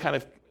 but then it kind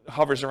of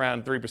hovers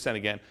around 3%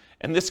 again.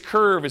 And this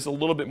curve is a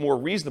little bit more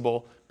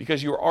reasonable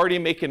because you're already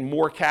making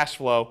more cash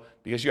flow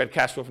because you had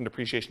cash flow from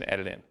depreciation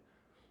added in.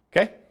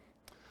 Okay?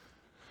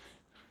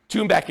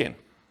 Tune back in.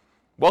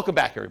 Welcome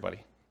back, everybody.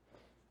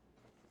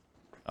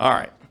 All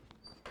right.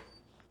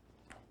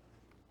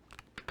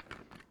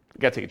 I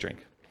gotta take a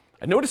drink.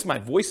 I noticed my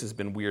voice has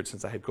been weird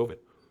since I had COVID.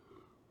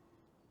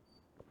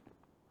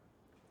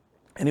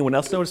 Anyone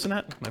else noticing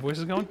that? My voice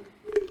is going?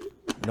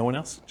 No one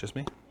else? Just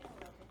me? A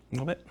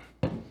little bit?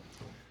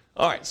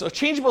 All right, so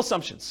changeable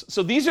assumptions.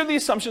 So these are the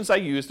assumptions I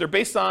use. They're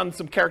based on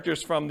some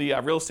characters from the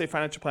Real Estate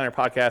Financial Planner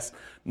podcast,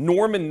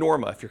 Norm and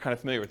Norma, if you're kind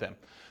of familiar with them.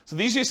 So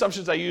these are the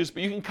assumptions I use,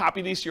 but you can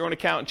copy these to your own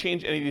account and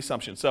change any of the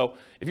assumptions. So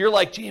if you're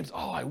like, James,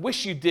 I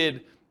wish you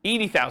did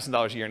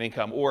 $80,000 a year in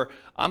income, or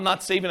I'm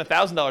not saving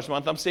 $1,000 a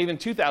month, I'm saving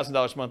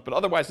 $2,000 a month, but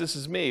otherwise this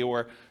is me,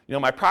 or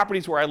my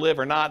properties where I live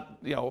are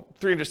not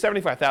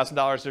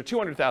 $375,000, they're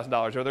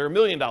 $200,000, or they're $1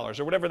 million, or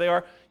whatever they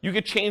are, you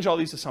could change all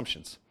these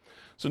assumptions.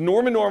 So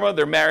Norm and Norma,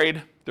 they're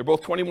married, they're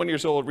both 21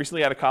 years old,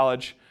 recently out of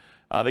college.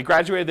 They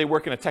graduated, they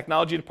work in a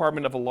technology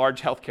department of a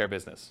large healthcare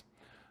business.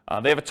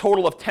 They have a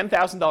total of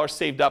 $10,000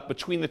 saved up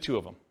between the two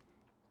of them,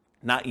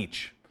 not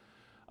each.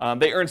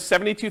 They earn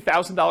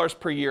 $72,000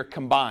 per year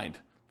combined,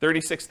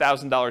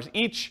 $36,000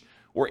 each,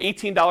 or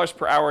 $18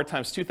 per hour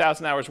times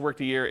 2,000 hours worked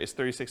a year is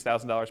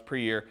 $36,000 per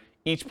year.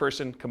 Each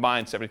person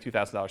combined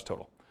 $72,000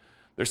 total.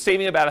 They're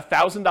saving about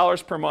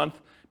 $1,000 per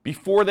month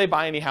before they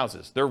buy any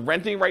houses. They're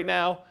renting right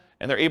now,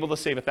 and they're able to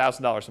save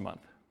 $1,000 a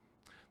month.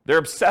 They're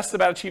obsessed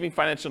about achieving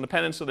financial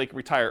independence so they can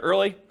retire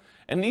early.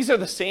 And these are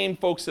the same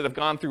folks that have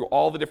gone through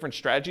all the different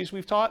strategies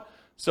we've taught.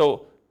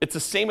 So it's the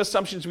same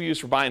assumptions we use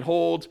for buy and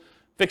hold,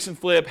 fix and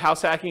flip,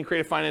 house hacking,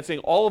 creative financing.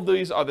 All of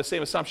these are the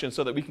same assumptions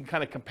so that we can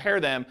kind of compare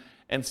them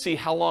and see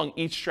how long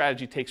each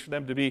strategy takes for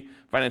them to be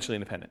financially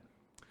independent.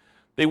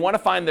 They want to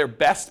find their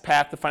best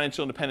path to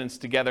financial independence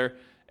together.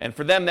 And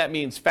for them, that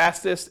means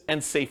fastest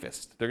and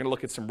safest. They're going to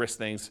look at some risk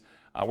things.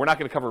 We're not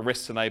going to cover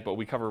risk tonight, but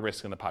we cover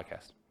risk in the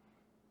podcast.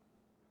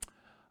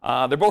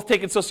 They're both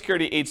taking Social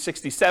Security at age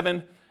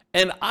 67.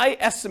 And I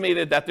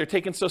estimated that they're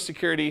taking Social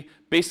Security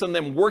based on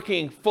them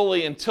working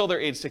fully until they're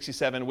age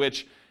 67,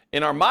 which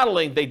in our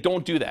modeling, they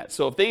don't do that.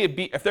 So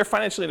if they're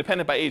financially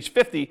independent by age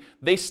 50,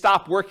 they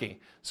stop working.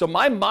 So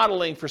my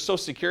modeling for Social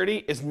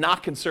Security is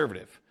not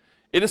conservative.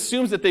 It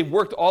assumes that they've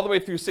worked all the way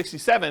through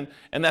 67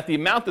 and that the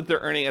amount that they're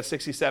earning at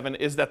 67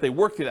 is that they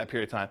worked through that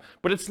period of time.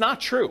 But it's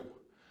not true.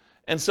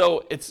 And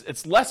so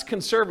it's less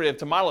conservative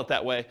to model it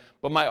that way.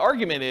 But my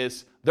argument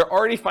is they're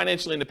already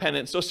financially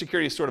independent. Social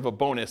Security is sort of a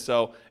bonus,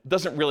 so it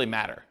doesn't really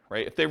matter,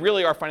 right? If they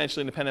really are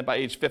financially independent by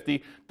age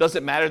 50, does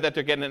it matter that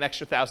they're getting an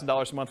extra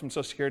 $1,000 a month from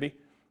Social Security?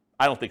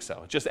 I don't think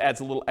so. It just adds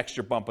a little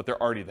extra bump, but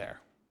they're already there.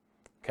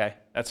 Okay?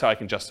 That's how I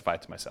can justify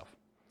it to myself.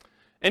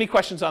 Any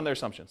questions on their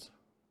assumptions?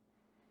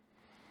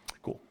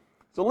 Cool.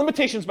 So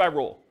limitations by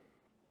role.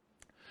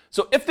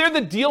 So if they're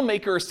the deal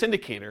maker or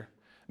syndicator,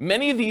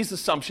 many of these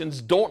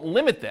assumptions don't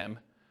limit them,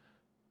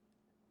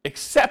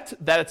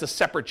 except that it's a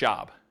separate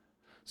job.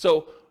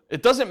 So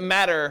it doesn't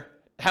matter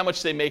how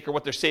much they make or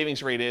what their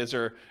savings rate is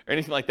or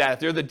anything like that. If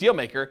they're the deal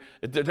maker,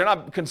 they're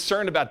not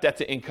concerned about debt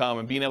to income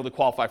and being able to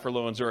qualify for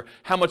loans or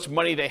how much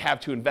money they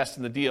have to invest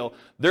in the deal.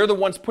 They're the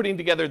ones putting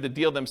together the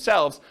deal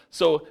themselves.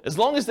 So as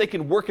long as they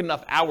can work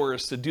enough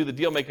hours to do the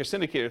deal maker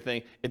syndicator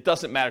thing, it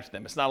doesn't matter to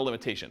them. It's not a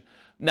limitation.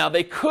 Now,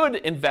 they could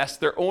invest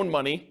their own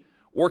money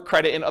or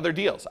credit in other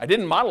deals. I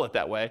didn't model it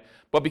that way,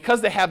 but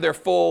because they have their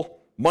full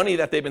money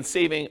that they've been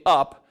saving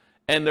up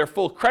and their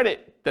full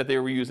credit that they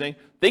were using,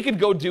 they could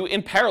go do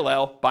in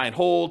parallel buy and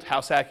hold,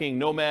 house hacking,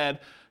 Nomad,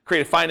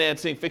 creative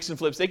financing, fix and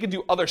flips. They could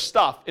do other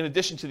stuff in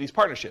addition to these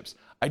partnerships.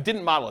 I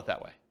didn't model it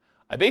that way.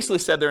 I basically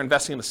said they're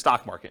investing in the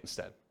stock market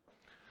instead.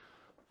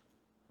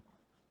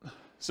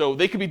 So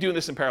they could be doing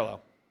this in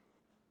parallel.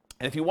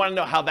 And if you want to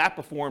know how that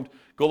performed,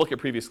 go look at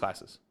previous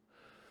classes.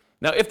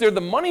 Now, if they're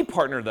the money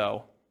partner,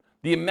 though,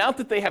 the amount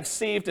that they have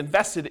saved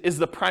invested is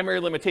the primary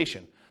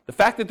limitation. The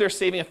fact that they're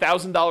saving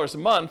 $1,000 a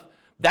month,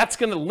 that's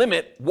going to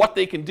limit what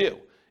they can do.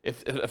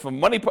 If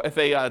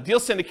a deal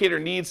syndicator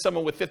needs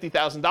someone with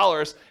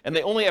 $50,000 and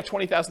they only have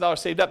 $20,000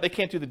 saved up, they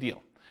can't do the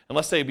deal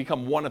unless they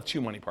become one of two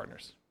money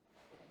partners.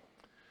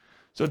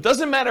 So it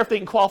doesn't matter if they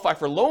can qualify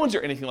for loans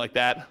or anything like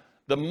that.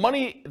 The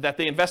money that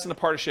they invest in the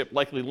partnership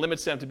likely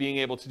limits them to being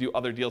able to do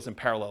other deals in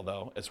parallel,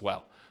 though, as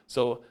well.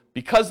 So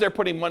because they're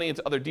putting money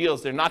into other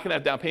deals, they're not going to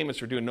have down payments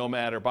for doing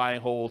Nomad or buy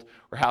and hold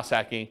or house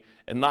hacking,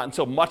 and not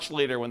until much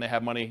later when they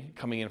have money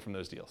coming in from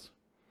those deals.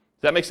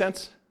 Does that make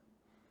sense?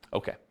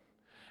 Okay.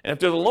 And if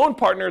they're the loan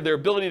partner, their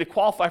ability to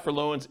qualify for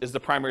loans is the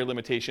primary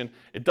limitation.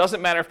 It doesn't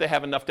matter if they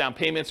have enough down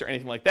payments or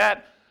anything like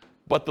that,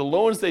 but the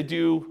loans they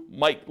do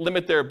might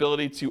limit their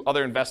ability to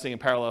other investing in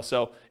parallel.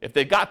 So if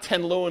they've got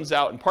 10 loans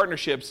out in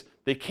partnerships,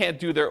 they can't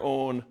do their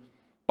own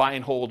buy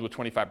and hold with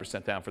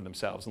 25% down for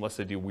themselves unless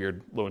they do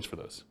weird loans for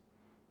those.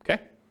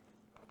 Okay?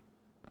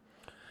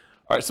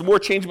 All right, some more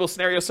changeable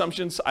scenario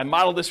assumptions. I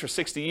modeled this for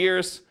 60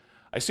 years.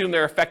 I assume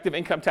their effective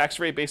income tax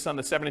rate based on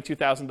the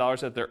 $72,000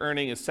 that they're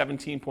earning is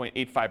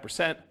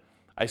 17.85%.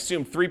 I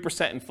assume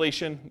 3%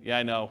 inflation. Yeah,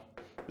 I know.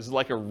 This is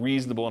like a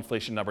reasonable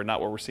inflation number,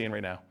 not what we're seeing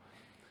right now.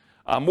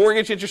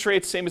 Mortgage interest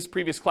rates, same as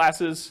previous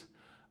classes.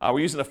 We're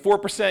using a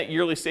 4%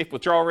 yearly safe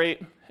withdrawal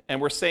rate, and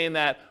we're saying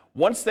that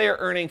once they are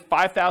earning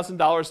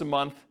 $5,000 a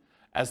month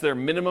as their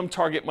minimum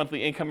target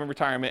monthly income in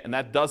retirement, and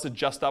that does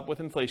adjust up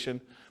with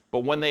inflation, but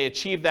when they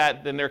achieve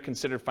that, then they're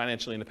considered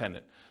financially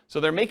independent. So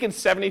they're making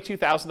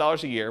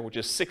 $72,000 a year, which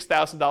is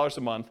 $6,000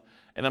 a month,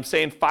 and I'm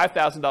saying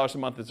 $5,000 a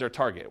month is their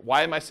target.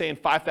 Why am I saying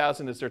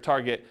 $5,000 is their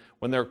target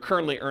when they're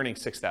currently earning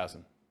 $6,000?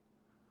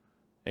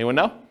 Anyone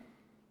know?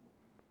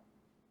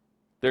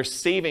 They're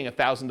saving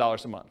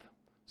 $1,000 a month.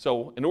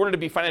 So in order to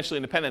be financially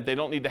independent, they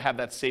don't need to have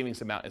that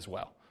savings amount as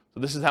well. So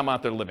this is how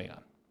much they're living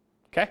on.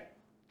 Okay?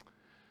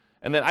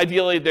 And then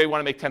ideally, they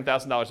want to make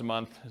 $10,000 a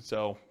month.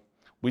 So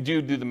we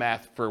do the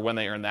math for when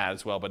they earn that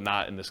as well, but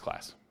not in this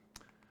class.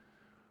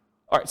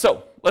 All right,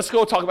 so let's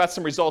go talk about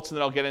some results, and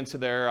then I'll get into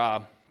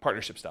their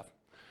partnership stuff.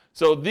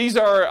 So these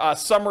are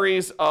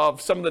summaries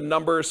of some of the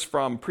numbers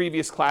from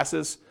previous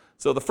classes.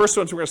 So the first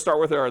ones we're going to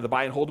start with are the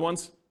buy and hold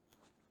ones.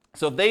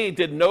 So they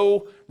did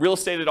no real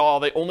estate at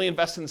all. They only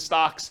invested in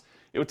stocks.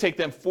 It would take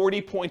them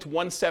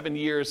 40.17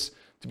 years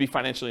to be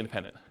financially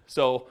independent.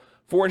 So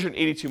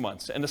 482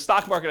 months. And the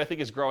stock market, I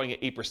think, is growing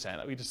at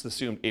 8%. We just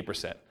assumed 8%.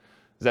 Does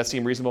that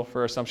seem reasonable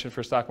for assumption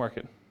for stock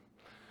market?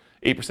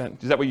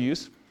 8%. Is that what you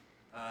use?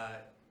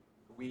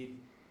 We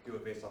do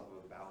it based off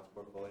of a balanced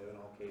portfolio in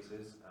all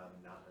cases,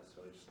 not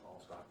necessarily just an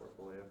all-stock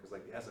portfolio, because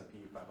like the S&P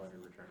 500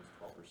 returns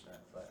 12%,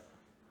 but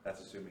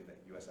that's assuming that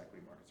U.S.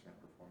 equity markets are going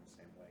to perform the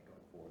same way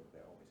going forward that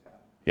they always have.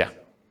 Yeah.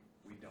 So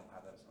we don't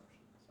have that assumption.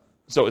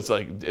 So it's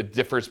like it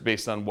differs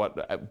based on what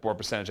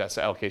percentage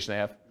asset allocation they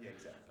have? Yeah,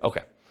 exactly.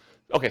 Okay.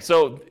 Okay,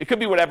 so it could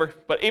be whatever,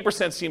 but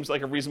 8% seems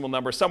like a reasonable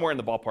number, somewhere in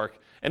the ballpark.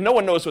 And no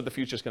one knows what the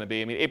future is going to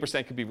be. I mean,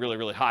 8% could be really,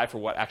 really high for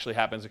what actually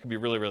happens. It could be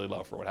really, really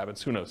low for what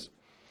happens. Who knows?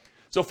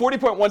 So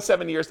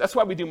 40.17 years, that's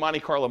why we do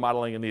Monte Carlo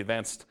modeling in the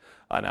advanced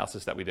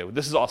analysis that we do.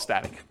 This is all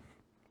static.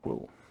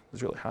 Whoa, this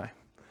is really high.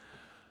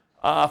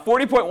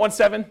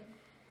 40.17.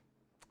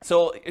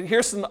 So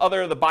here's some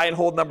other the buy and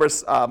hold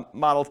numbers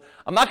modeled.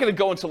 I'm not going to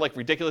go into like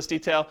ridiculous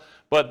detail,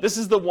 but this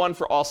is the one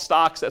for all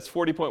stocks. That's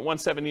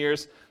 40.17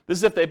 years. This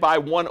is if they buy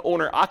one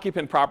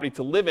owner-occupant property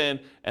to live in,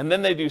 and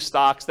then they do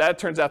stocks. That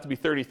turns out to be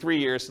 33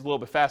 years, a little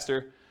bit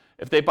faster.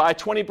 If they buy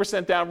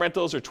 20% down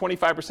rentals or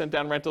 25%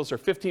 down rentals or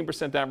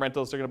 15% down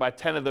rentals, they're going to buy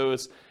 10 of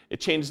those.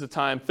 It changes the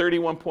time.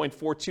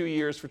 31.42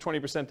 years for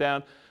 20%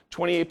 down,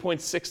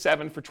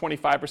 28.67 for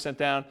 25%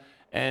 down,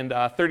 and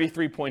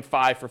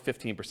 33.5 for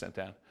 15%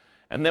 down.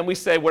 And then we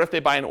say, what if they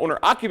buy an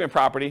owner-occupant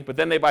property, but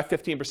then they buy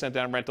 15%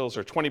 down rentals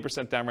or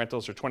 20% down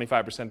rentals or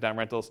 25% down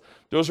rentals?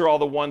 Those are all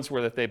the ones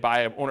where that they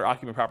buy an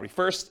owner-occupant property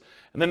first,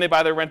 and then they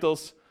buy their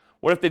rentals.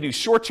 What if they do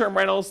short-term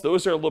rentals?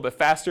 Those are a little bit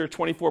faster,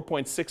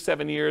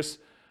 24.67 years,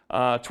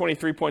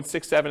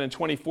 23.67 and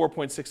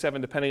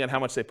 24.67, depending on how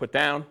much they put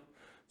down.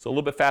 So a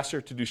little bit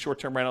faster to do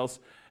short-term rentals.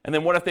 And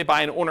then what if they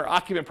buy an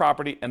owner-occupant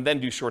property and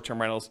then do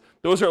short-term rentals?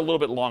 Those are a little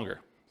bit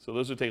longer. So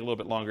those would take a little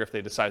bit longer if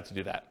they decide to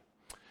do that.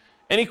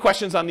 Any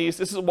questions on these?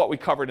 This is what we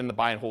covered in the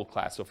buy and hold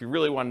class. So if you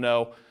really want to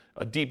know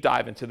a deep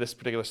dive into this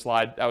particular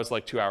slide, that was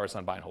like 2 hours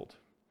on buy and hold.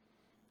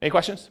 Any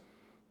questions?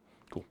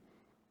 Cool.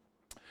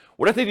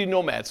 What if they do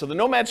nomad? So the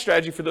nomad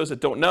strategy, for those that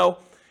don't know,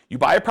 you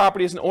buy a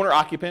property as an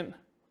owner-occupant,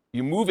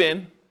 you move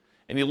in,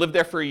 and you live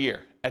there for a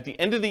year. At the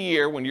end of the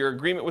year, when your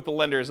agreement with the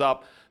lender is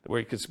up,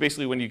 because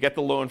basically when you get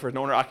the loan for an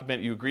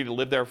owner-occupant, you agree to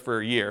live there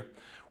for a year.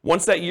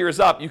 Once that year is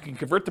up, you can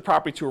convert the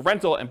property to a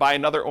rental and buy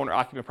another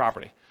owner-occupant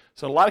property.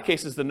 So in a lot of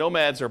cases, the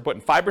nomads are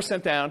putting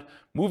 5% down,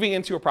 moving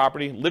into a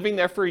property, living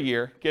there for a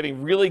year,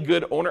 getting really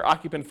good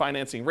owner-occupant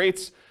financing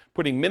rates,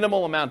 putting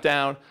minimal amount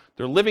down.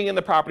 They're living in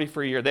the property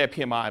for a year. They have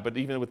PMI, but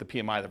even with the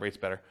PMI, the rate's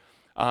better.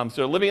 So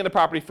they're living in the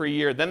property for a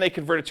year, then they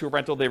convert it to a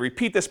rental. They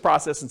repeat this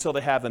process until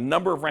they have the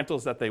number of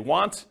rentals that they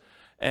want,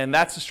 and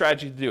that's the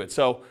strategy to do it.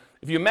 So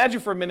if you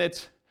imagine for a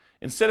minute,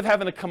 instead of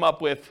having to come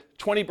up with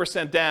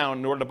 20% down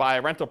in order to buy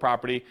a rental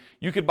property,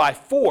 you could buy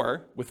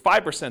 4 with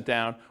 5%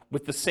 down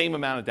with the same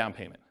amount of down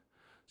payment.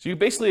 So you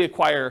basically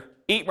acquire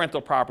 8 rental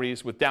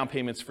properties with down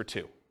payments for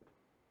 2.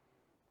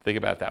 Think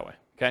about it that way,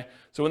 okay?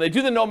 So when they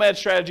do the nomad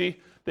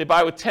strategy, they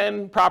buy with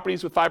 10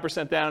 properties with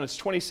 5% down. It's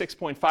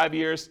 26.5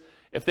 years.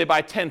 If they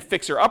buy 10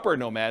 fixer-upper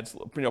nomads,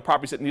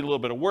 properties that need a little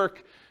bit of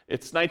work,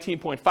 it's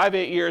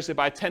 19.58 years. They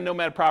buy 10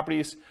 nomad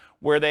properties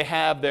where they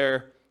have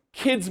their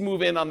kids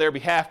move in on their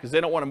behalf because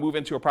they don't want to move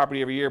into a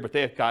property every year, but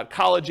they've got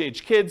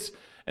college-age kids.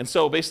 And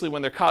so basically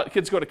when their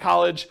kids go to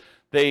college,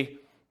 they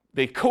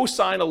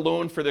co-sign a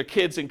loan for their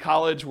kids in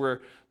college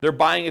where they're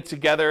buying it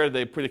together.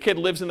 The kid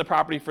lives in the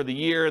property for the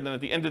year, and then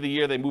at the end of the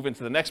year, they move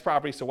into the next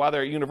property. So while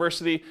they're at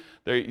university,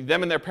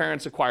 them and their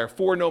parents acquire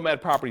 4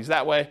 nomad properties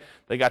that way.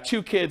 They got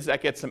 2 kids,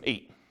 that gets them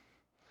 8.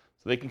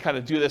 So they can kind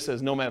of do this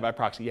as nomad by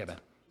proxy. Yeah, Ben?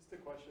 Just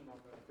a question on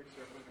the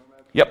fixer-upper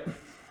nomad. Yep.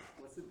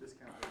 What's the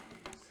discount rate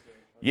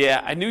you use?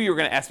 Yeah, I knew you were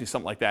going to ask me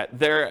something like that.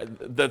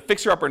 The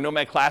fixer-upper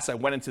nomad class, I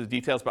went into the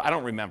details, but I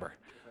don't remember.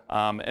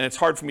 And it's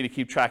hard for me to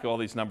keep track of all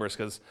these numbers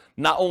because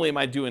not only am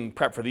I doing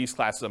prep for these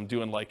classes, I'm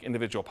doing like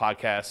individual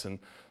podcasts and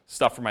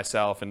stuff for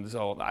myself. And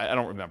so I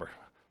don't remember.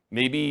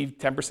 Maybe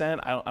 10%?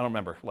 I don't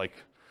remember.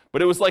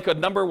 But it was like a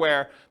number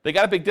where they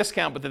got a big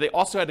discount, but then they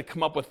also had to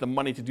come up with the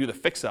money to do the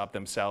fix-up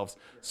themselves.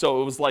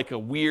 So it was like a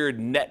weird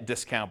net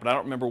discount, but I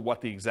don't remember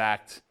what the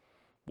exact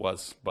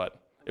was.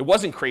 But it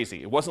wasn't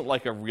crazy. It wasn't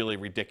like a really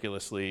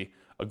ridiculously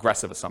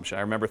aggressive assumption.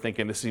 I remember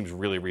thinking this seems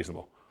really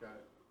reasonable.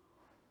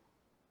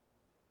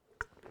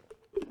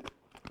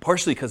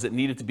 Partially because it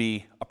needed to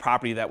be a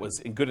property that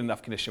was in good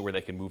enough condition where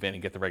they can move in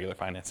and get the regular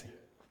financing.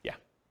 Yeah.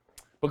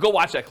 But go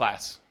watch that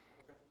class.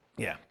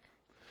 Yeah.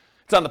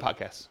 It's on the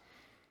podcast.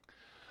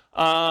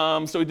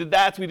 So we did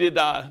that. We did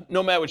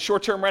nomad with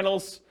short-term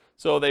rentals.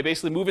 So they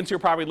basically move into a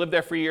property, live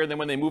there for a year, and then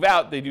when they move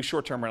out, they do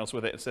short-term rentals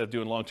with it instead of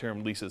doing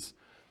long-term leases.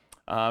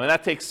 And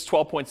that takes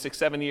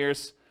 12.67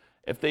 years.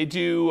 If they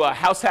do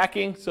house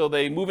hacking, so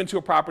they move into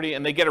a property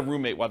and they get a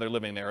roommate while they're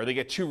living there, or they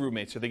get 2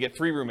 roommates, or they get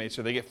 3 roommates,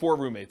 or they get 4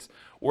 roommates,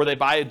 or they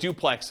buy a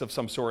duplex of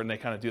some sort and they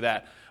kind of do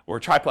that, or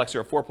a triplex or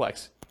a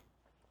fourplex.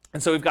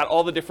 And so we've got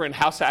all the different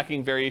house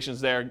hacking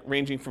variations there,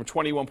 ranging from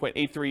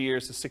 21.83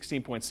 years to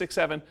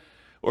 16.67.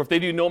 Or if they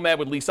do nomad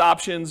with lease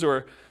options,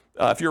 or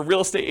if you're a real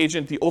estate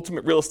agent, the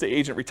ultimate real estate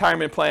agent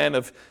retirement plan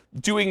of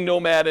doing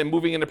nomad and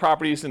moving into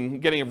properties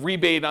and getting a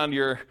rebate on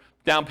your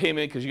down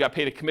payment because you got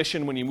paid a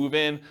commission when you move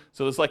in.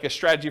 So there's like a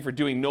strategy for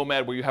doing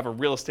nomad where you have a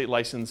real estate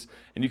license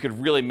and you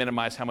could really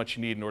minimize how much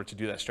you need in order to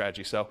do that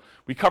strategy. So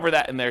we cover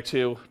that in there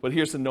too, but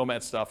here's the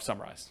nomad stuff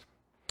summarized.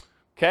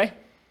 Okay?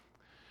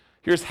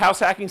 Here's house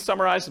hacking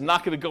summarized. I'm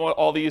not going to go on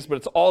all these, but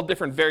it's all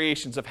different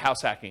variations of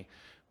house hacking.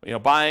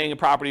 Buying a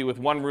property with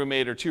 1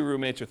 roommate or 2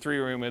 roommates or 3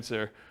 roommates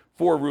or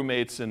 4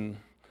 roommates and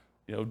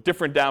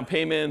different down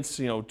payments,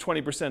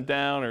 20%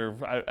 down,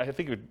 or I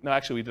think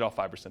actually we did all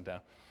 5% down.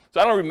 So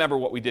I don't remember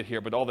what we did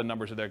here, but all the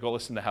numbers are there. Go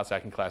listen to the house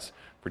hacking class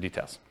for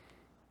details.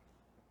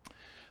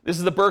 This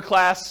is the BRRRR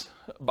class,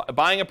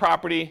 buying a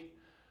property,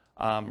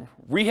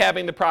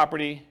 rehabbing the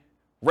property,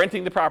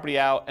 renting the property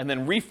out, and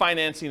then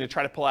refinancing to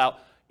try to pull out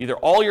either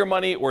all your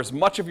money or as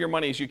much of your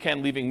money as you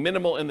can, leaving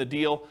minimal in the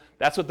deal.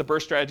 That's what the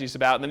BRRRR strategy is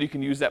about, and then you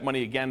can use that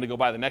money again to go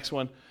buy the next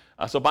one.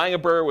 So buying a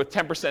BRRRR with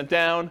 10%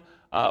 down,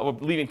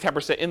 leaving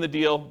 10% in the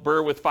deal,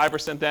 BRRRR with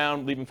 5%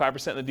 down, leaving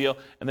 5% in the deal,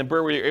 and then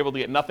BRRRR where you're able to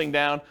get nothing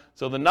down.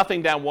 So the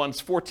nothing down one's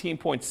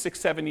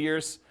 14.67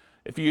 years.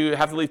 If you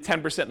have to leave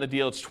 10% in the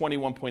deal, it's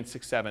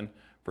 21.67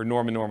 for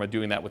Norma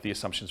doing that with the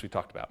assumptions we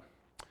talked about.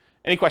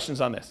 Any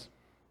questions on this?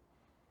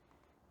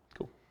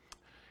 Cool.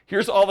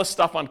 Here's all the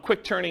stuff on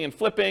quick turning and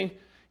flipping.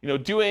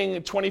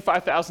 doing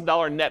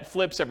 $25,000 net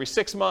flips every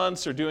 6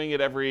 months, or doing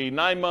it every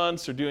 9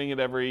 months, or doing it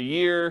every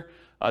year,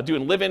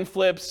 doing live-in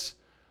flips.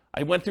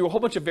 I went through a whole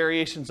bunch of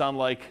variations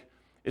on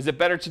is it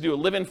better to do a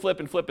live-in flip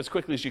and flip as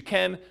quickly as you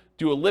can,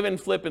 do a live-in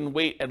flip and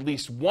wait at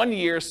least 1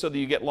 year so that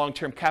you get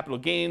long-term capital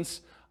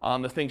gains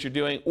on the things you're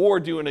doing, or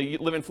doing a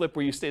live-in flip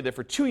where you stay there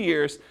for 2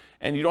 years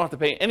and you don't have to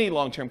pay any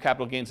long-term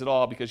capital gains at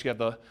all because you have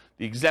the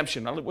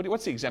exemption.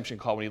 What's the exemption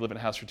called when you live in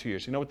a house for 2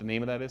 years? You know what the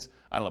name of that is?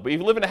 I don't know. But if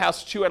you live in a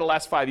house 2 out of the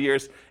last 5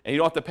 years and you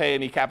don't have to pay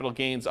any capital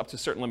gains up to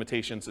certain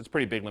limitations, it's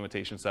pretty big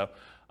limitations though,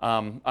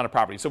 on a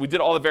property. So we did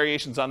all the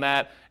variations on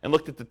that and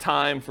looked at the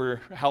time for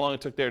how long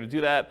it took there to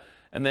do that.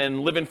 And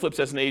then live-in flips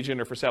as an agent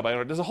or for sale by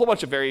owner. There's a whole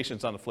bunch of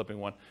variations on the flipping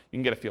one. You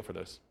can get a feel for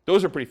those.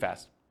 Those are pretty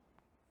fast.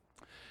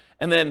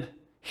 And then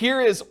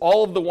here is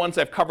all of the ones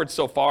I've covered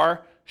so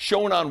far,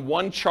 shown on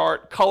one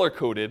chart,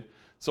 color-coded.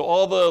 So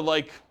all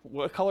the,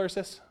 what color is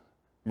this?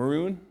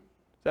 Maroon?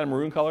 Is that a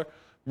maroon color?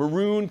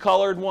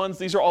 Maroon-colored ones,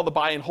 these are all the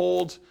buy and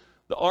hold.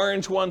 The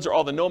orange ones are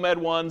all the nomad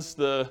ones.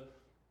 The,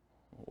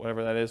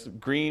 whatever that is,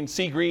 green,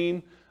 sea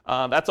green.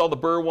 That's all the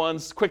Burr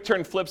ones. Quick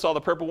turn flips, all the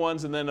purple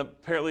ones, and then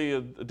apparently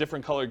a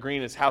different color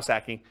green is house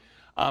hacking.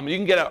 You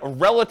can get a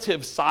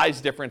relative size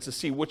difference to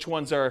see which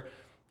ones are,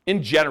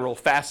 in general,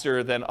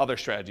 faster than other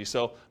strategies.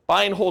 So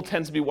buy and hold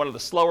tends to be one of the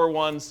slower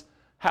ones.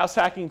 House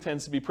hacking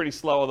tends to be pretty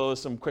slow, although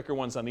there's some quicker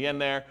ones on the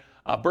end there.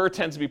 Burr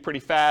tends to be pretty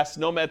fast.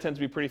 Nomad tends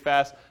to be pretty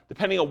fast.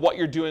 Depending on what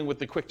you're doing with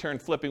the quick turn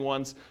flipping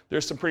ones,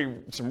 there's some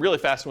really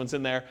fast ones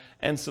in there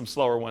and some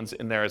slower ones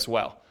in there as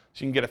well.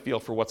 So you can get a feel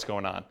for what's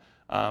going on.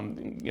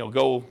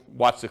 Go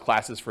watch the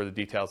classes for the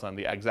details on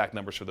the exact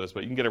numbers for those,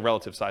 but you can get a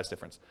relative size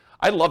difference.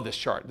 I love this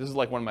chart. This is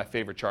one of my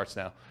favorite charts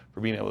now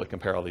for being able to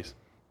compare all these.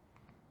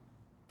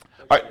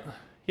 All right,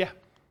 yeah.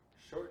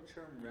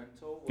 Short-term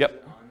rental, was Yep.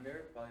 it on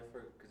there? Probably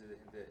because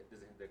it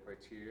doesn't hit the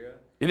criteria.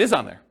 It is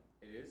on there.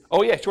 It is?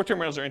 Oh yeah, short-term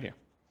rentals are in here.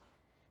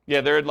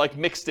 Yeah, they're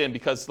mixed in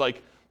because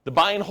the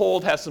buy and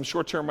hold has some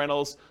short-term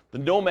rentals, the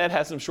Nomad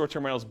has some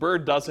short-term rentals, Burr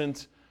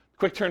doesn't.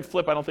 Quick turn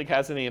flip I don't think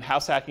has any, and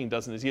house hacking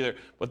doesn't either.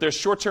 But there's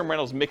short-term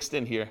rentals mixed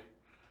in here.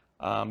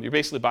 You're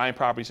basically buying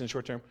properties in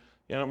short-term.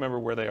 Yeah, I don't remember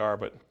where they are,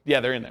 but yeah,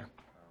 they're in there.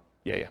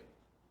 Yeah.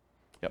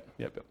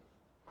 Yep.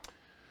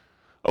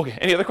 Okay,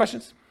 any other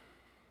questions?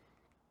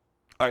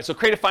 All right, so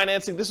creative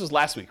financing, this was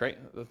last week, right?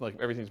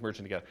 Everything's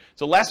merging together.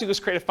 So last week was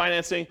creative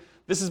financing.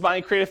 This is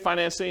buying creative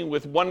financing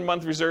with 1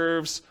 month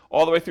reserves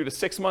all the way through to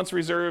 6 months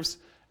reserves.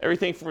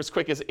 Everything from as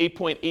quick as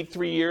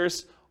 8.83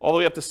 years all the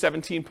way up to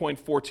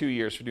 17.42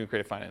 years for doing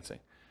creative financing.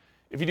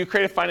 If you do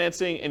creative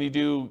financing and you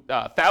do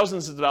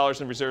thousands of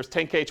dollars in reserves,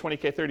 10K,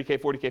 20K, 30K,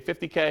 40K,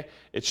 50K,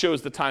 it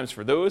shows the times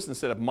for those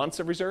instead of months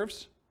of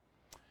reserves.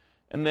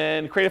 And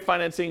then creative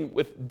financing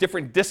with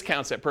different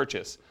discounts at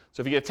purchase.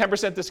 So if you get a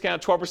 10%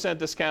 discount, 12%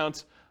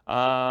 discount,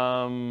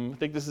 I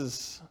think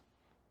this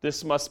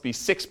must be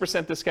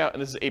 6% discount,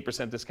 and this is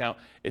 8% discount.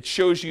 It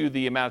shows you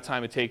the amount of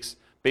time it takes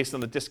based on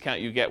the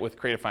discount you get with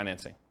creative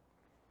financing.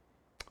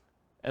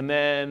 And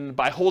then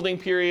by holding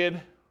period,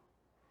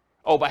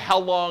 by how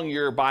long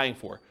you're buying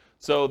for.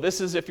 So this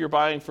is if you're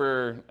buying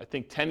for, I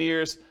think, 10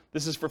 years.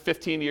 This is for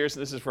 15 years,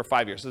 and this is for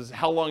 5 years. So this is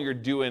how long you're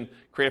doing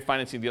creative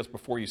financing deals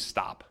before you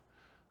stop.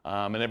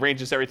 And it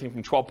ranges everything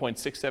from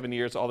 12.67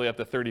 years all the way up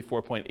to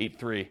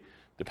 34.83,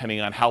 depending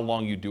on how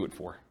long you do it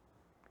for.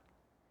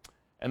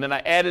 And then I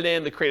added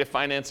in the creative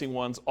financing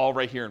ones all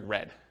right here in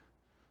red.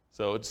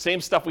 So it's the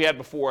same stuff we had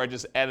before, I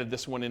just added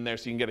this one in there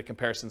so you can get a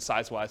comparison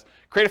size-wise.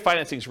 Creative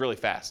financing is really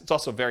fast. It's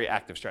also a very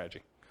active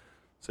strategy.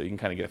 So you can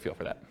kind of get a feel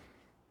for that.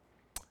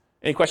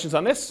 Any questions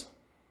on this?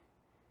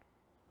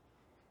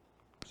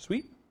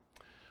 Sweet.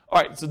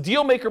 All right, so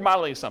deal maker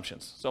modeling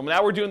assumptions. So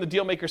now we're doing the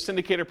deal maker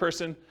syndicator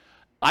person.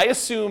 I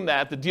assume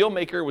that the deal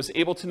maker was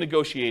able to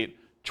negotiate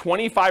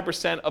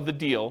 25% of the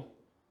deal,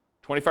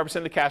 25%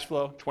 of the cash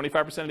flow,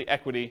 25% of the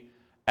equity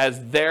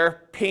as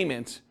their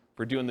payment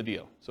for doing the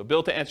deal. So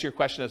Bill, to answer your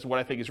question as to what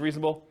I think is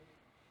reasonable,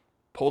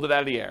 pulled it out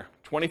of the air.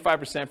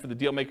 25% for the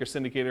deal maker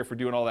syndicator for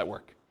doing all that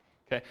work.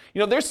 Okay.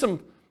 There's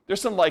some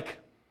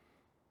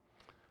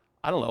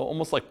I don't know,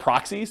 almost like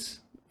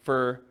proxies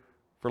for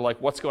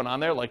what's going on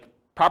there. Like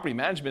property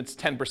management's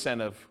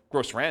 10% of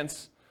gross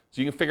rents.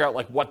 So you can figure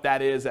out what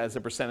that is as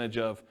a percentage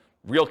of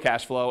real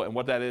cash flow and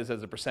what that is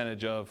as a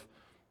percentage of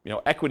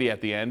equity at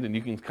the end. And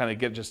you can kind of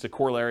get just a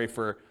corollary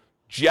for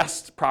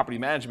just property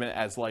management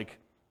as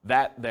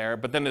that there.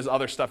 But then there's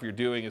other stuff you're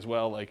doing as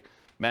well, like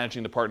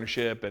managing the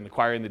partnership and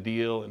acquiring the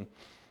deal. And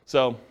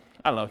so,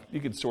 I don't know, you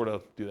could sort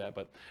of do that.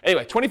 But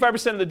anyway,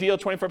 25% of the deal,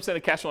 25%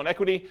 of cash flow and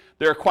equity.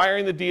 They're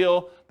acquiring the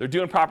deal. They're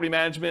doing property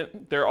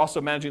management. They're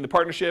also managing the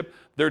partnership.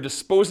 They're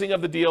disposing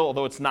of the deal,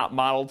 although it's not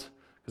modeled,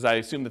 because I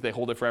assume that they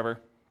hold it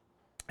forever.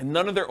 And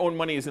none of their own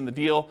money is in the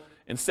deal.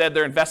 Instead,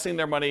 they're investing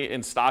their money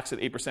in stocks at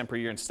 8% per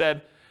year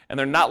instead. And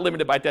they're not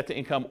limited by debt to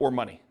income or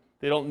money.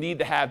 They don't need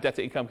to have debt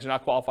to income because they're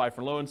not qualified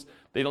for loans.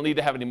 They don't need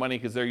to have any money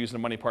because they're using a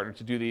money partner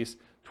to do these.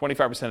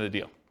 25% of the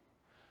deal.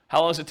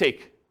 How long does it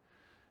take?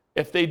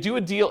 If they do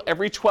a deal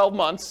every 12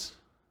 months,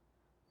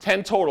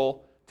 10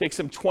 total, it takes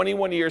them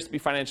 21 years to be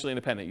financially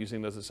independent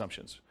using those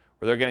assumptions.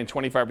 where they're getting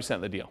 25%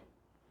 of the deal.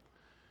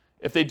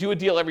 If they do a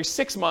deal every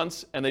 6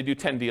 months and they do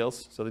 10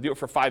 deals, so they do it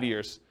for 5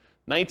 years,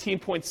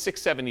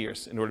 19.67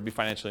 years in order to be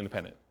financially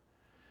independent.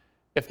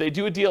 If they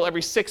do a deal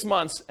every 6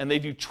 months and they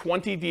do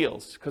 20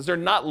 deals, because they're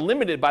not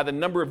limited by the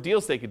number of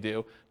deals they could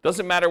do,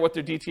 doesn't matter what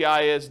their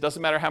DTI is,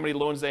 doesn't matter how many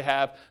loans they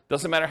have,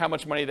 doesn't matter how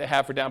much money they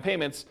have for down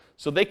payments,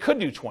 so they could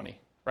do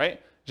 20,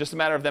 right? Just a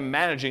matter of them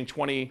managing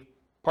 20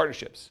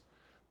 partnerships.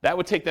 That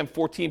would take them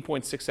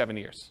 14.67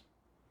 years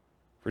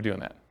for doing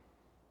that,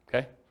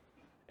 okay?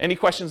 Any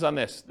questions on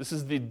this? This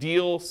is the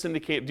deal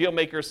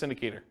maker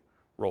syndicator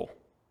role.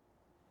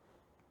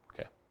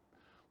 Okay.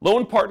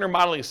 Loan partner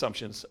modeling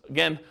assumptions.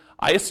 Again,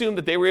 I assume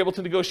that they were able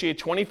to negotiate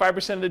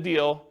 25% of the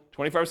deal,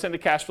 25% of the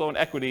cash flow and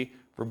equity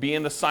for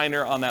being the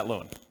signer on that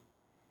loan.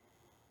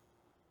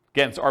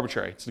 Again, it's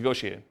arbitrary. It's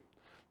negotiated.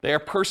 They are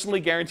personally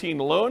guaranteeing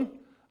the loan.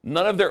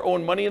 None of their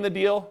own money in the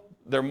deal.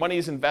 Their money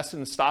is invested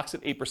in stocks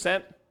at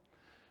 8%.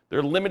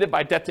 They're limited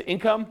by debt to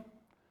income.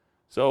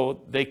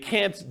 So they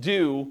can't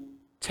do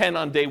 10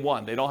 on day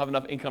one. They don't have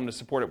enough income to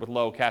support it with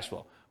low cash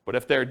flow. But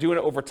if they're doing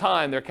it over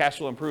time, their cash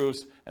flow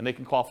improves and they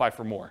can qualify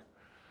for more.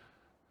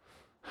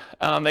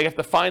 They have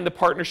to find the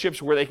partnerships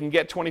where they can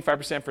get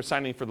 25% for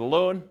signing for the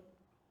loan.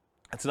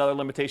 That's another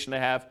limitation they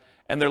have.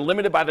 And they're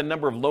limited by the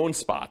number of loan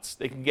spots.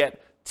 They can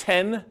get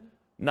 10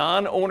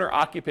 non-owner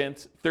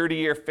occupant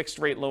 30-year fixed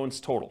rate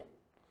loans total.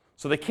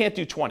 So they can't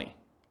do 20.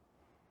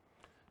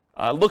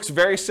 Looks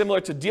very similar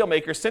to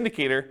Dealmaker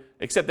Syndicator,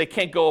 except they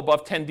can't go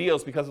above 10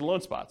 deals because of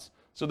loan spots.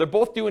 So they're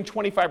both doing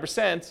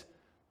 25%.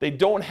 They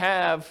don't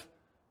have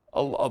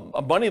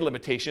a money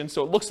limitation,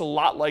 so it looks a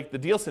lot like the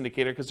deal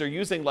syndicator because they're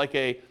using like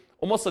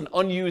almost an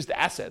unused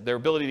asset, their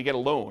ability to get a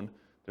loan.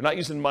 They're not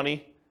using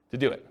money to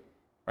do it,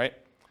 right?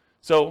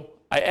 So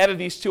I added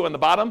these two on the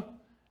bottom,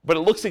 but it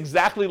looks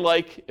exactly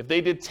like if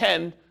they did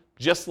 10,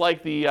 just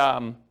like the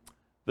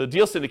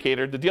deal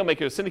syndicator, the deal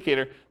maker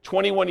syndicator,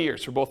 21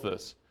 years for both of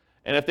those.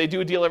 And if they do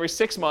a deal every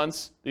 6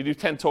 months, they do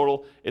 10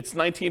 total, it's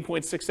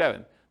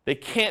 19.67. They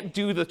can't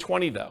do the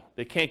 20 though.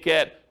 They can't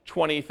get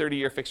 20,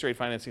 30-year fixed rate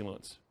financing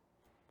loans.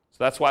 So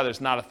that's why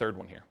there's not a third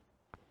one here.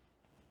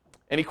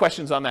 Any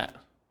questions on that?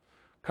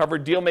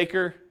 Covered deal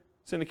maker,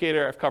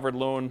 syndicator, I've covered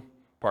loan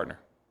partner.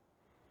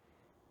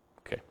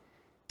 Okay.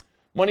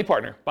 Money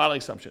partner, modeling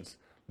assumptions.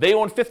 They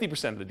own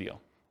 50% of the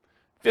deal.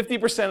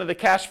 50% of the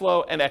cash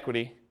flow and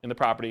equity in the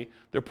property.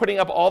 They're putting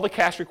up all the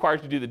cash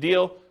required to do the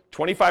deal,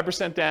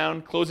 25%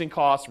 down, closing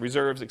costs,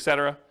 reserves,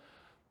 etc.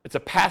 It's a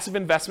passive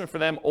investment for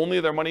them. Only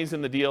their money's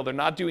in the deal. They're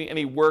not doing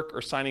any work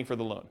or signing for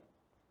the loan.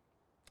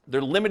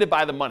 They're limited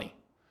by the money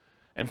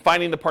and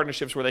finding the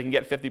partnerships where they can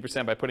get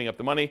 50% by putting up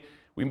the money.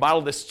 We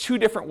modeled this 2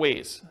 different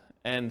ways.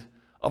 And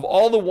of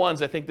all the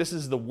ones, I think this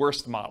is the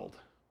worst modeled,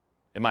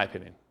 in my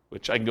opinion,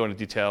 which I can go into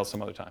detail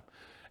some other time.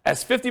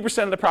 As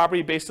 50% of the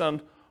property based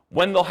on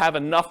when they'll have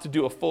enough to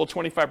do a full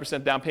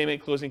 25% down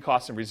payment, closing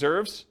costs, and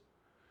reserves.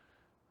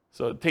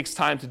 So it takes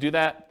time to do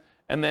that.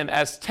 And then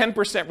as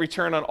 10%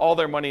 return on all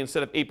their money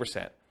instead of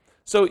 8%.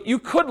 So you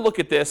could look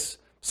at this,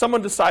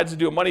 someone decides to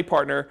do a money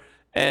partner,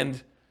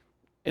 and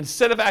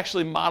instead of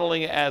actually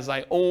modeling it as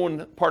I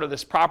own part of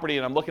this property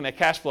and I'm looking at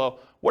cash flow,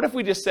 what if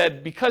we just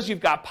said, because you've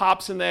got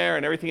POPs in there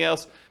and everything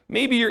else,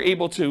 maybe you're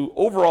able to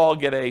overall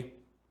get a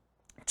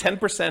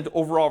 10%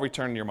 overall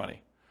return on your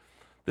money.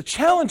 The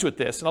challenge with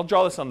this, and I'll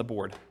draw this on the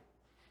board,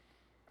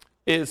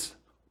 is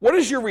what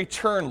does your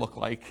return look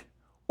like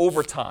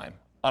over time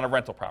on a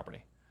rental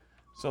property?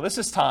 So this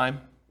is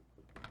time,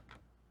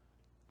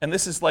 and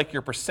this is like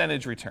your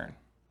percentage return.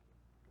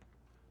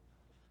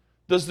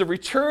 Does the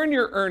return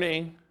you're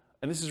earning,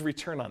 and this is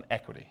return on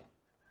equity,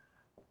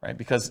 right?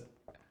 Because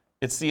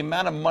it's the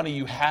amount of money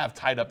you have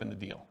tied up in the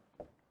deal.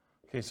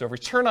 Okay, so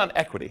return on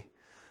equity.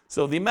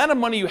 So the amount of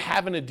money you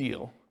have in a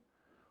deal,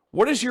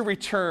 what is your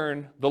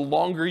return the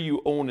longer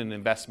you own an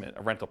investment,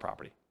 a rental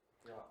property?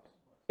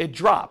 It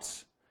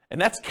drops. And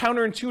that's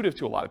counterintuitive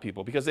to a lot of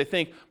people because they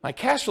think my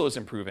cash flow is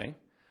improving,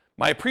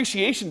 my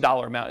appreciation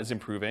dollar amount is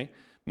improving,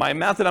 my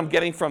amount that I'm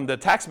getting from the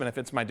tax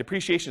benefits, my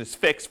depreciation is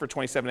fixed for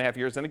 27 and a half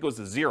years, then it goes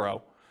to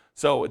 0.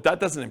 So that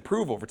doesn't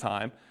improve over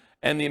time.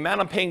 And the amount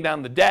I'm paying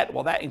down the debt,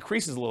 well, that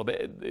increases a little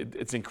bit.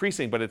 It's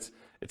increasing, but it's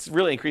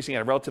really increasing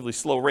at a relatively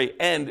slow rate,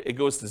 and it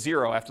goes to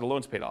 0 after the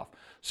loan's paid off.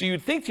 So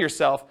you'd think to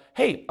yourself,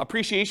 hey,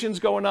 appreciation's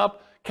going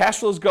up, cash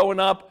flow's going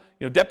up,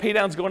 debt pay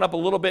down's going up a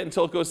little bit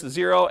until it goes to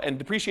 0, and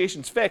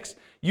depreciation's fixed.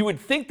 You would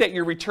think that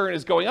your return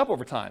is going up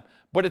over time,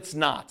 but it's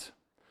not.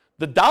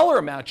 The dollar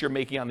amount you're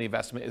making on the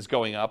investment is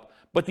going up,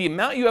 but the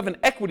amount you have in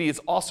equity is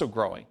also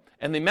growing.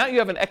 And the amount you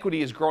have in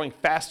equity is growing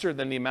faster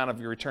than the amount of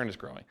your return is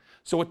growing.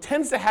 So what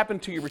tends to happen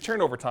to your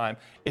return over time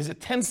is it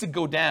tends to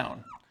go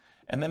down,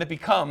 and then it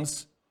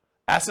becomes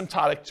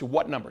asymptotic to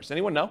what numbers?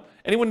 Anyone know?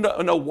 Anyone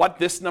know what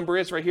this number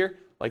is right here,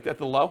 like at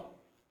the low?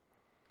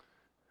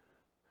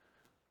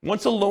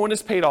 Once a loan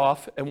is paid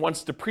off and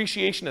once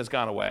depreciation has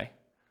gone away,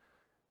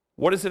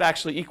 what does it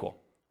actually equal?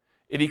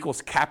 It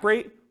equals cap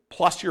rate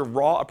plus your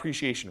raw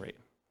appreciation rate.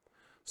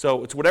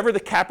 So it's whatever the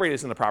cap rate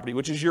is in the property,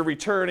 which is your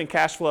return and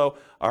cash flow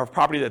of a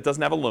property that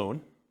doesn't have a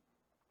loan,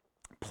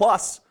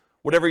 plus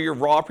whatever your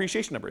raw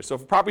appreciation number is. So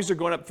if properties are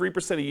going up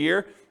 3% a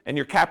year and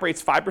your cap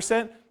rate's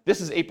 5%,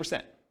 this is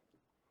 8%.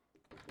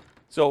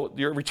 So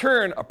your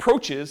return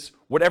approaches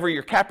whatever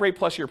your cap rate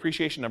plus your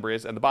appreciation number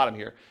is at the bottom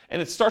here.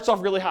 And it starts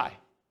off really high.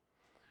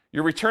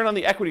 Your return on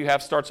the equity you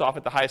have starts off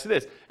at the highest it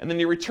is. And then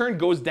your return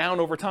goes down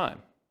over time.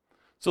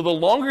 So the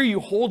longer you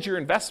hold your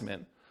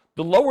investment,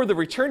 the lower the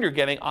return you're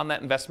getting on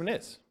that investment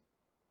is.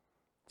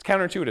 It's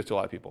counterintuitive to a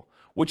lot of people,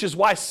 which is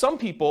why some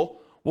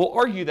people will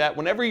argue that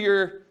whenever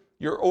your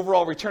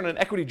overall return on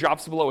equity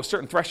drops below a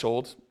certain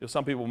threshold,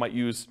 some people might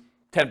use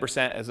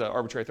 10% as an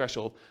arbitrary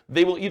threshold,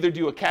 they will either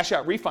do a cash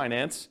out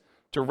refinance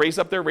to raise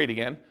up their rate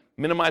again,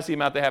 minimize the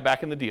amount they have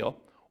back in the deal,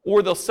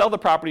 or they'll sell the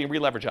property and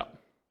re-leverage up.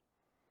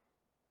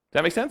 Does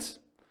that make sense?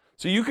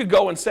 So you could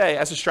go and say,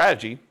 as a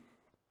strategy,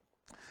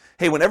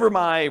 hey, whenever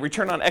my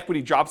return on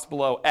equity drops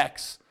below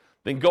X,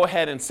 then go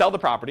ahead and sell the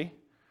property,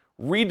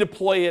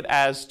 redeploy it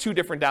as 2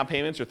 different down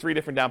payments or 3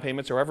 different down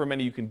payments or however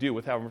many you can do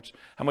with how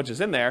much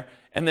is in there,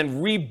 and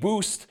then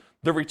reboost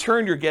the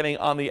return you're getting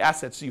on the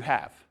assets you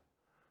have.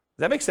 Does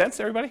that make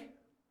sense, everybody?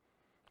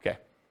 Okay.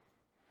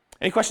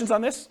 Any questions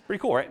on this? Pretty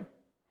cool, right?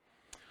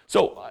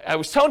 So I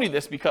was telling you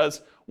this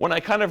because when I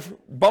kind of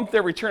bumped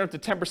their return up to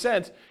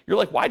 10%, you're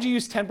like, why'd you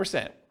use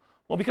 10%?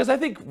 Well, because I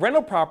think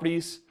rental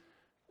properties,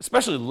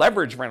 especially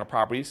leveraged rental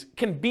properties,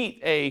 can beat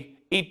a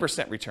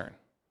 8% return,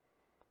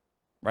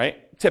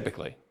 right?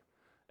 Typically.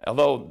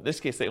 Although in this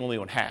case they only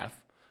own half,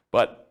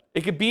 but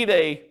it could beat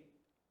a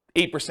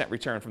 8%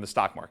 return from the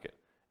stock market,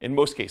 in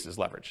most cases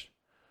leveraged.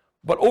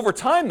 But over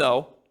time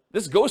though,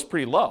 this goes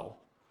pretty low.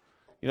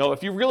 You know,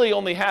 if you really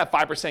only have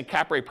 5%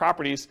 cap rate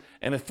properties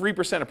and a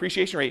 3%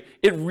 appreciation rate,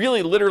 it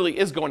really literally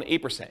is going to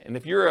 8%. And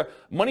if you're a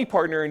money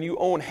partner and you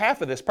own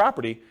half of this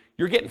property,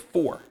 you're getting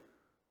 4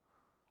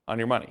 on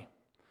your money.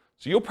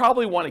 So you'll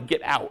probably want to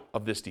get out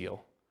of this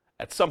deal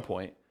at some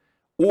point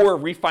or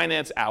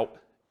refinance out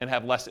and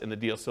have less in the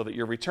deal so that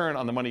your return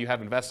on the money you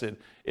have invested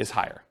is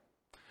higher.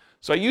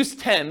 So I used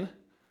 10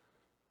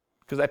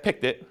 because I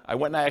picked it. I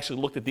went and I actually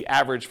looked at the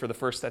average for the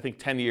first, I think,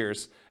 10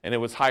 years, and it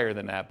was higher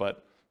than that,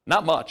 but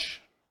not much.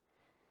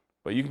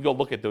 But you can go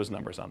look at those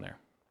numbers on there.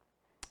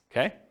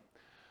 Okay?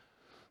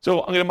 So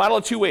I'm going to model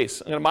it 2 ways.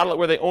 I'm going to model it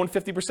where they own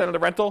 50% of the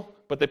rental,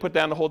 but they put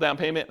down the whole down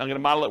payment. I'm going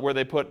to model it where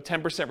they put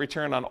 10%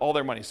 return on all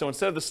their money. So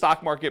instead of the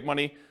stock market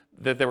money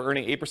that they were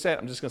earning 8%,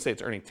 I'm just going to say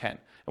it's earning 10. And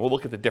we'll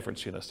look at the difference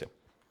between those two.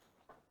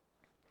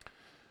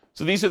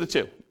 So these are the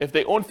two. If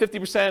they own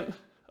 50%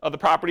 of the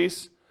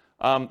properties,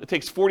 it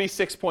takes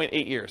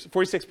 46.8 years,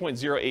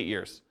 46.08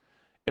 years.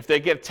 If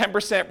they get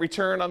 10%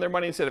 return on their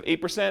money instead of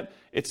 8%,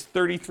 it's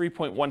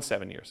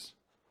 33.17 years.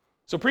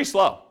 So pretty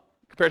slow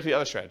compared to the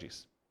other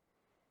strategies.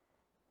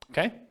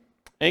 Okay?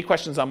 Any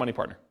questions on Money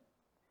Partner?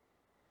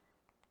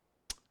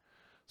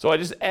 So I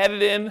just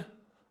added in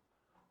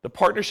the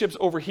partnerships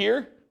over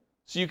here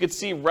so you could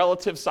see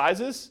relative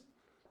sizes,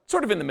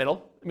 sort of in the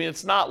middle. I mean,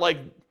 it's not like,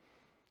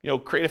 you know,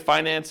 creative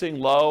financing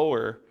low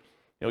or,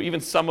 you know,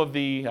 even some of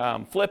the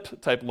flip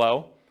type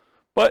low,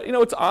 but, you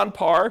know, it's on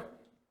par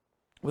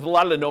with a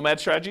lot of the nomad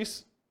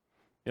strategies.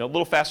 You know, a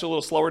little faster, a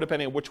little slower,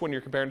 depending on which one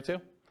you're comparing it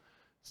to.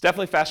 It's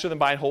definitely faster than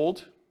buy and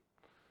hold,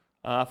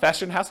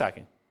 faster than house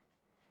hacking.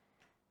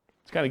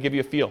 To kind of give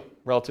you a feel,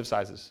 relative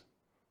sizes.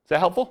 Is that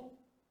helpful?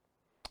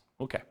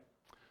 Okay.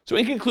 So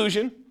in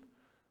conclusion,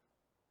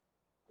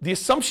 the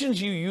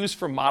assumptions you use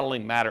for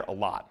modeling matter a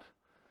lot.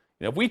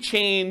 You know, if we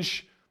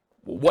change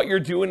what you're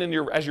doing in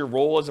as your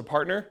role as a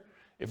partner,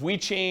 if we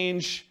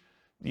change,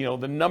 you know,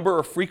 the number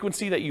or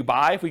frequency that you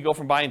buy, if we go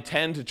from buying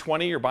 10 to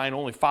 20 or buying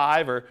only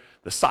 5, or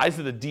the size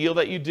of the deal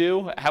that you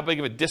do, how big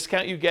of a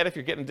discount you get if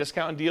you're getting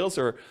discount on deals,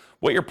 or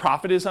what your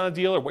profit is on a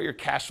deal, or what your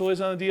cash flow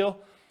is on a deal,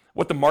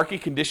 what the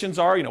market conditions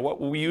are, you know,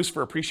 what we use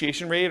for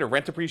appreciation rate or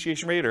rent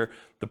appreciation rate, or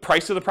the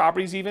price of the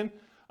properties even,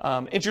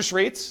 interest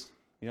rates,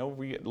 you know,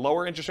 we get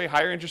lower interest rate,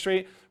 higher interest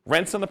rate,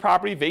 rents on the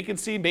property,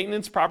 vacancy,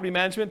 maintenance, property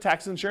management,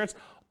 taxes, insurance.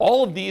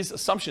 All of these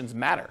assumptions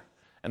matter,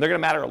 and they're going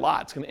to matter a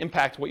lot. It's going to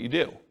impact what you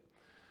do.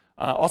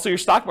 Also your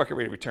stock market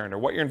rate of return, or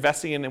what you're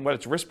investing in and what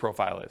its risk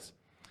profile is.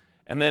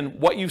 And then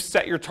what you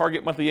set your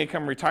target monthly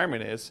income in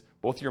retirement is,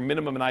 both your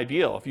minimum and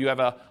ideal. If you have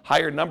a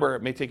higher number,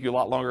 it may take you a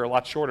lot longer or a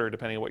lot shorter,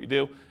 depending on what you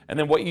do. And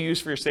then what you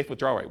use for your safe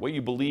withdrawal rate, what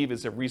you believe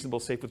is a reasonable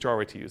safe withdrawal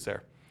rate to use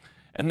there.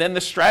 And then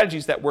the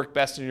strategies that work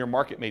best in your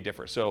market may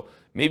differ. So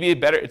maybe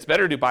it's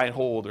better to buy and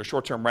hold, or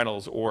short-term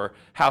rentals, or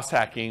house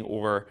hacking,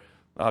 or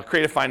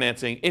creative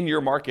financing in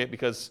your market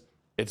because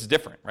it's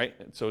different, right?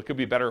 So it could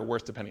be better or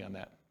worse depending on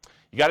that.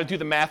 You got to do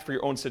the math for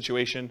your own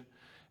situation.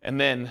 And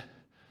then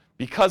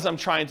because I'm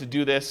trying to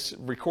do this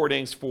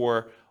recordings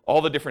for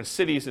all the different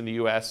cities in the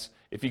US,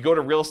 if you go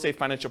to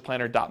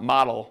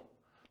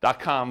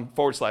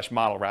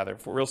realestatefinancialplanner.com/model rather,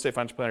 for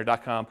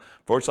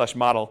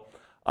realestatefinancialplanner.com/model,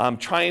 I'm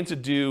trying to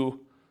do,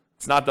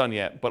 it's not done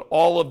yet, but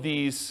all of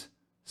these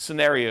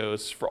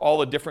scenarios for all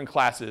the different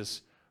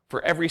classes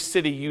for every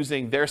city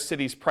using their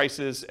city's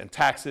prices and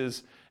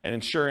taxes and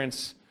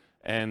insurance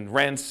and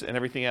rents and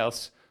everything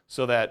else,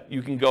 so that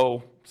you can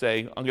go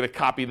say, I'm going to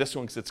copy this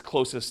one because it's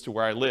closest to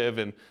where I live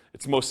and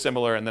it's most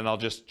similar, and then I'll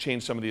just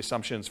change some of the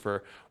assumptions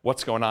for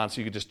what's going on, so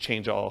you can just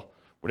change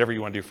whatever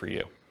you want to do for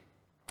you.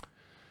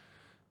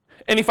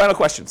 Any final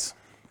questions?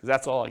 Because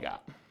that's all I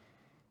got.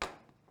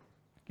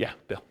 Yeah,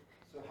 Bill.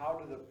 So how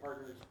do the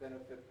partners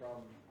benefit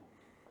from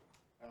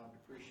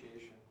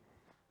depreciation?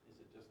 Is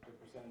it just the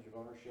percentage of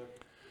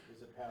ownership?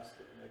 Is it passed?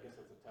 I guess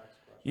that's a tax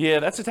question. Yeah,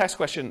 that's a tax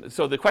question.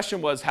 So the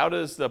question was, how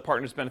does the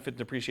partners benefit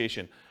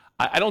depreciation?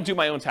 I don't do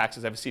my own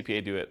taxes. I have a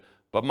CPA do it.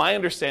 But my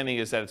understanding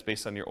is that it's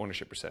based on your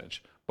ownership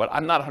percentage. But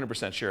I'm not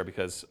 100% sure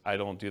because I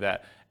don't do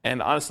that.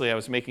 And honestly, I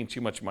was making too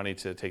much money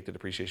to take the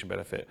depreciation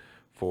benefit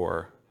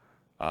for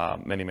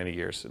many, many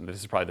years. And this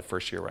is probably the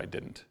first year where I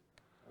didn't.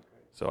 Okay.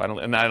 So I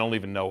don't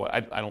even know. I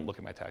don't look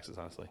at my taxes,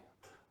 honestly.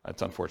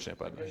 It's unfortunate.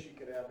 But I guess you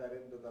could add that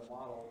into the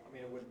model. I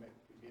mean, it wouldn't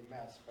be a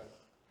mess, but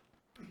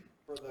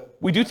for the...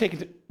 We do take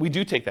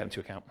that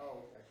into account. Oh,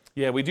 okay.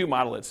 Yeah, we do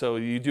model it. So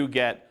you do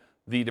get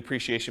the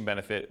depreciation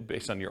benefit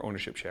based on your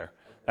ownership share.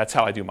 That's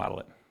how I do model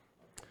it.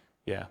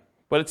 Yeah,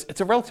 but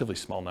it's a relatively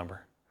small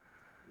number.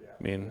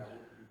 I mean,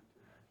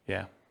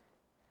 yeah.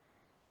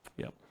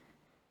 Yep.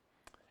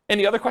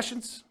 Any other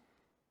questions?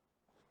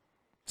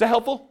 Is that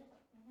helpful?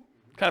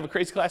 Kind of a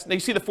crazy class. Now you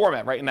see the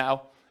format right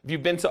now. If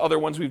you've been to other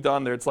ones we've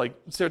done, it's like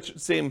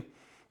same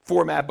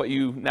format, but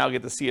you now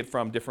get to see it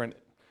from different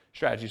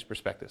strategies,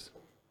 perspectives.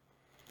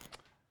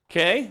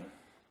 Okay.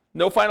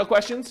 No final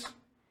questions?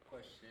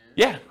 Question.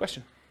 Yeah,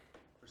 question.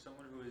 For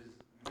someone who is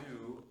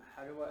new,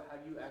 how do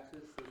you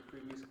access those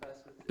previous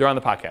classes? They're on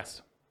the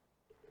podcast.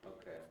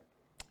 Okay.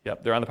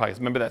 Yep, they're on the podcast.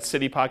 Remember that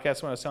city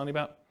podcast one I was telling you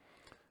about?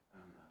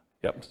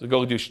 Yep. So go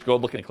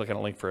look and click on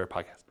a link for a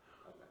podcast.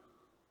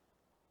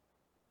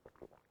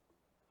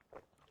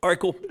 All right,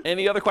 cool.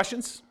 Any other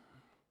questions?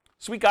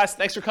 Sweet, guys.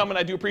 Thanks for coming.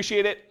 I do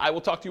appreciate it. I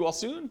will talk to you all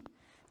soon.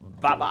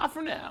 Bye-bye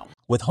for now.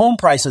 With home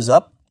prices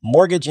up,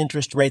 mortgage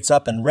interest rates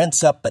up, and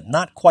rents up, but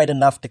not quite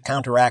enough to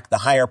counteract the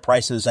higher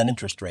prices and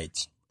interest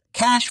rates,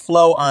 cash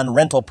flow on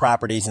rental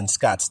properties in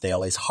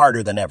Scottsdale is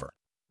harder than ever.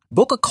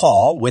 Book a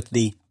call with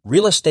the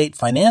Real Estate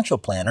Financial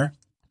Planner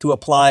to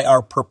apply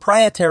our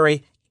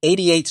proprietary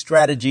 88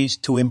 strategies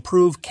to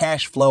improve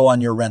cash flow on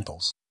your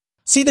rentals.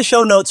 See the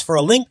show notes for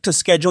a link to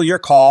schedule your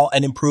call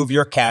and improve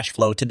your cash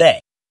flow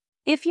today.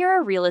 If you're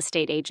a real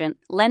estate agent,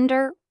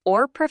 lender,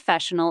 or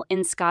professional in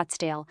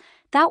Scottsdale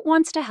that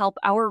wants to help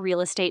our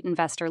real estate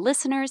investor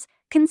listeners,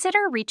 consider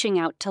reaching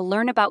out to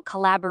learn about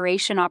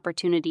collaboration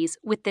opportunities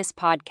with this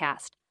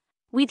podcast.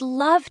 We'd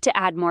love to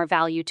add more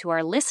value to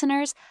our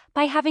listeners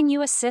by having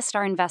you assist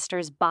our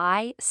investors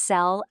buy,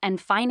 sell, and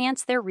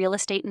finance their real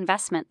estate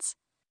investments.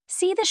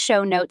 See the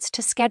show notes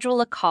to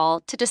schedule a call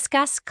to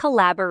discuss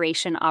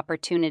collaboration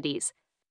opportunities.